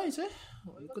했나요, 이제?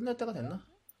 끝날 때가 됐나?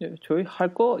 예, 저희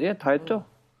할 거 다 했죠.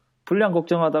 분량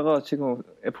걱정하다가 지금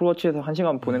애플워치에서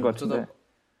 1시간 보낸 것 같은데.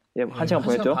 예, 1시간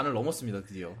보냈죠. 1시간 반을 넘었습니다,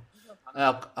 드디어.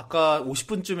 아까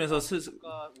 50분쯤에서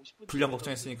분량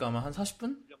걱정했으니까 아마 한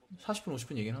 40분? 40분,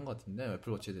 50분 얘기를 한 것 같은데,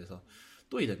 애플워치에 대해서.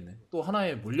 또 이랬네. 또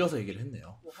하나에 몰려서 얘기를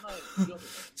했네요.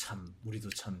 참, 우리도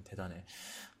참 대단해.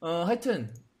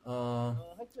 하여튼,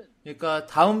 그러니까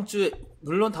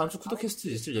물론 다음 주 쿠도캐스트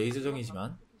있을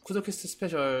예정이지만, 쿠도캐스트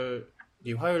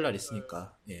스페셜이 화요일 날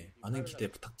있으니까, 예, 많은 기대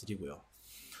부탁드리고요.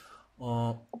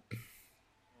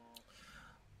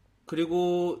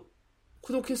 그리고,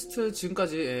 쿠도캐스트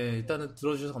지금까지, 예, 일단은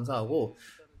들어주셔서 감사하고,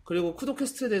 그리고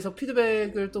쿠도캐스트에 대해서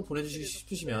피드백을 또 보내주시고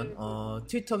싶으시면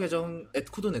트위터 계정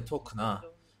 @쿠도네트워크나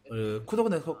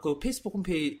쿠도네트워크 페이스북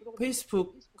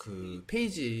그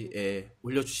페이지에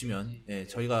올려주시면 예,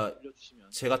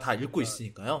 제가 다 읽고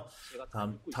있으니까요.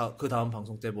 그 다음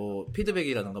방송 때 뭐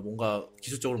피드백이라든가 뭔가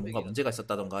기술적으로 뭔가 문제가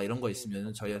있었다던가 이런 거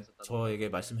있으면 저에게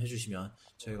말씀해 주시면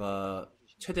저희가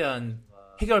최대한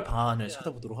해결 방안을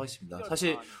찾아보도록 하겠습니다.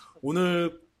 사실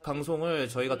오늘 방송을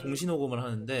저희가 동시 녹음을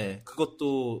하는데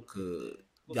그것도 그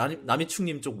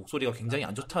남이충님 쪽 목소리가 굉장히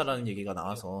안 좋다라는 얘기가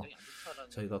나와서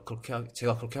제가 그렇게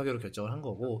하기로 결정을 한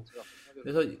거고,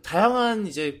 그래서 다양한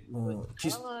이제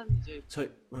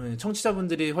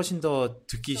청취자분들이 훨씬 더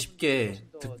듣기 쉽게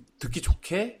듣기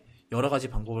좋게 여러 가지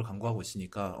방법을 강구하고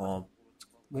있으니까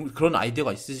그런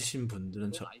아이디어가 있으신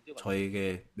분들은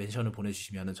저에게 멘션을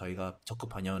보내주시면 저희가 적극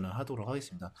반영을 하도록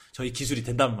하겠습니다. 저희 기술이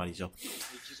된다는 말이죠.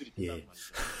 예.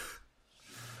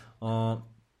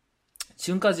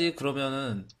 지금까지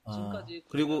그러면은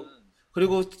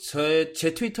그리고 제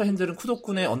트위터 핸들은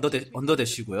쿠도쿤의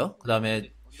언더대시고요. 그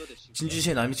다음에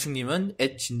진주시의 남이충님은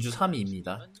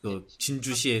 @진주3위입니다. 그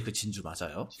진주시의 그 진주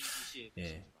맞아요.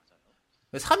 예.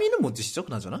 3위는 뭔 뜻이죠,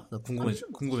 그나저나? 나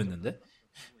궁금했는데.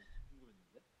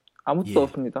 아무것도 예.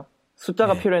 없습니다.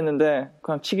 숫자가 예. 필요했는데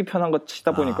그냥 치기 편한 거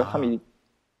치다 보니까 3위.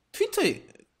 트위터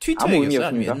아무 의미 얘기였어요?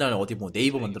 아니면 없습니다. 옛날 어디 뭐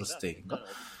네이버 만들었을 때 얘기인가?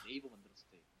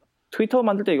 트위터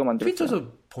만들 때 이거 만들었어요.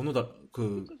 트위터에서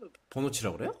번호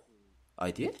치라고 그래요?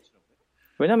 아이디에?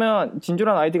 왜냐면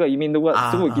진주란 아이디가 이미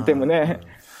누가 쓰고 있기 때문에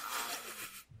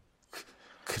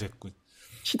그랬군.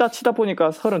 치다 보니까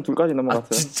 32까지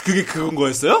넘어갔어요. 그게 그건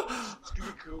거였어요?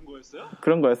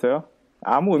 그런 거였어요.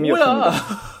 아무 의미 뭐야? 없습니다.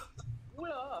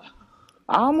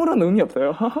 아무런 의미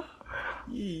없어요.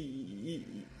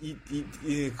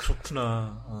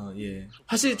 그렇구나. 예.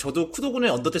 사실 저도 쿠도군에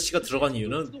언더대시가 들어간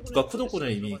이유는 누가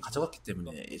쿠도군을 이미 가져갔기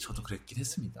때문에 저도 그랬긴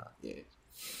했습니다. 예.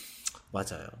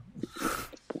 맞아요.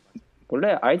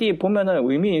 원래 아이디 보면은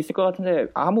의미 있을 것 같은데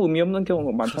아무 의미 없는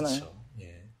경우 많잖아요. 그렇죠.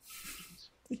 예.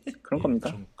 그런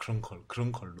겁니다.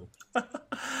 그런 걸로.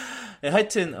 예,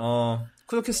 하여튼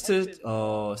쿠도캐스트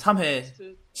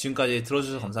 3회 지금까지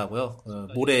들어주셔서 감사하고요.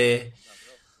 모레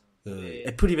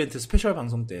애플 이벤트 스페셜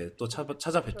방송 때 또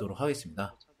찾아뵙도록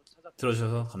하겠습니다.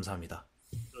 들어주셔서 감사합니다.